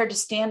is compared to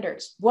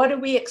standards. What do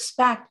we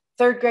expect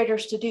third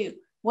graders to do?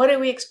 What do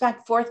we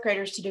expect fourth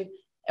graders to do?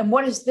 And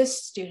what is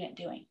this student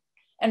doing?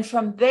 And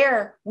from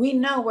there, we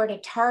know where to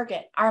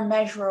target our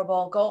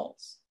measurable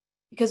goals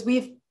because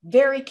we've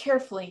very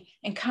carefully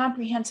and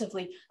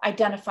comprehensively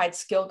identified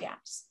skill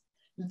gaps.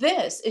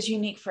 This is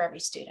unique for every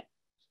student.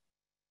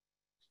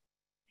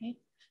 Okay?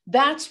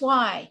 That's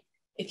why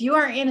if you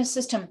are in a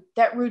system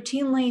that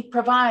routinely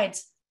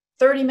provides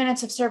 30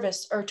 minutes of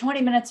service or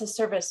 20 minutes of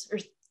service or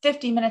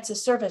 50 minutes of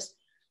service,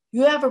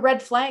 you have a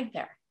red flag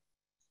there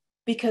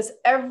because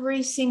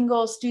every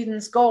single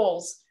student's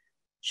goals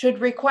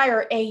should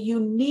require a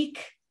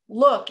unique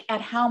look at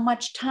how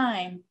much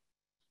time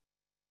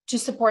to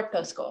support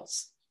those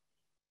goals.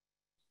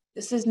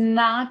 This is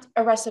not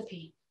a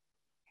recipe.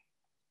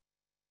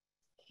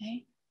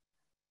 Okay?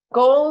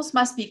 Goals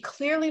must be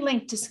clearly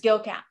linked to skill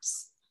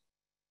gaps.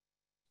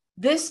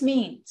 This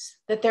means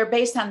that they're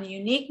based on the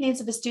unique needs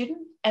of a student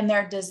and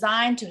they're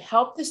designed to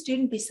help the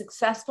student be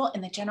successful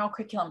in the general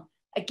curriculum.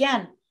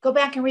 Again, go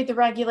back and read the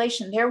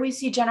regulation. There we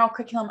see general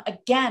curriculum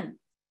again.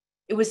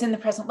 It was in the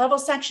present level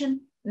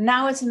section.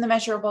 Now it's in the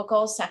measurable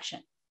goals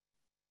section.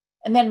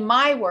 And then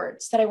my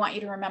words that I want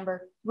you to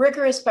remember,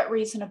 rigorous but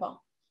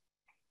reasonable,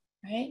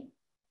 right?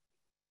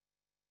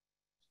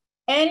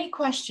 Any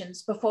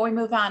questions before we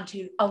move on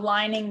to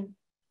aligning,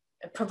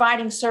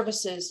 providing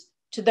services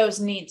to those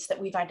needs that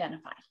we've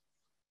identified?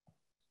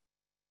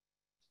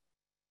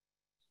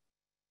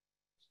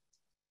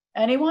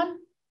 Anyone?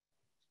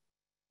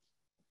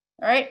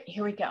 All right,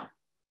 here we go.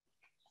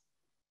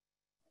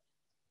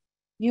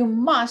 You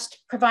must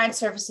provide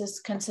services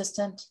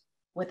consistent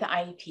with the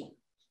IEP.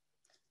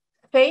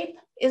 FAPE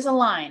is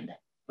aligned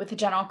with the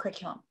general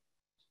curriculum.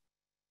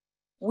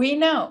 We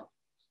know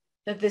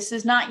that this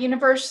is not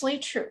universally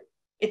true.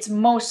 It's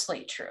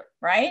mostly true,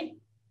 right?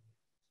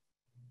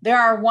 There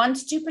are 1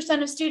 to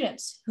 2% of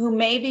students who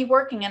may be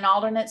working in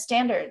alternate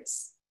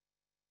standards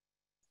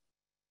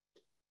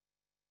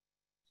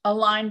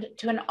aligned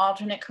to an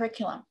alternate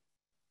curriculum.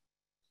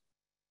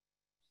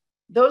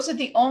 Those are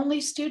the only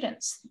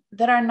students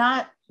that are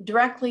not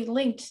directly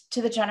linked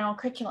to the general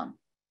curriculum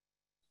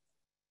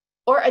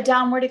or a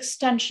downward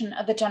extension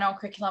of the general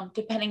curriculum,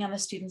 depending on the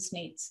student's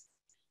needs.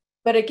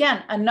 But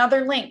again,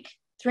 another link,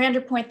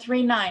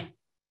 300.39.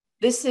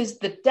 This is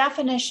the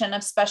definition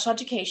of special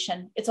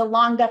education. It's a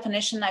long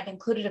definition. I've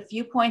included a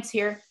few points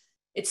here.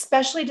 It's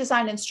specially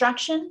designed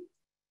instruction,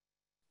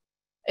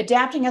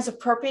 adapting as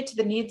appropriate to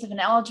the needs of an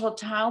eligible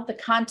child, the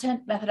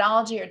content,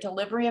 methodology, or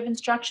delivery of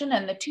instruction.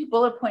 And the 2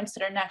 bullet points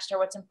that are next are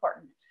what's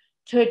important: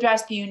 to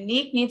address the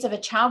unique needs of a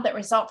child that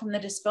result from the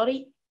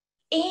disability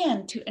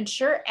and to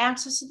ensure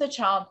access of the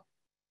child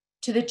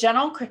to the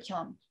general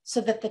curriculum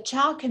so that the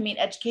child can meet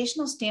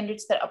educational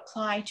standards that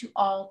apply to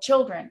all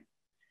children.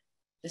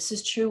 This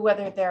is true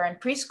whether they're in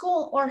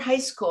preschool or high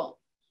school.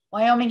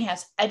 Wyoming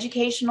has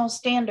educational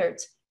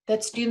standards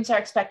that students are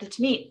expected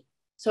to meet.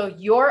 So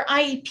your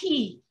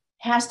IEP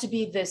has to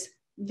be this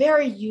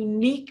very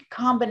unique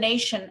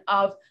combination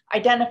of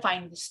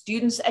identifying the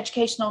student's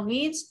educational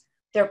needs,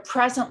 their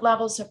present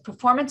levels of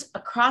performance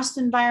across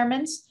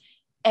environments,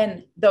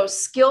 and those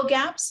skill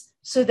gaps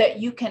so that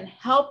you can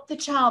help the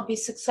child be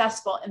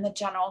successful in the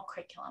general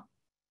curriculum,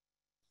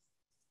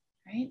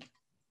 right?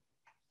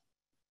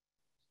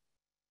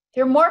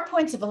 There are more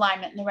points of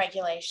alignment in the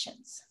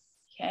regulations,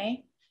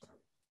 okay?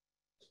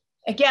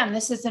 Again,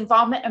 this is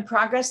involvement and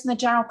progress in the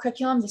general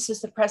curriculum. This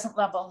is the present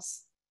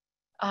levels.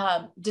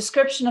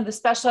 Description of the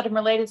special ed and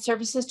related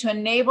services to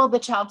enable the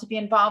child to be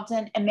involved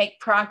in and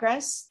make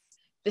progress.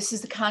 This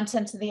is the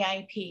contents of the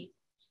IEP.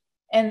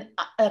 And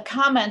a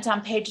comment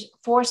on page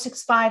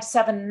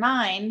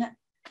 46579,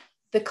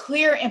 the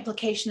clear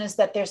implication is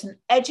that there's an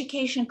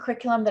education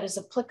curriculum that is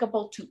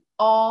applicable to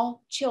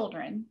all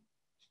children,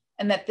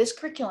 and that this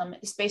curriculum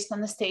is based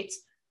on the state's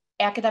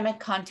academic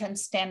content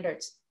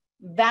standards.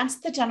 That's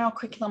the general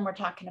curriculum we're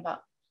talking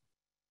about.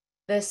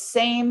 The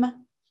same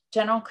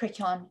general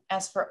curriculum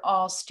as for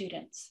all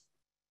students.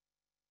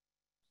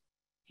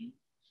 Okay.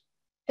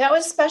 That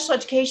was special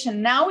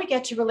education. Now we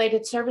get to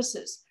related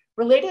services.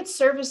 Related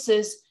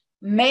services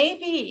may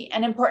be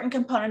an important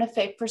component of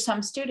FAPE for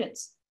some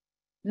students.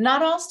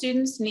 Not all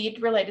students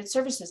need related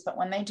services, but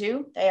when they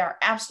do, they are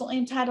absolutely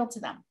entitled to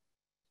them,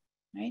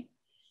 right?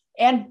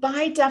 And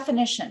by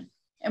definition,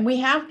 and we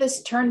have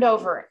this turned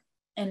over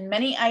in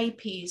many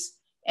IEPs,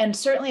 and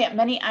certainly at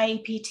many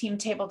IEP team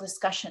table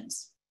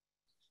discussions.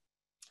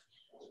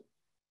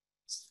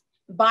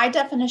 By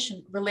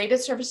definition, related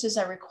services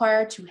are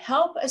required to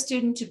help a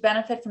student to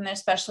benefit from their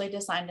specially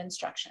designed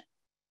instruction.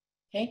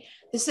 Okay,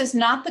 this is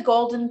not the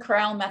golden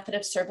corral method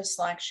of service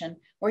selection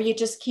where you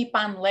just keep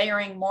on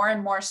layering more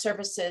and more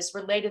services,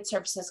 related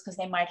services, because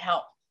they might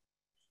help.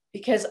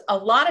 Because a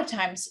lot of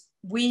times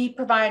we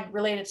provide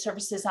related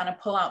services on a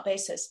pull-out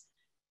basis.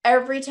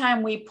 Every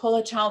time we pull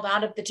a child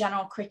out of the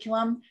general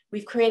curriculum,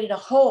 we've created a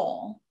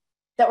hole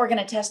that we're going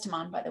to test them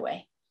on, by the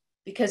way,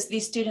 because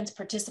these students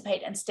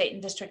participate in state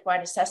and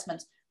district-wide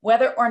assessments,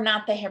 whether or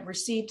not they have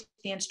received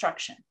the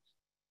instruction.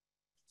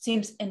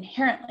 Seems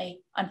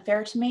inherently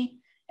unfair to me.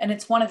 And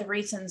it's one of the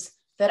reasons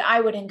that I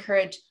would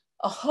encourage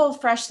a whole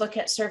fresh look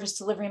at service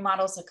delivery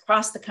models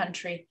across the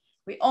country.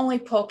 We only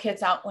pull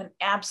kids out when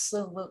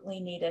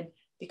absolutely needed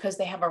because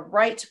they have a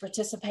right to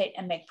participate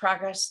and make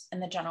progress in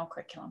the general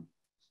curriculum.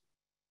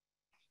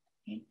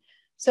 Okay.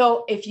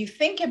 So if you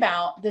think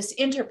about this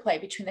interplay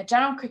between the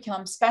general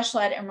curriculum, special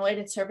ed, and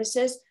related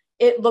services,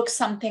 it looks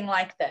something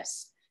like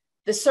this.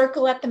 The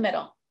circle at the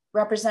middle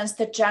represents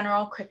the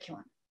general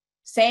curriculum.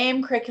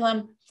 Same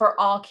curriculum for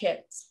all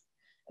kids.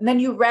 And then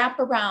you wrap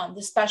around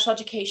the special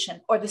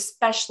education or the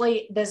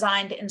specially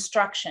designed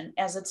instruction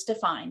as it's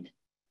defined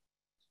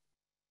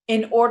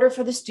in order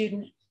for the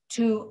student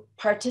to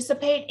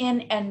participate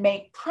in and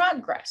make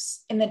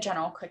progress in the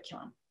general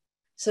curriculum.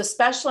 So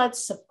special ed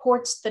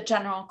supports the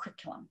general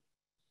curriculum.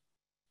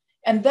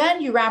 And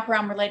then you wrap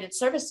around related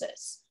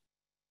services.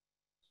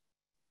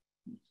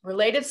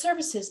 Related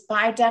services,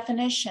 by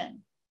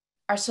definition,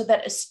 are so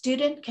that a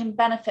student can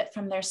benefit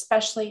from their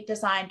specially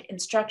designed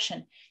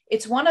instruction.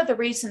 It's one of the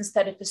reasons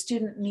that if a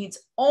student needs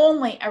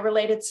only a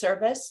related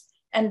service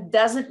and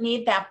doesn't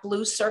need that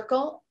blue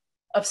circle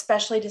of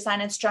specially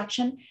designed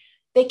instruction,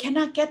 they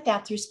cannot get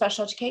that through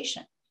special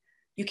education.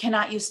 You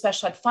cannot use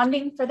special ed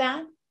funding for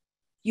that.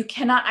 You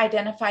cannot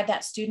identify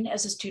that student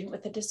as a student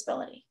with a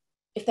disability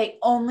if they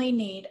only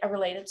need a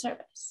related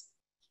service.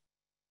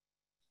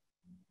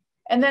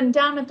 And then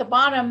down at the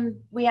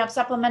bottom, we have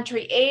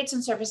supplementary aids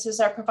and services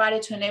are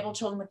provided to enable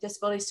children with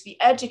disabilities to be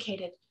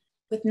educated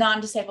with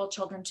non-disabled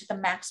children to the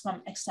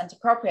maximum extent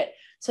appropriate.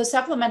 So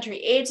supplementary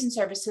aids and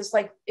services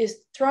is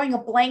throwing a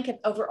blanket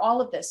over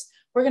all of this.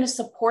 We're going to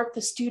support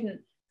the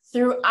student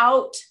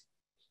throughout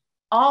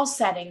all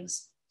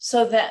settings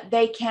so that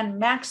they can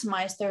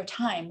maximize their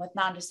time with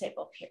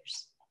non-disabled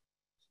peers.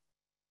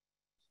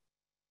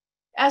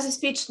 As a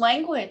speech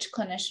language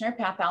clinician or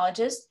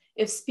pathologist,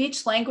 if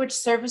speech language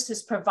service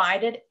is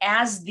provided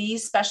as the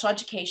special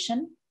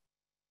education,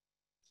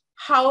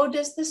 how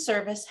does the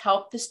service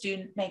help the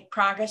student make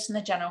progress in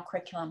the general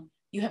curriculum?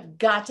 You have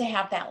got to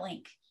have that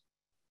link,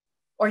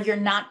 or you're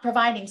not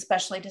providing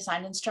specially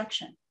designed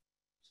instruction,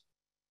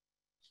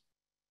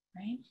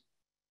 right?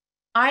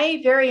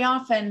 I very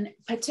often,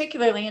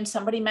 particularly, and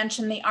somebody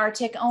mentioned the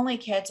RTIC only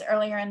kids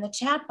earlier in the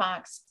chat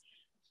box,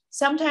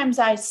 sometimes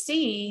I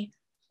see,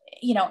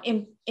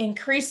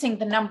 increasing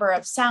the number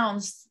of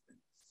sounds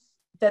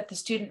that the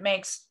student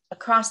makes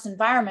across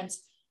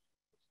environments,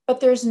 but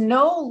there's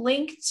no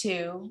link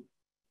to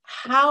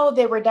how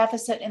they were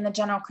deficit in the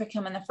general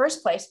curriculum in the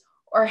first place,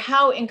 or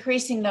how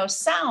increasing those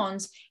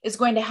sounds is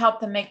going to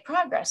help them make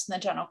progress in the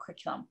general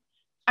curriculum.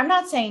 I'm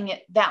not saying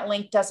that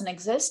link doesn't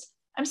exist.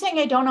 I'm saying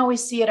I don't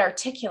always see it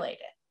articulated.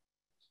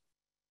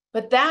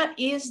 But that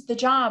is the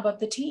job of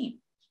the team.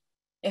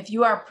 If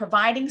you are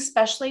providing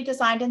specially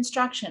designed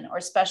instruction or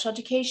special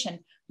education,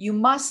 you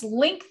must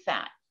link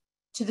that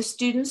to the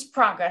student's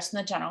progress in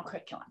the general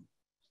curriculum.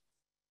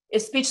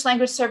 If speech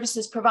language service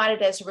is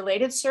provided as a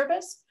related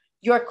service,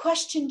 your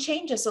question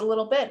changes a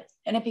little bit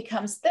and it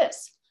becomes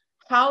this: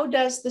 how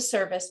does the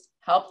service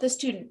help the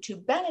student to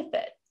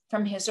benefit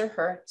from his or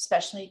her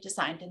specially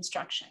designed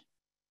instruction?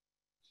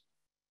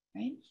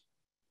 Right?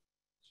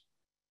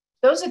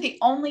 Those are the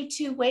only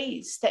two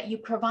ways that you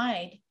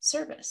provide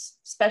service,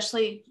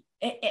 especially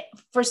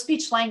for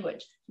speech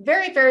language.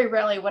 Very, very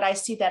rarely would I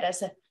see that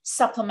as a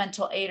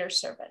supplemental aid or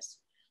service.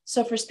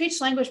 So for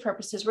speech language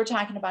purposes, we're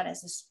talking about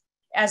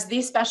as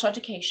the special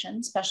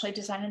education, specially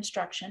designed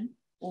instruction,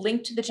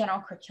 linked to the general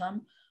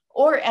curriculum,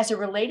 or as a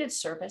related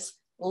service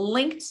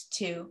linked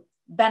to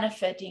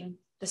benefiting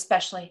the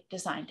specially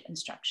designed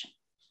instruction.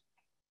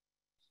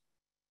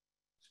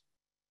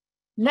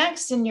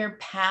 Next, in your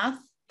path,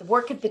 the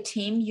work of the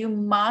team, you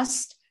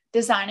must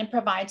design and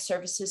provide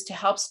services to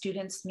help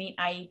students meet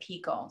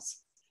IEP goals.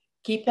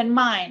 Keep in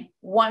mind,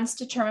 once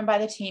determined by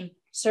the team,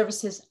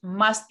 services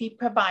must be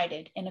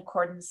provided in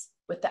accordance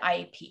with the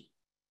IEP.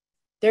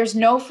 There's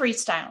no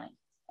freestyling.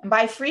 And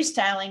by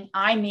freestyling,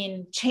 I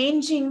mean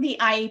changing the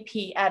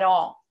IEP at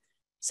all.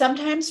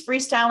 Sometimes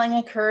freestyling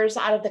occurs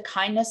out of the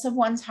kindness of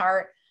one's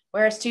heart,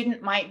 where a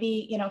student might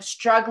be,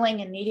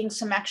 struggling and needing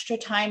some extra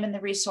time in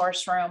the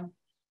resource room.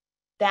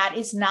 That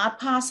is not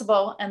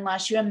possible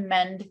unless you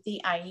amend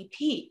the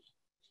IEP.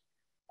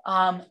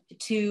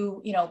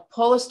 To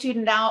pull a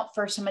student out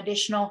for some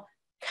additional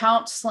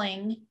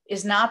counseling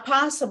is not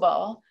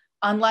possible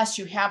unless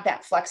you have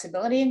that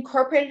flexibility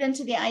incorporated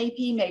into the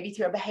IEP, maybe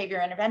through a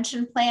behavior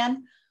intervention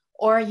plan,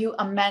 or you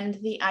amend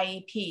the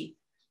IEP.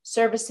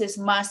 Services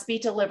must be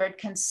delivered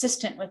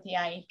consistent with the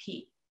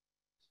IEP.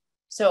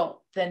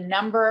 So the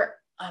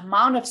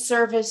amount of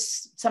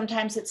service,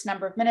 sometimes it's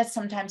number of minutes,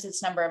 sometimes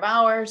it's number of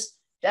hours,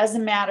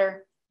 doesn't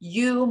matter.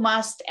 You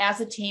must,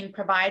 as a team,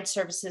 provide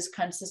services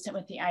consistent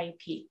with the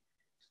IEP.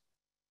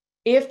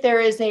 If there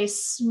is a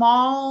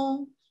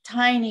small,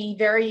 tiny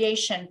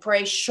variation for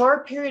a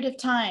short period of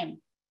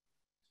time,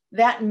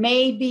 that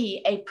may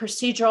be a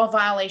procedural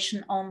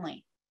violation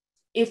only.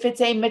 If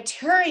it's a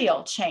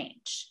material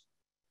change,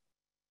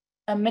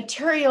 a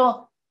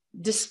material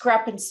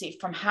discrepancy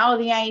from how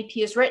the IEP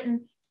is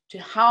written to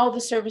how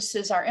the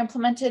services are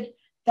implemented,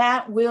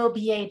 that will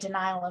be a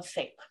denial of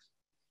FAPE.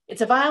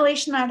 It's a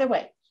violation either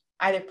way,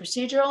 either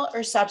procedural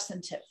or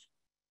substantive,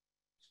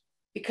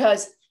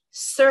 because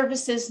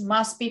services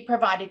must be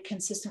provided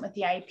consistent with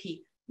the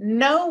IEP.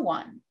 No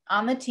one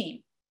on the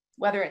team,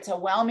 whether it's a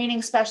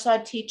well-meaning special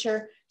ed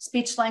teacher,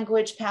 speech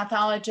language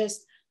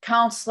pathologist,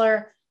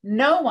 counselor,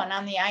 no one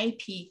on the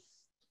IEP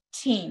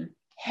team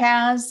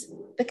has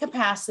the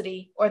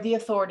capacity or the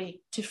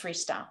authority to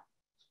freestyle.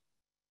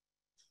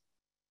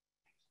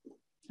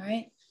 All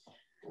right.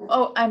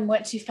 Oh, I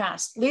went too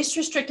fast. Least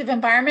restrictive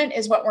environment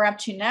is what we're up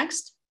to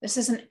next. This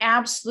is an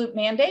absolute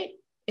mandate.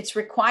 It's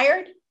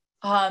required.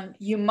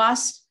 You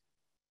must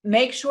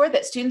make sure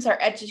that students are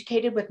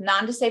educated with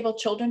non-disabled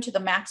children to the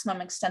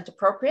maximum extent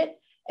appropriate.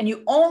 And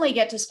you only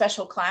get to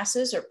special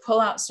classes or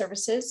pull-out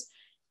services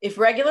if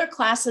regular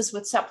classes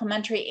with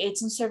supplementary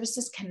aids and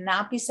services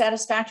cannot be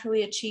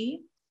satisfactorily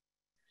achieved.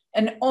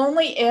 And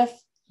only if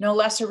no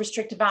lesser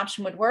restrictive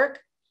option would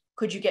work,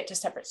 could you get to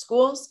separate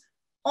schools.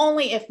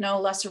 Only if no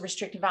lesser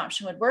restrictive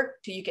option would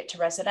work, do you get to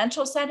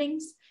residential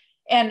settings.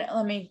 And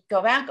let me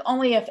go back,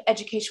 only if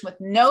education with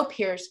no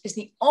peers is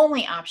the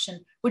only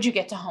option, would you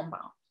get to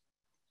homebound.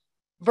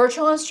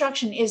 Virtual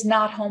instruction is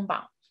not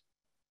homebound.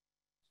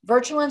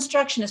 Virtual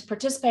instruction is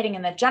participating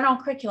in the general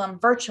curriculum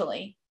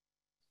virtually,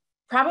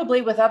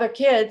 probably with other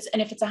kids.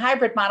 And if it's a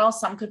hybrid model,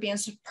 some could be in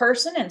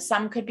person and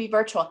some could be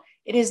virtual.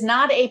 It is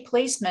not a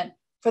placement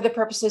for the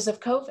purposes of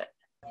COVID.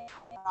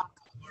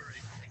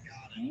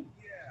 Okay.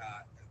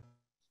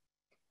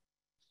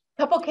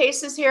 Couple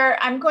cases here.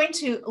 I'm going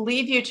to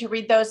leave you to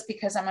read those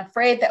because I'm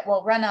afraid that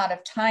we'll run out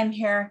of time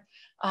here.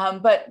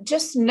 But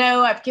just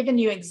know I've given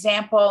you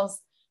examples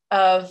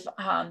of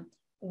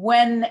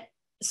when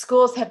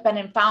schools have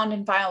been found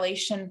in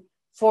violation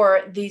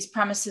for these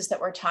premises that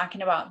we're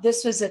talking about.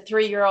 This was a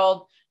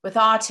 3-year-old with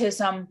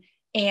autism,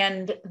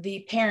 and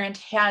the parent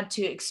had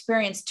to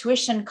experience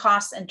tuition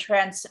costs and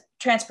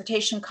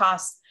transportation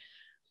costs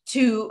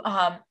to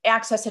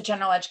access a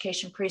general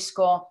education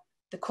preschool.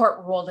 The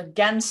court ruled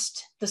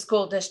against the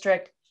school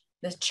district.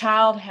 The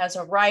child has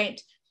a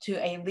right to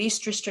a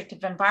least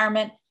restrictive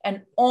environment,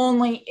 and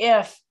only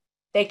if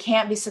they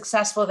can't be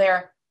successful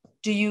there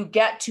do you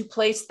get to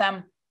place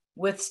them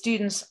with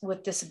students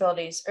with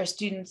disabilities or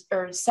students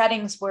or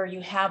settings where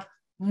you have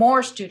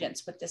more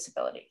students with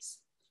disabilities.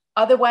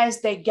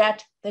 Otherwise, they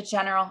get the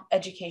general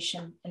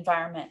education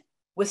environment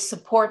with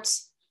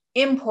supports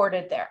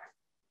imported there,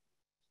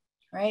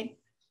 right?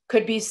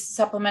 Could be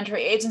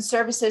supplementary aids and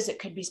services. It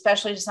could be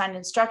specially designed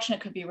instruction.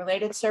 It could be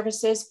related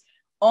services.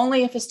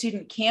 Only if a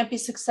student can't be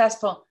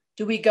successful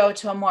do we go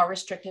to a more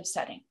restrictive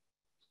setting.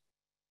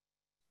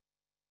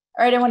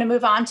 All right, I want to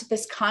move on to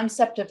this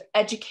concept of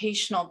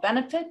educational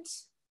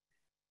benefits.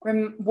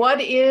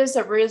 What is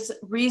a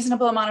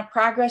reasonable amount of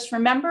progress?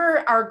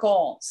 Remember our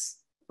goals,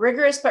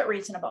 rigorous but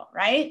reasonable,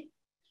 right?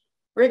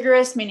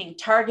 Rigorous meaning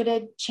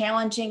targeted,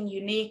 challenging,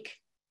 unique.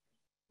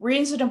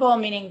 Reasonable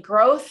meaning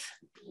growth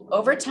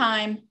over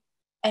time,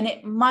 and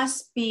it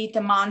must be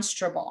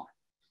demonstrable.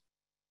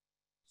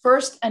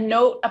 First, a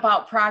note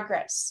about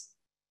progress.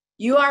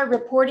 You are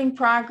reporting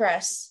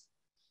progress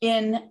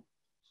in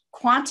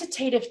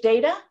quantitative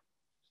data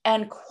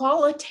and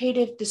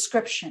qualitative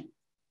description,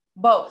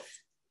 both.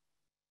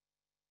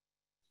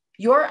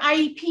 Your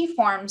IEP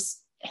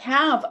forms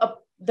have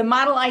the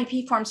model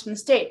IEP forms from the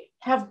state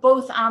have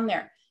both on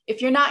there.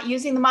 If you're not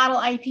using the model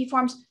IEP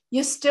forms,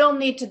 you still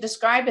need to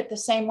describe it the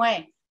same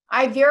way.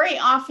 I very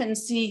often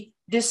see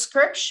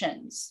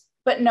descriptions,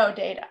 but no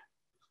data.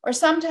 Or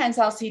sometimes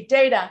I'll see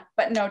data,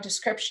 but no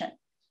description.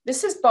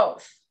 This is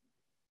both,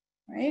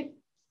 right?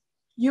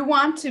 You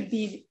want to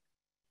be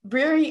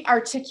very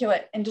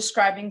articulate in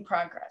describing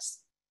progress.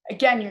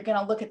 Again, you're going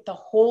to look at the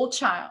whole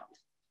child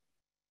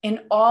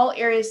in all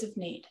areas of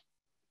need.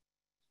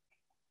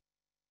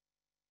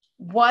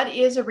 What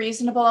is a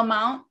reasonable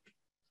amount?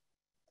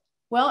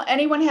 Well,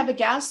 anyone have a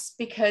guess?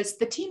 Because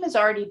the team has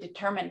already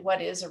determined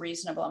what is a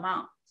reasonable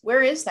amount.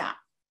 Where is that?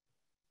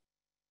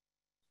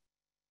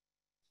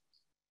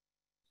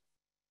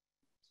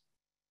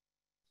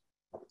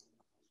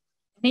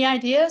 Any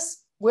ideas?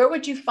 Where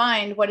would you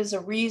find what is a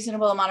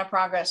reasonable amount of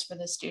progress for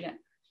the student?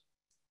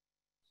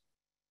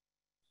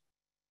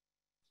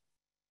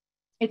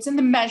 It's in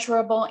the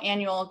measurable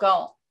annual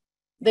goal.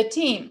 The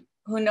team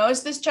who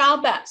knows this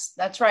child best,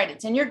 that's right,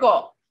 it's in your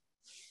goal.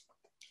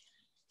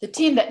 The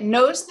team that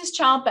knows this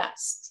child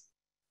best,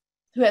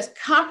 who has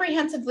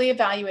comprehensively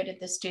evaluated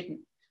the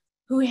student,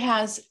 who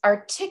has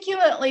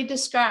articulately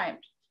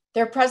described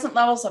their present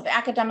levels of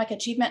academic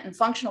achievement and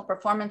functional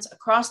performance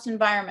across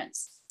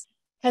environments,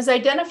 has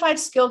identified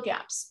skill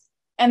gaps,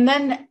 and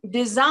then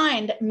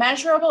designed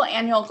measurable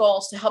annual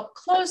goals to help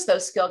close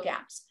those skill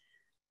gaps.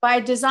 By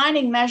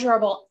designing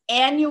measurable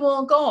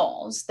annual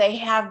goals, they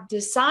have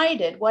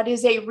decided what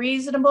is a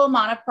reasonable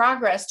amount of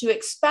progress to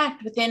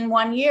expect within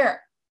 1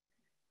 year.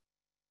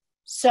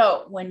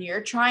 So when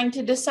you're trying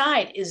to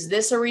decide, is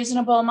this a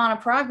reasonable amount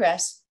of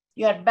progress,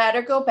 you had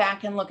better go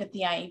back and look at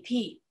the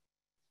IEP.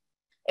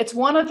 It's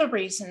one of the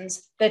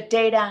reasons that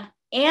data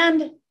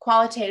and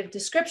qualitative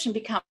description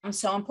become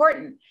so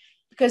important.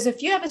 Because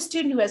if you have a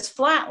student who has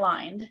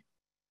flatlined,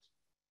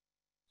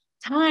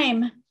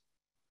 time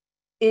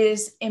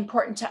is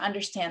important to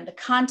understand. The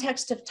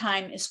context of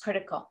time is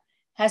critical.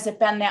 Has it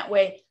been that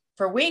way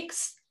for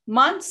weeks,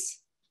 months?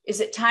 Is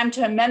it time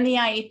to amend the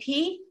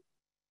IEP?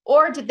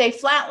 Or did they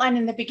flatline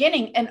in the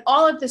beginning and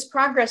all of this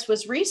progress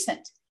was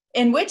recent?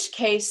 In which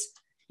case,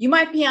 you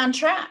might be on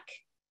track.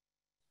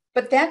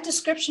 But that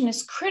description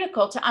is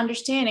critical to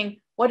understanding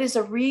what is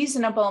a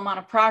reasonable amount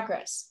of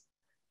progress.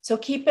 So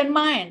keep in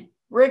mind,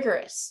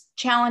 rigorous,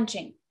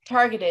 challenging,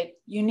 targeted,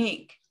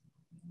 unique.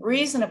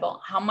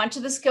 Reasonable, how much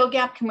of the skill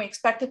gap can we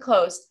expect to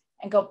close?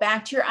 And go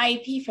back to your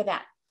IEP for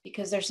that,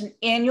 because there's an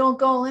annual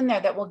goal in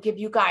there that will give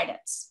you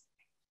guidance.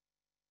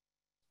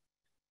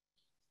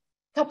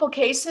 Couple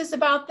cases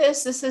about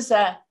this. This is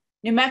a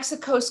New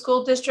Mexico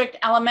school district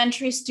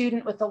elementary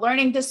student with a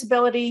learning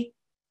disability.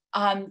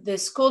 The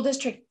school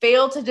district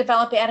failed to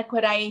develop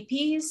adequate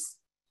IEPs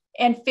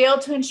and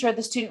failed to ensure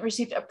the student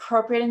received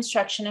appropriate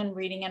instruction in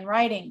reading and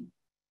writing,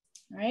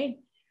 right?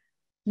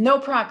 No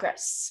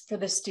progress for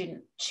the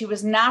student. She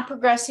was not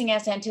progressing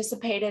as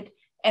anticipated,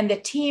 and the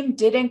team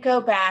didn't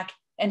go back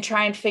and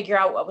try and figure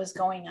out what was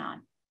going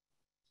on.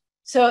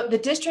 So the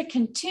district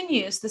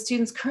continues the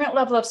student's current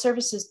level of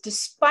services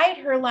despite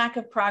her lack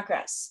of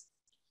progress,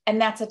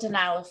 and that's a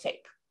denial of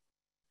FAPE.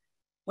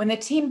 When the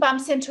team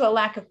bumps into a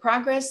lack of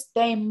progress,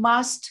 they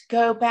must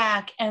go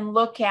back and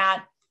look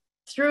at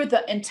through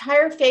the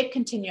entire FAPE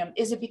continuum.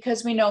 Is it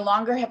because we no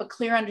longer have a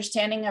clear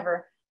understanding of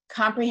her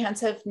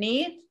comprehensive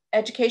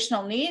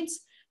educational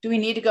needs? Do we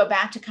need to go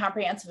back to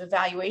comprehensive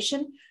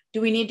evaluation?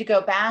 Do we need to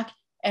go back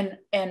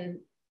and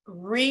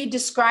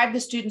re-describe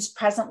the student's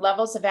present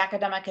levels of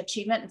academic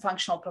achievement and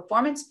functional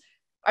performance?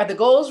 Are the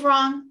goals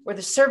wrong? Were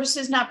the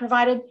services not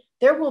provided?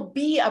 There will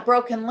be a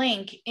broken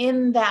link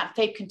in that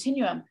FAPE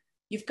continuum.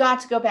 You've got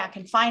to go back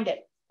and find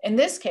it. In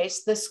this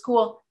case, the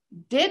school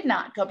did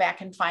not go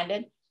back and find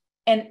it.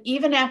 And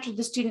even after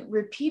the student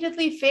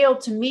repeatedly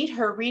failed to meet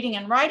her reading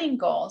and writing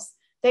goals,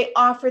 they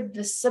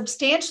offered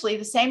substantially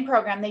the same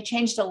program. They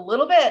changed a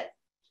little bit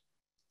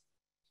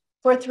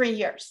for 3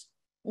 years.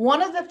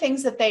 One of the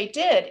things that they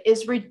did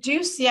is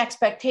reduce the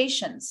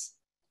expectations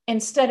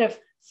instead of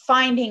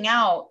finding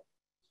out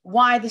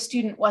why the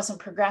student wasn't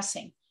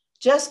progressing.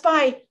 Just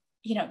by,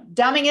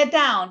 dumbing it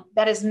down,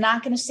 that is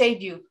not going to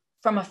save you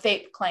from a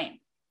FAPE claim.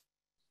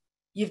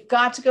 You've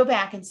got to go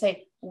back and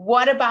say,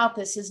 what about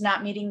this is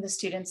not meeting the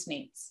student's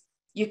needs?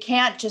 You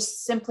can't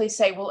just simply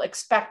say, we'll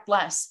expect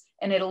less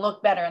and it'll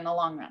look better in the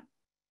long run.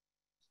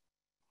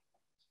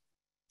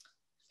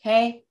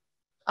 Okay.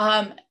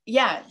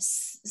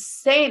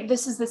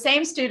 This is the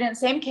same student,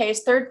 same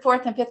case, 3rd,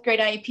 4th, and 5th grade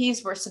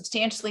IEPs were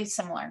substantially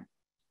similar,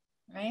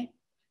 right?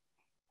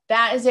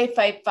 That is a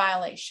FAPE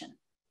violation.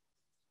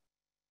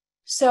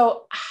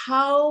 So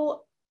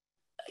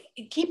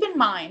keep in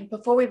mind,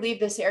 before we leave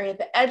this area,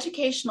 the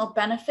educational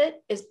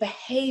benefit is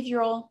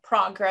behavioral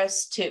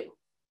progress too,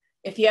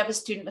 if you have a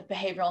student with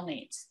behavioral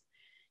needs.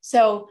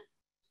 So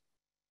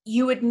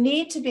you would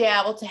need to be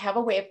able to have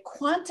a way of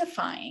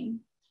quantifying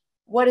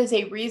what is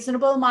a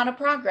reasonable amount of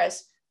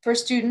progress for a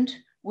student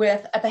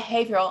with a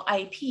behavioral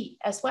IEP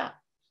as well,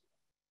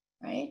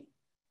 right?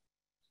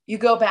 You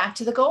go back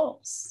to the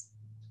goals.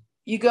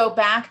 You go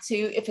back to,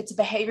 if it's a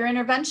behavior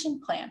intervention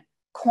plan,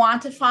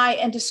 quantify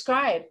and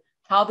describe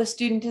how the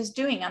student is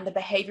doing on the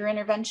behavior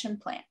intervention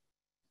plan.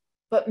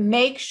 But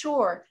make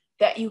sure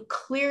that you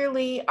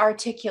clearly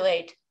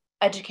articulate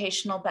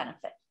educational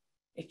benefit.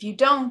 If you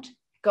don't,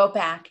 go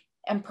back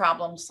and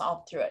problem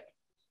solve through it.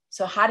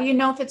 So how do you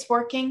know if it's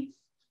working?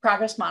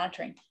 Progress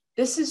monitoring.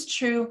 This is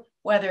true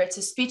whether it's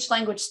a speech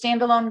language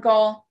standalone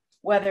goal,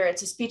 whether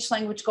it's a speech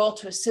language goal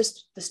to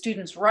assist the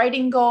student's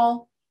writing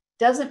goal,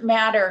 doesn't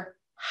matter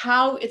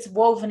how it's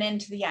woven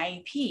into the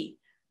IEP,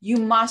 you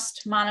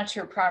must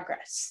monitor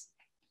progress.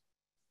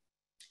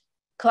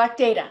 Collect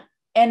data.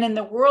 And in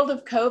the world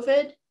of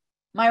COVID,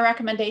 my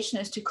recommendation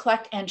is to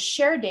collect and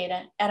share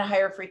data at a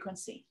higher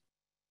frequency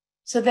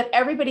so that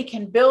everybody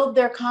can build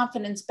their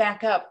confidence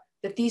back up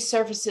that these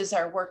services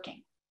are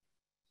working.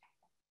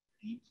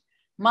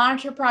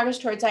 Monitor progress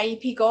towards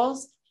IEP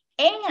goals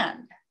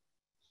and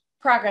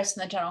progress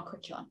in the general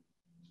curriculum.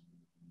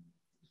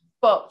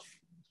 Both.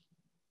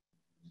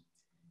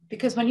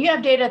 Because when you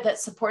have data that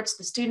supports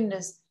the student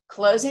is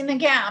closing the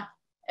gap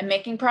and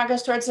making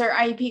progress towards their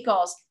IEP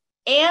goals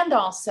and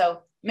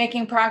also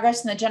making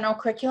progress in the general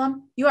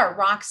curriculum, you are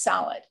rock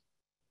solid,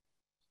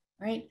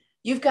 right?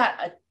 You've got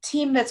a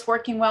team that's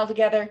working well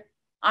together.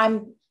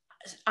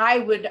 I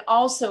would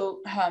also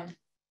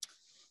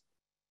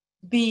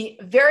be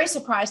very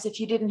surprised if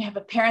you didn't have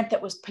a parent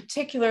that was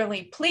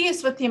particularly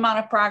pleased with the amount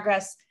of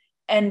progress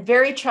and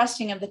very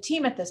trusting of the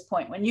team at this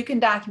point, when you can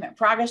document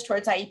progress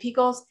towards IEP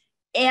goals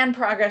and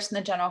progress in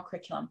the general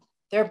curriculum.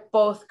 They're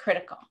both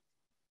critical.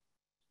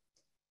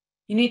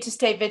 You need to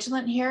stay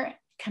vigilant here.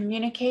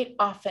 Communicate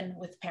often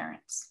with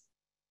parents.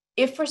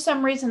 If for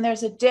some reason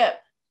there's a dip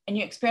and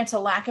you experience a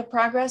lack of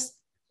progress,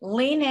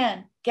 lean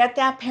in, get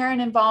that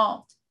parent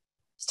involved,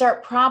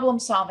 start problem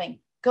solving,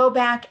 go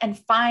back and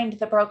find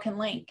the broken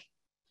link.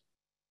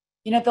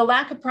 You know, the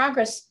lack of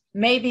progress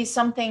may be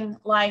something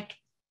like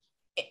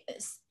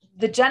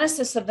the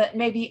genesis of it,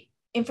 maybe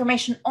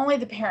information only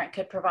the parent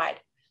could provide.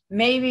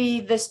 Maybe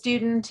the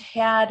student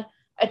had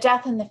a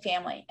death in the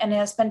family and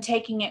has been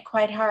taking it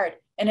quite hard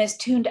and is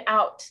tuned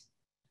out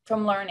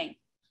from learning.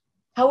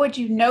 How would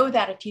you know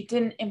that if you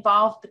didn't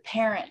involve the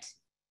parent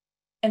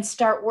and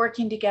start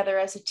working together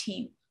as a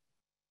team?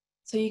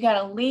 So you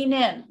got to lean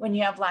in when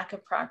you have lack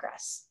of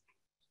progress.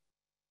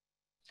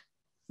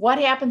 What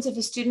happens if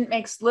a student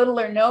makes little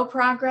or no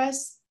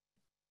progress?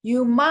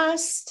 You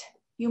must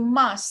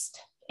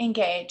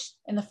engage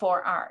in the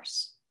 4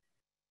 R's.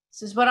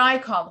 This is what I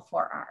call the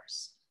 4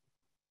 R's.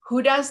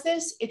 Who does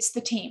this? It's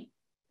the team,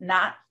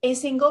 not a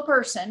single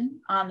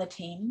person on the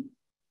team,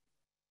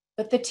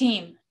 but the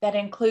team that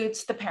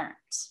includes the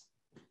parents.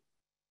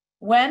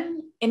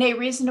 When, in a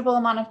reasonable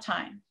amount of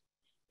time,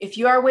 if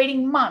you are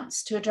waiting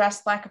months to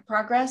address lack of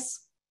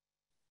progress,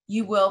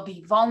 you will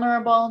be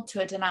vulnerable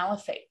to a denial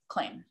of faith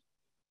claim,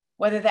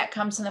 whether that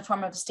comes in the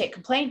form of a state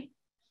complaint,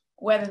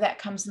 whether that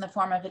comes in the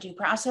form of a due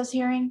process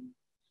hearing.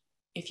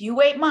 If you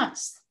wait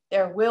months,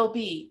 there will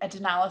be a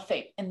denial of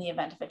faith in the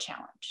event of a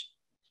challenge,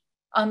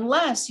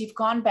 unless you've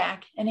gone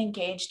back and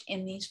engaged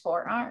in these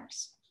 4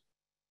 R's.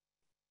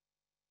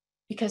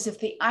 Because if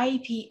the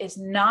IEP is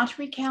not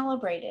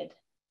recalibrated,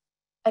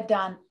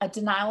 a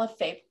denial of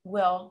faith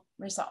will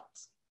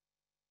result.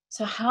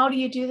 So how do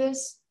you do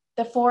this?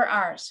 The 4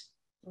 R's: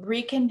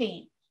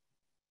 reconvene,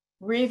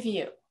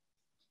 review,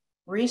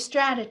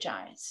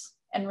 re-strategize,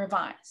 and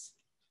revise.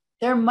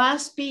 There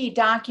must be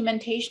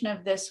documentation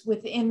of this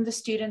within the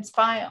student's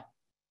file.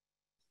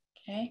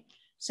 Okay,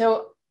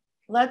 so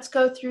let's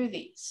go through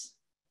these.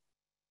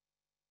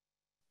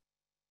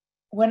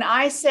 When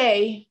I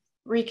say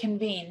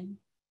reconvene,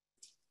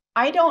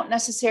 I don't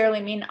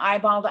necessarily mean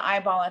eyeball to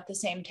eyeball at the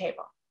same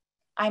table.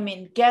 I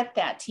mean, get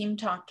that team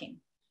talking.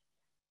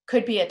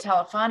 Could be a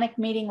telephonic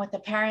meeting with a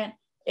parent.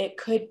 It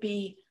could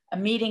be a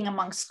meeting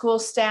among school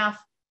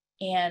staff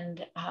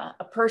and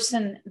a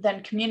person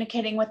then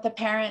communicating with the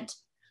parent.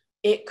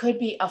 It could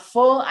be a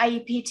full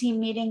IEP team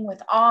meeting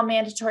with all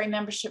mandatory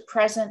membership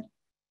present.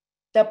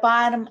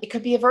 It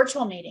could be a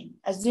virtual meeting,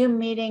 a Zoom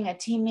meeting, a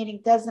team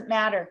meeting, doesn't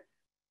matter.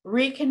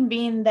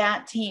 Reconvene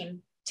that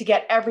team to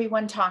get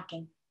everyone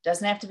talking.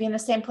 Doesn't have to be in the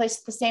same place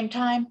at the same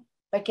time,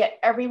 but get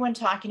everyone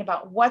talking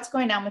about what's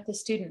going on with the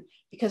student,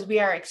 because we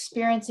are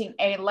experiencing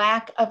a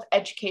lack of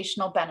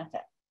educational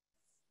benefit,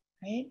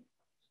 right?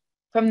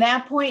 From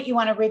that point, you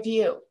want to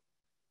review.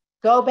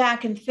 Go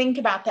back and think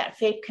about that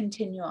faith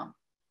continuum.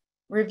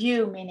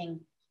 Review meaning,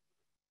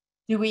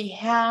 do we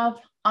have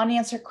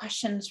unanswered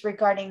questions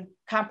regarding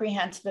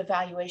comprehensive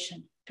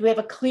evaluation? Do we have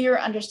a clear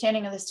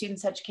understanding of the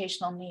student's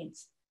educational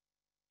needs?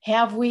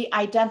 Have we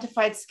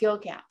identified skill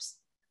gaps?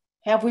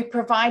 Have we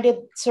provided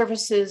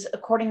services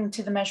according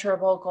to the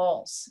measurable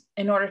goals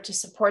in order to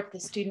support the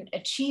student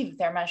achieve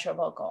their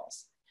measurable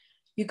goals?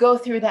 You go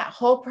through that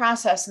whole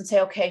process and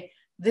say, okay,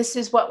 this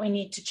is what we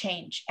need to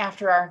change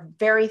after our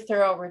very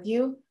thorough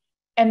review.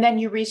 And then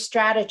you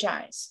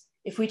re-strategize.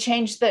 If we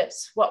change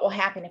this, what will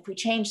happen? If we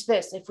change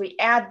this, if we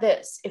add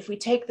this, if we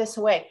take this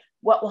away,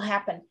 what will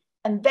happen?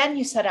 And then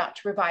you set out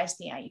to revise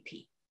the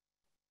IEP,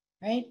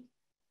 right?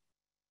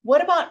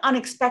 What about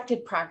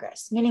unexpected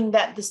progress, meaning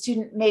that the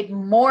student made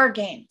more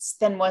gains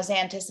than was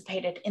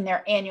anticipated in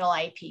their annual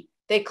IEP?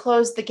 They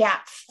closed the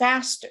gap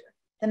faster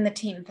than the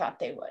team thought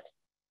they would.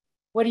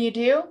 What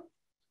do?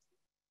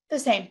 The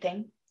same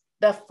thing,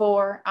 the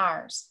 4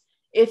 R's.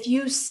 If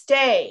you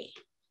if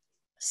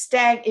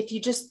you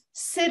just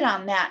sit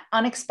on that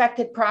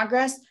unexpected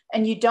progress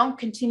and you don't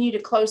continue to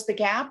close the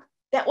gap,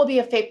 that will be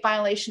a FAPE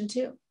violation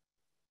too.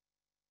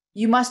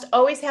 You must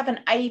always have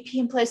an IEP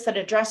in place that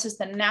addresses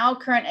the now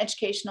current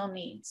educational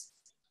needs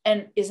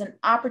and is an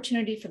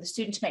opportunity for the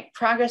student to make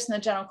progress in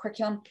the general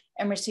curriculum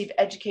and receive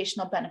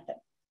educational benefit.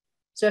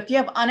 So if you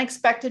have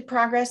unexpected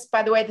progress,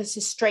 by the way, this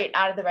is straight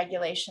out of the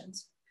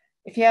regulations.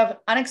 If you have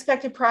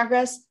unexpected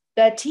progress,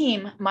 the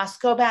team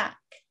must go back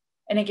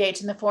and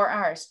engage in the 4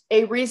 R's,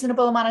 a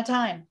reasonable amount of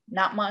time,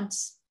 not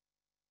months.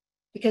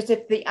 Because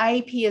if the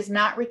IEP is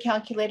not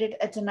recalculated,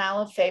 a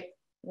denial of FAPE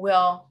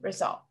will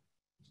result.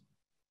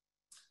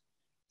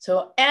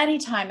 So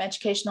anytime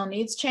educational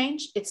needs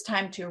change, it's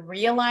time to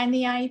realign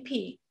the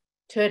IEP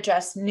to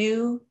address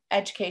new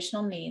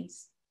educational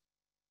needs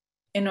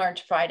in order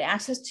to provide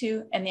access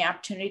to and the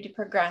opportunity to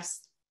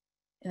progress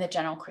in the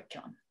general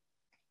curriculum,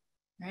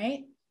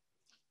 right?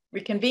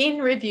 Reconvene,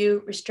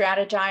 review,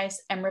 re-strategize,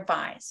 and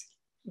revise.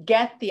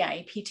 Get the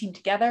IEP team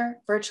together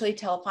virtually,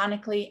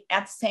 telephonically,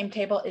 at the same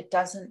table.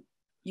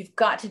 You've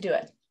got to do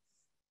it.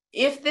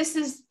 If this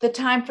is the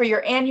time for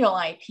your annual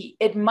IEP,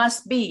 it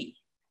must be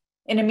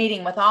in a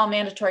meeting with all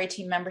mandatory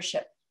team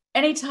membership.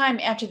 Anytime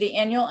after the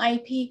annual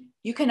IEP,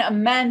 you can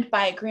amend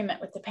by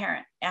agreement with the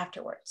parent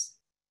afterwards.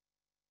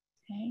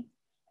 Okay.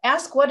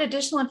 Ask what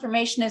additional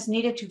information is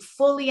needed to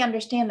fully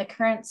understand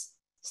the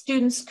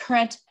student's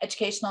current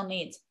educational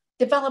needs.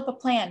 Develop a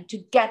plan to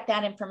get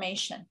that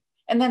information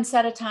and then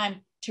set a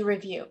time to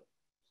review.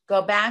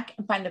 Go back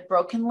and find the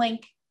broken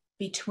link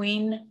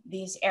between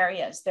these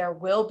areas. There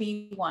will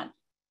be one.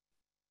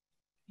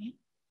 Okay.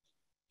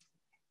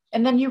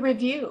 And then you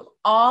review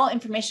all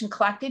information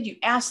collected. You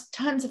ask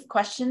tons of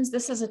questions.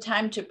 This is a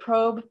time to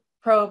probe,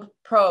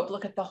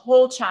 look at the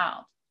whole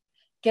child,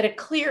 get a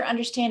clear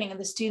understanding of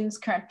the student's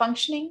current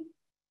functioning.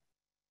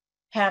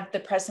 Have the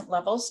present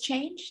levels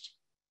changed?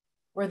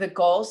 Were the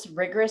goals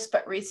rigorous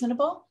but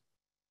reasonable?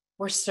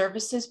 Were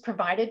services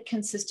provided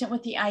consistent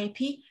with the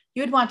IEP?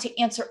 You would want to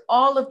answer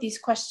all of these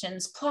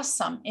questions plus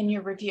some in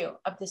your review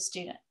of the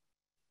student.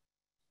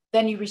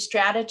 Then you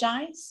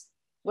re-strategize.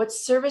 What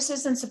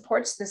services and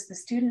supports does the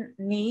student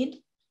need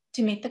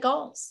to meet the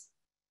goals?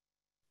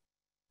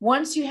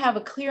 Once you have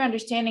a clear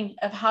understanding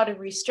of how to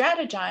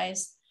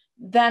re-strategize,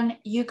 then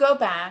you go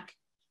back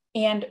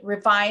and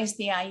revise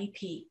the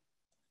IEP.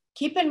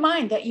 Keep in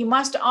mind that you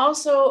must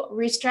also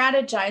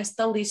re-strategize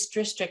the least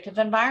restrictive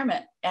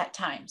environment at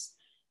times.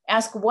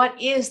 Ask what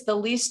is the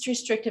least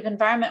restrictive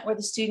environment where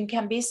the student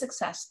can be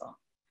successful,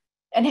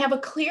 and have a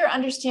clear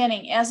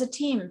understanding as a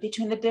team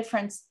between the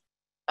difference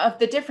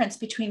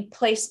between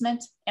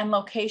placement and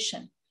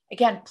location.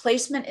 Again,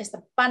 placement is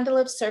the bundle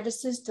of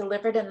services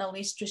delivered in the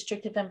least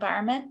restrictive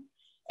environment,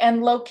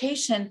 and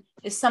location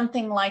is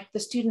something like the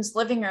student's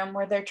living room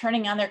where they're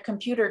turning on their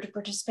computer to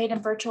participate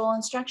in virtual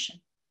instruction.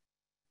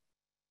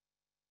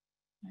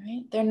 All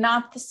right? They're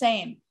not the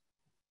same.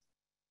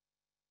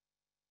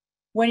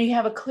 When you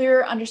have a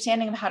clear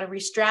understanding of how to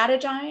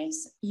re-strategize,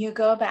 you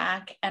go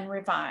back and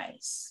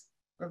revise.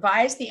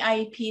 Revise the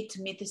IEP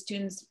to meet the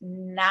student's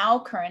now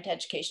current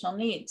educational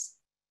needs.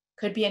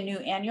 Could be a new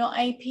annual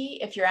IEP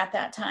if you're at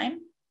that time,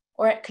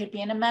 or it could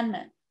be an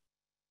amendment.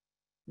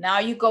 Now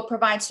you go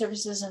provide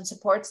services and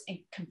supports in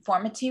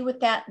conformity with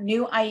that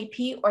new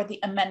IEP or the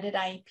amended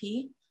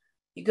IEP.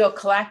 You go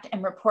collect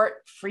and report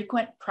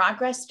frequent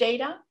progress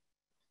data.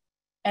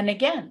 And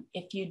again,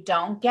 if you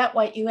don't get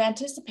what you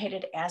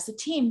anticipated as a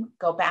team,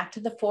 go back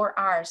to the 4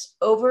 R's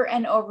over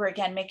and over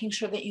again, making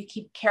sure that you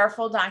keep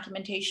careful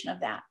documentation of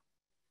that.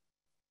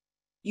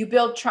 You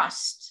build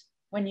trust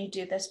when you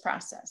do this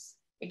process.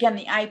 Again,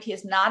 the IEP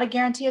is not a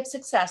guarantee of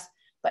success,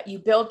 but you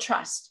build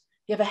trust.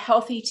 You have a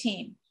healthy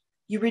team.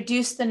 You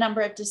reduce the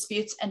number of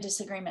disputes and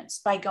disagreements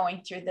by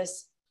going through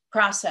this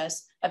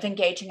process of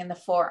engaging in the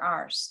 4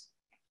 R's.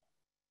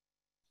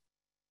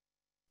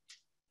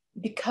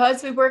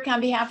 Because we work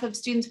on behalf of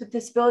students with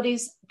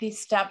disabilities, these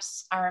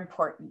steps are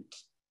important.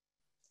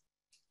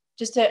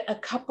 Just a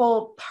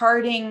couple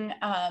parting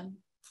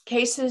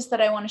cases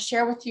that I want to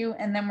share with you,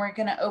 and then we're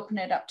going to open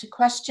it up to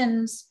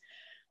questions.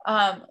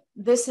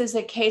 This is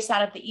a case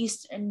out of the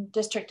Eastern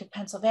District of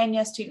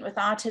Pennsylvania, student with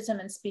autism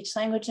and speech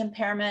language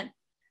impairment.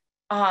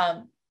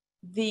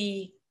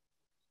 The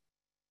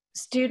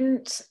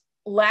student's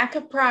lack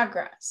of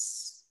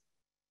progress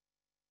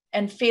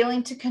and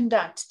failing to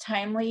conduct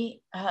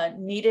timely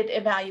needed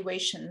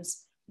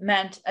evaluations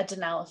meant a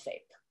denial of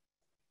FAPE.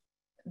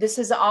 This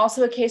is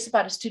also a case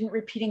about a student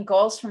repeating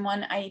goals from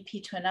one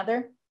IEP to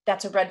another.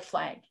 That's a red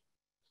flag.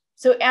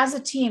 So as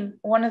a team,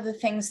 one of the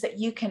things that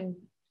you can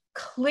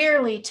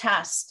clearly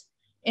test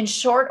in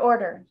short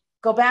order,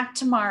 go back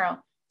tomorrow,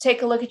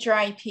 take a look at your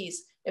IEPs.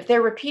 If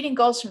they're repeating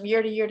goals from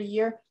year to year to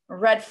year,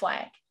 red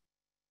flag.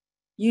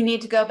 You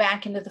need to go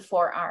back into the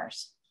 4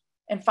 R's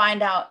and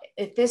find out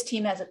if this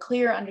team has a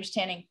clear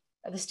understanding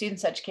of the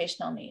student's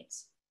educational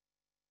needs.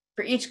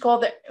 For each goal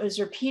that was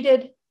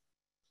repeated,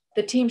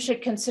 the team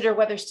should consider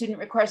whether student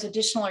requires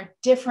additional or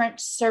different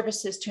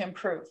services to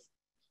improve.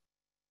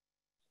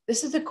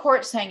 This is the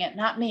court saying it,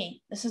 not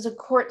me. This is a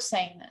court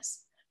saying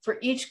this. For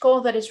each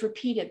goal that is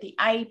repeated, the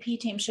IEP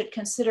team should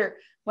consider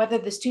whether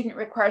the student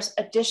requires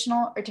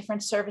additional or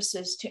different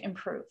services to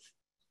improve.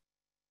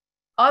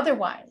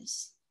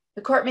 Otherwise,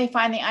 the court may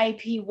find the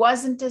IEP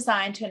wasn't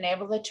designed to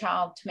enable the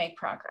child to make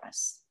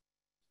progress.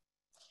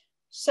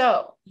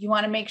 So you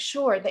want to make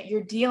sure that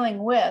you're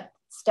dealing with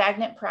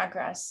stagnant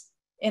progress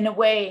in a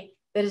way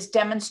that is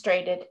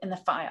demonstrated in the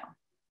file.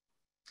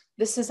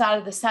 This is out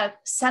of the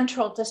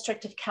Central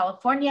District of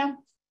California.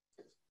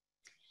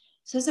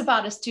 This is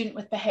about a student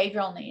with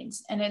behavioral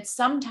needs, and it's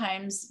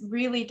sometimes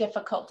really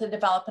difficult to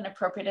develop an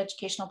appropriate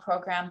educational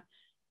program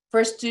for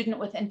a student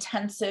with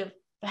intensive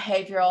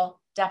behavioral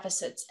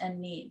deficits and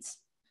needs.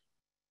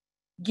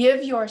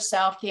 Give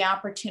yourself the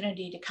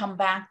opportunity to come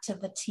back to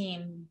the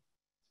team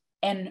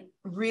and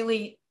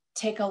really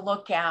take a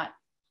look at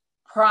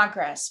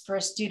progress for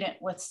a student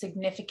with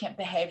significant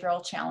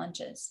behavioral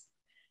challenges,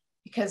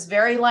 because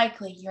very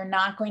likely you're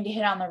not going to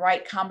hit on the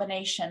right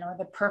combination or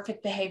the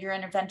perfect behavior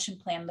intervention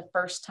plan the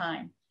first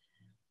time.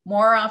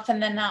 More often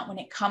than not, when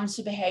it comes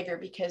to behavior,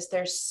 because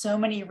there's so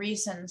many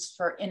reasons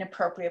for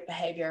inappropriate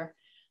behavior,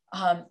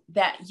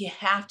 that you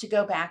have to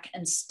go back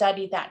and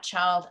study that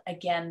child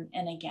again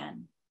and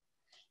again.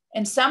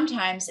 And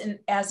sometimes,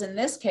 as in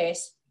this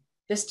case,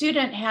 the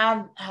student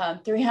had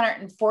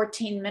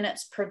 314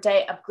 minutes per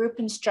day of group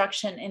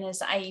instruction in his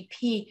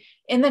IEP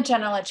in the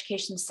general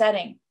education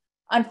setting.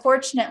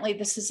 Unfortunately,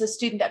 this is a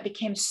student that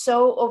became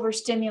so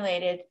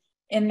overstimulated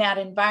in that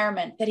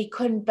environment that he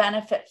couldn't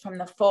benefit from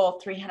the full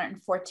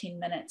 314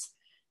 minutes.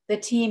 The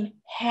team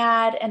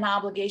had an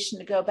obligation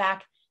to go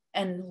back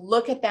and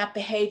look at that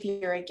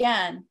behavior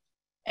again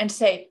and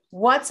say,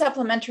 what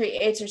supplementary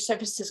aids or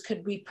services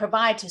could we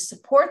provide to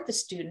support the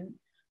student?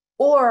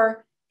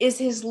 Or is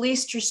his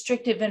least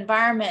restrictive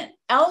environment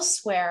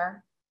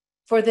elsewhere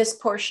for this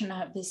portion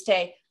of his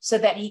day so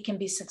that he can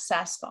be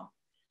successful?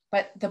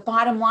 But the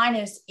bottom line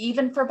is,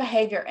 even for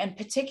behavior, and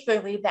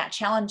particularly that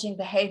challenging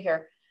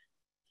behavior,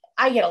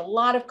 I get a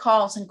lot of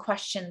calls and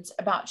questions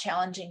about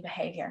challenging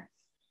behavior,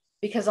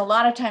 because a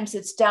lot of times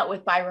it's dealt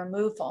with by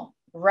removal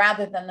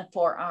rather than the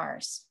 4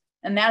 R's.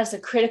 And that is a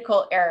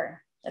critical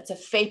error. That's a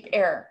FAPE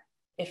error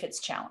if it's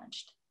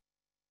challenged.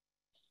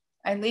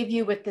 I leave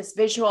you with this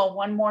visual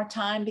one more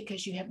time,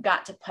 because you have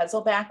got to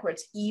puzzle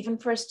backwards. Even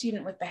for a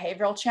student with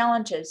behavioral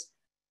challenges,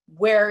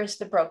 where is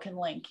the broken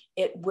link?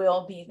 It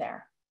will be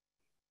there,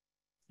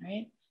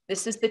 right?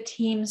 This is the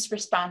team's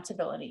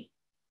responsibility.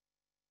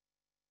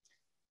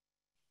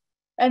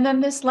 And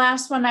then this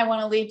last one I want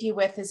to leave you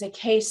with is a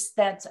case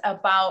that's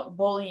about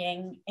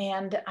bullying.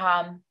 And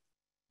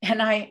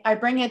I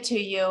bring it to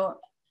you.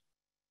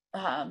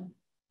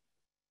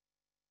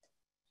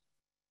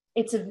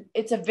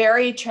 It's a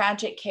very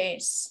tragic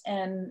case.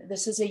 And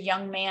this is a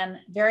young man,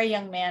 very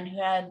young man,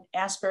 who had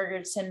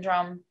Asperger's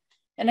syndrome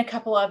and a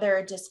couple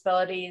other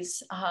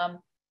disabilities.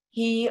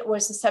 He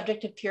was the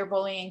subject of peer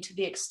bullying to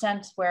the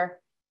extent where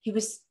he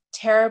was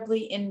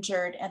terribly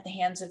injured at the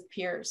hands of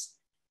peers.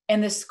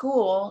 And the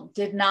school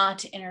did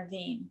not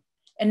intervene.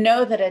 And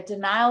know that a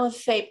denial of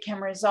FAPE can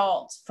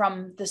result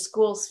from the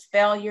school's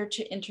failure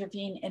to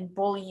intervene in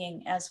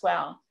bullying as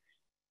well.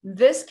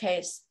 This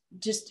case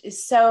just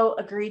is so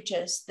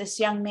egregious. This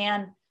young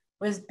man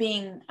was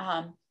being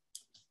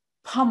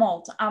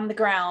pummeled on the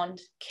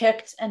ground,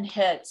 kicked and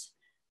hit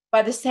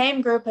by the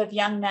same group of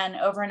young men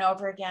over and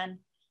over again.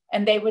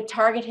 And they would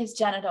target his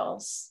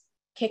genitals,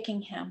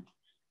 kicking him.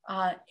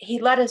 He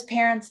let his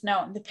parents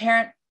know. The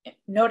parent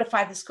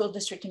notified the school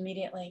district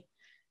immediately.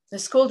 The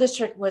school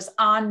district was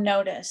on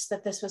notice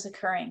that this was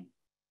occurring.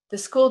 The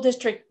school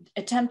district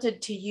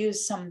attempted to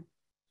use some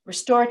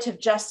restorative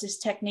justice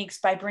techniques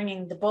by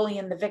bringing the bully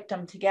and the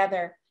victim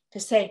together to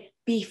say,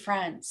 be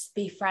friends,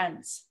 be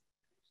friends.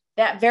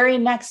 That very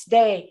next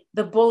day,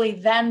 the bully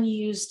then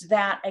used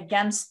that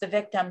against the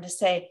victim to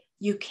say,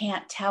 you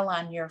can't tell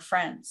on your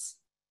friends.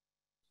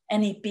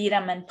 And he beat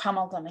him and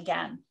pummeled him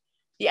again.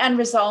 The end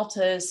result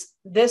is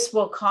this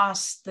will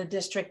cost the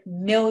district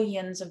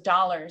millions of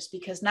dollars,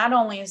 because not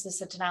only is this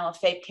a denial of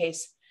FAPE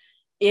case,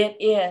 it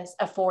is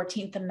a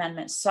 14th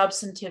Amendment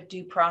substantive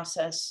due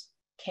process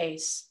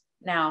case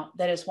now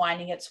that is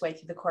winding its way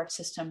through the court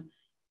system.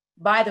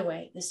 By the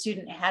way, the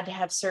student had to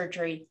have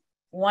surgery.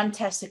 One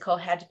testicle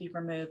had to be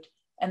removed,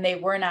 and they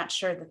were not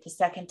sure that the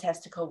second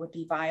testicle would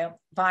be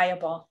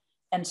viable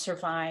and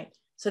survive.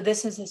 So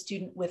this is a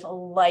student with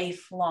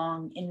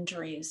lifelong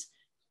injuries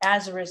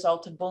as a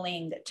result of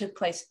bullying that took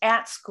place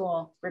at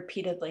school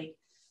repeatedly.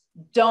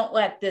 Don't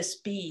let this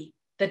be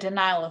the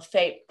denial of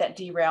FAPE that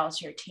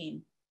derails your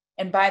team.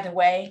 And by the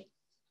way,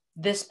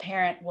 this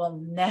parent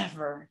will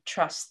never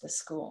trust the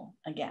school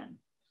again.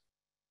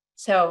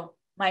 So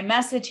my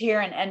message here,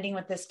 and ending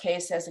with this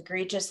case, as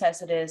egregious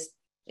as it is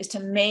to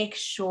make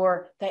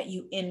sure that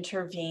you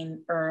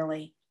intervene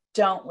early.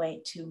 Don't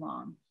wait too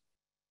long.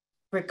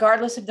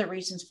 Regardless of the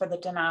reasons for the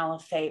denial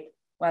of FAPE,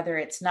 whether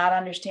it's not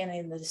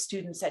understanding the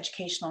student's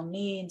educational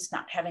needs,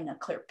 not having a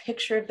clear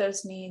picture of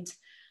those needs,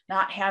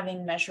 not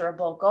having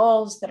measurable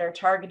goals that are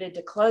targeted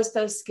to close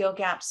those skill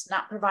gaps,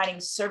 not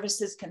providing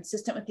services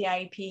consistent with the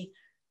IEP,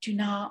 do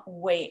not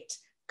wait.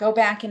 Go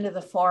back into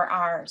the 4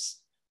 R's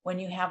when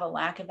you have a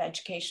lack of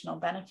educational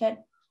benefit,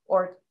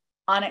 or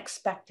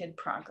unexpected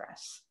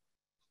progress.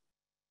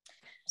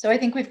 So I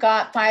think we've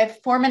got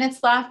 4 minutes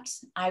left.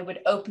 I would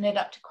open it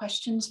up to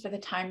questions for the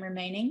time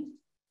remaining.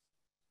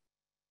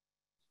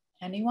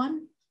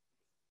 Anyone?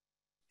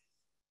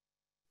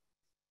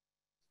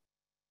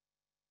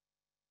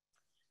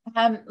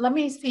 Let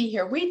me see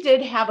here. We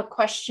did have a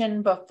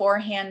question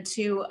beforehand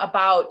too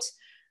about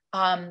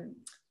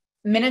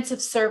minutes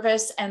of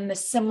service and the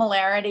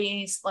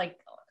similarities, like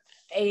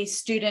a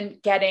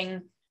student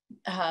getting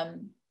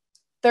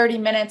 30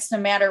 minutes no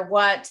matter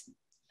what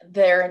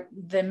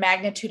the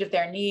magnitude of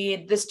their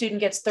need. The student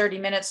gets 30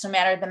 minutes no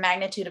matter the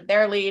magnitude of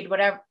their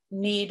whatever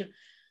need.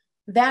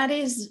 That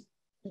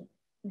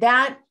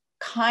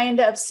kind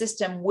of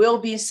system will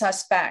be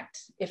suspect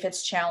if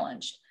it's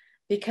challenged.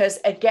 Because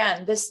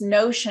again, this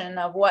notion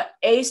of what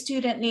a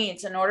student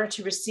needs in order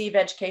to receive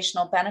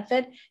educational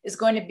benefit is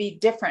going to be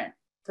different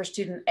for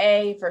student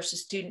A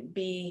versus student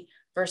B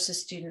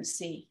versus student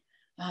C.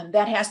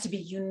 That has to be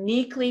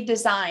uniquely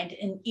designed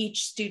in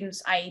each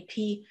student's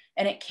IEP,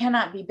 and it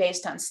cannot be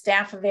based on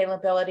staff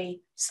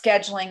availability,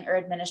 scheduling, or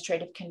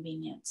administrative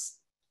convenience.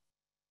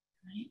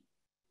 Right.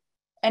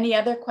 Any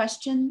other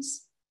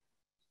questions?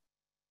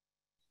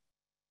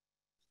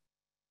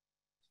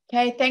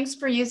 Okay, thanks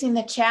for using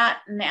the chat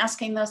and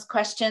asking those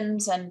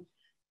questions. And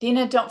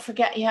Dina, don't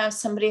forget you have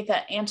somebody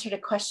that answered a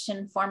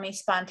question for me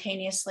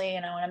spontaneously,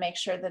 and I want to make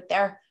sure that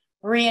they're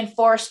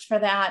reinforced for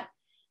that.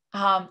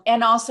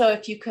 And also,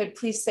 if you could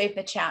please save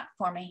the chat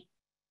for me.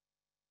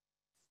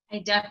 I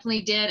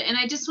definitely did. And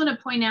I just want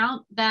to point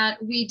out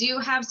that we do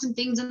have some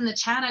things in the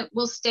chat. I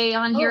will stay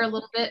on here a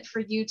little bit for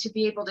you to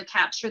be able to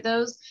capture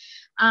those.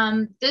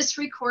 This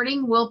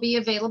recording will be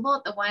available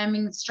at the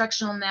Wyoming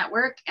Instructional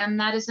Network, and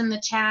that is in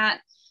the chat,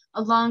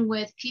 along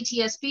with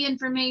PTSB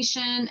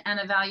information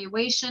and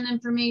evaluation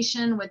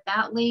information with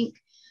that link.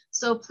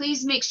 So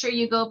please make sure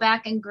you go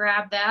back and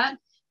grab that.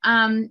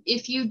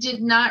 If you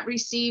did not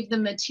receive the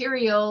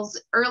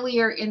materials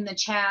earlier in the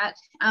chat,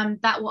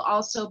 that will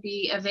also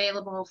be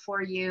available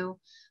for you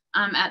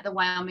at the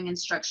Wyoming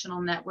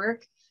Instructional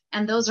Network,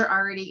 and those are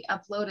already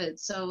uploaded.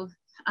 So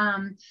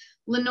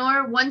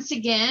Lenore, once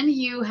again,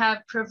 you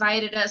have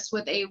provided us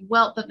with a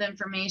wealth of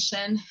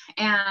information,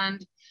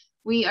 and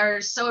we are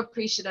so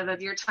appreciative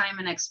of your time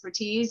and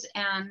expertise,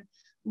 and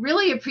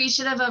really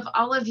appreciative of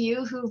all of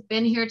you who've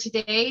been here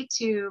today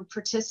to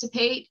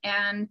participate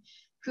and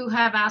who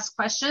have asked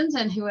questions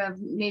and who have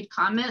made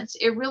comments.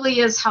 It really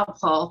is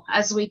helpful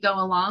as we go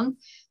along.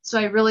 So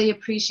I really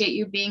appreciate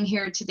you being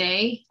here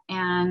today.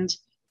 And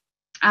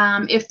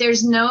if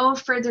there's no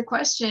further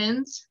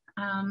questions,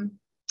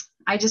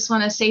 I just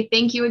want to say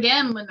thank you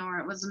again, Lenore.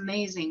 It was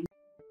amazing.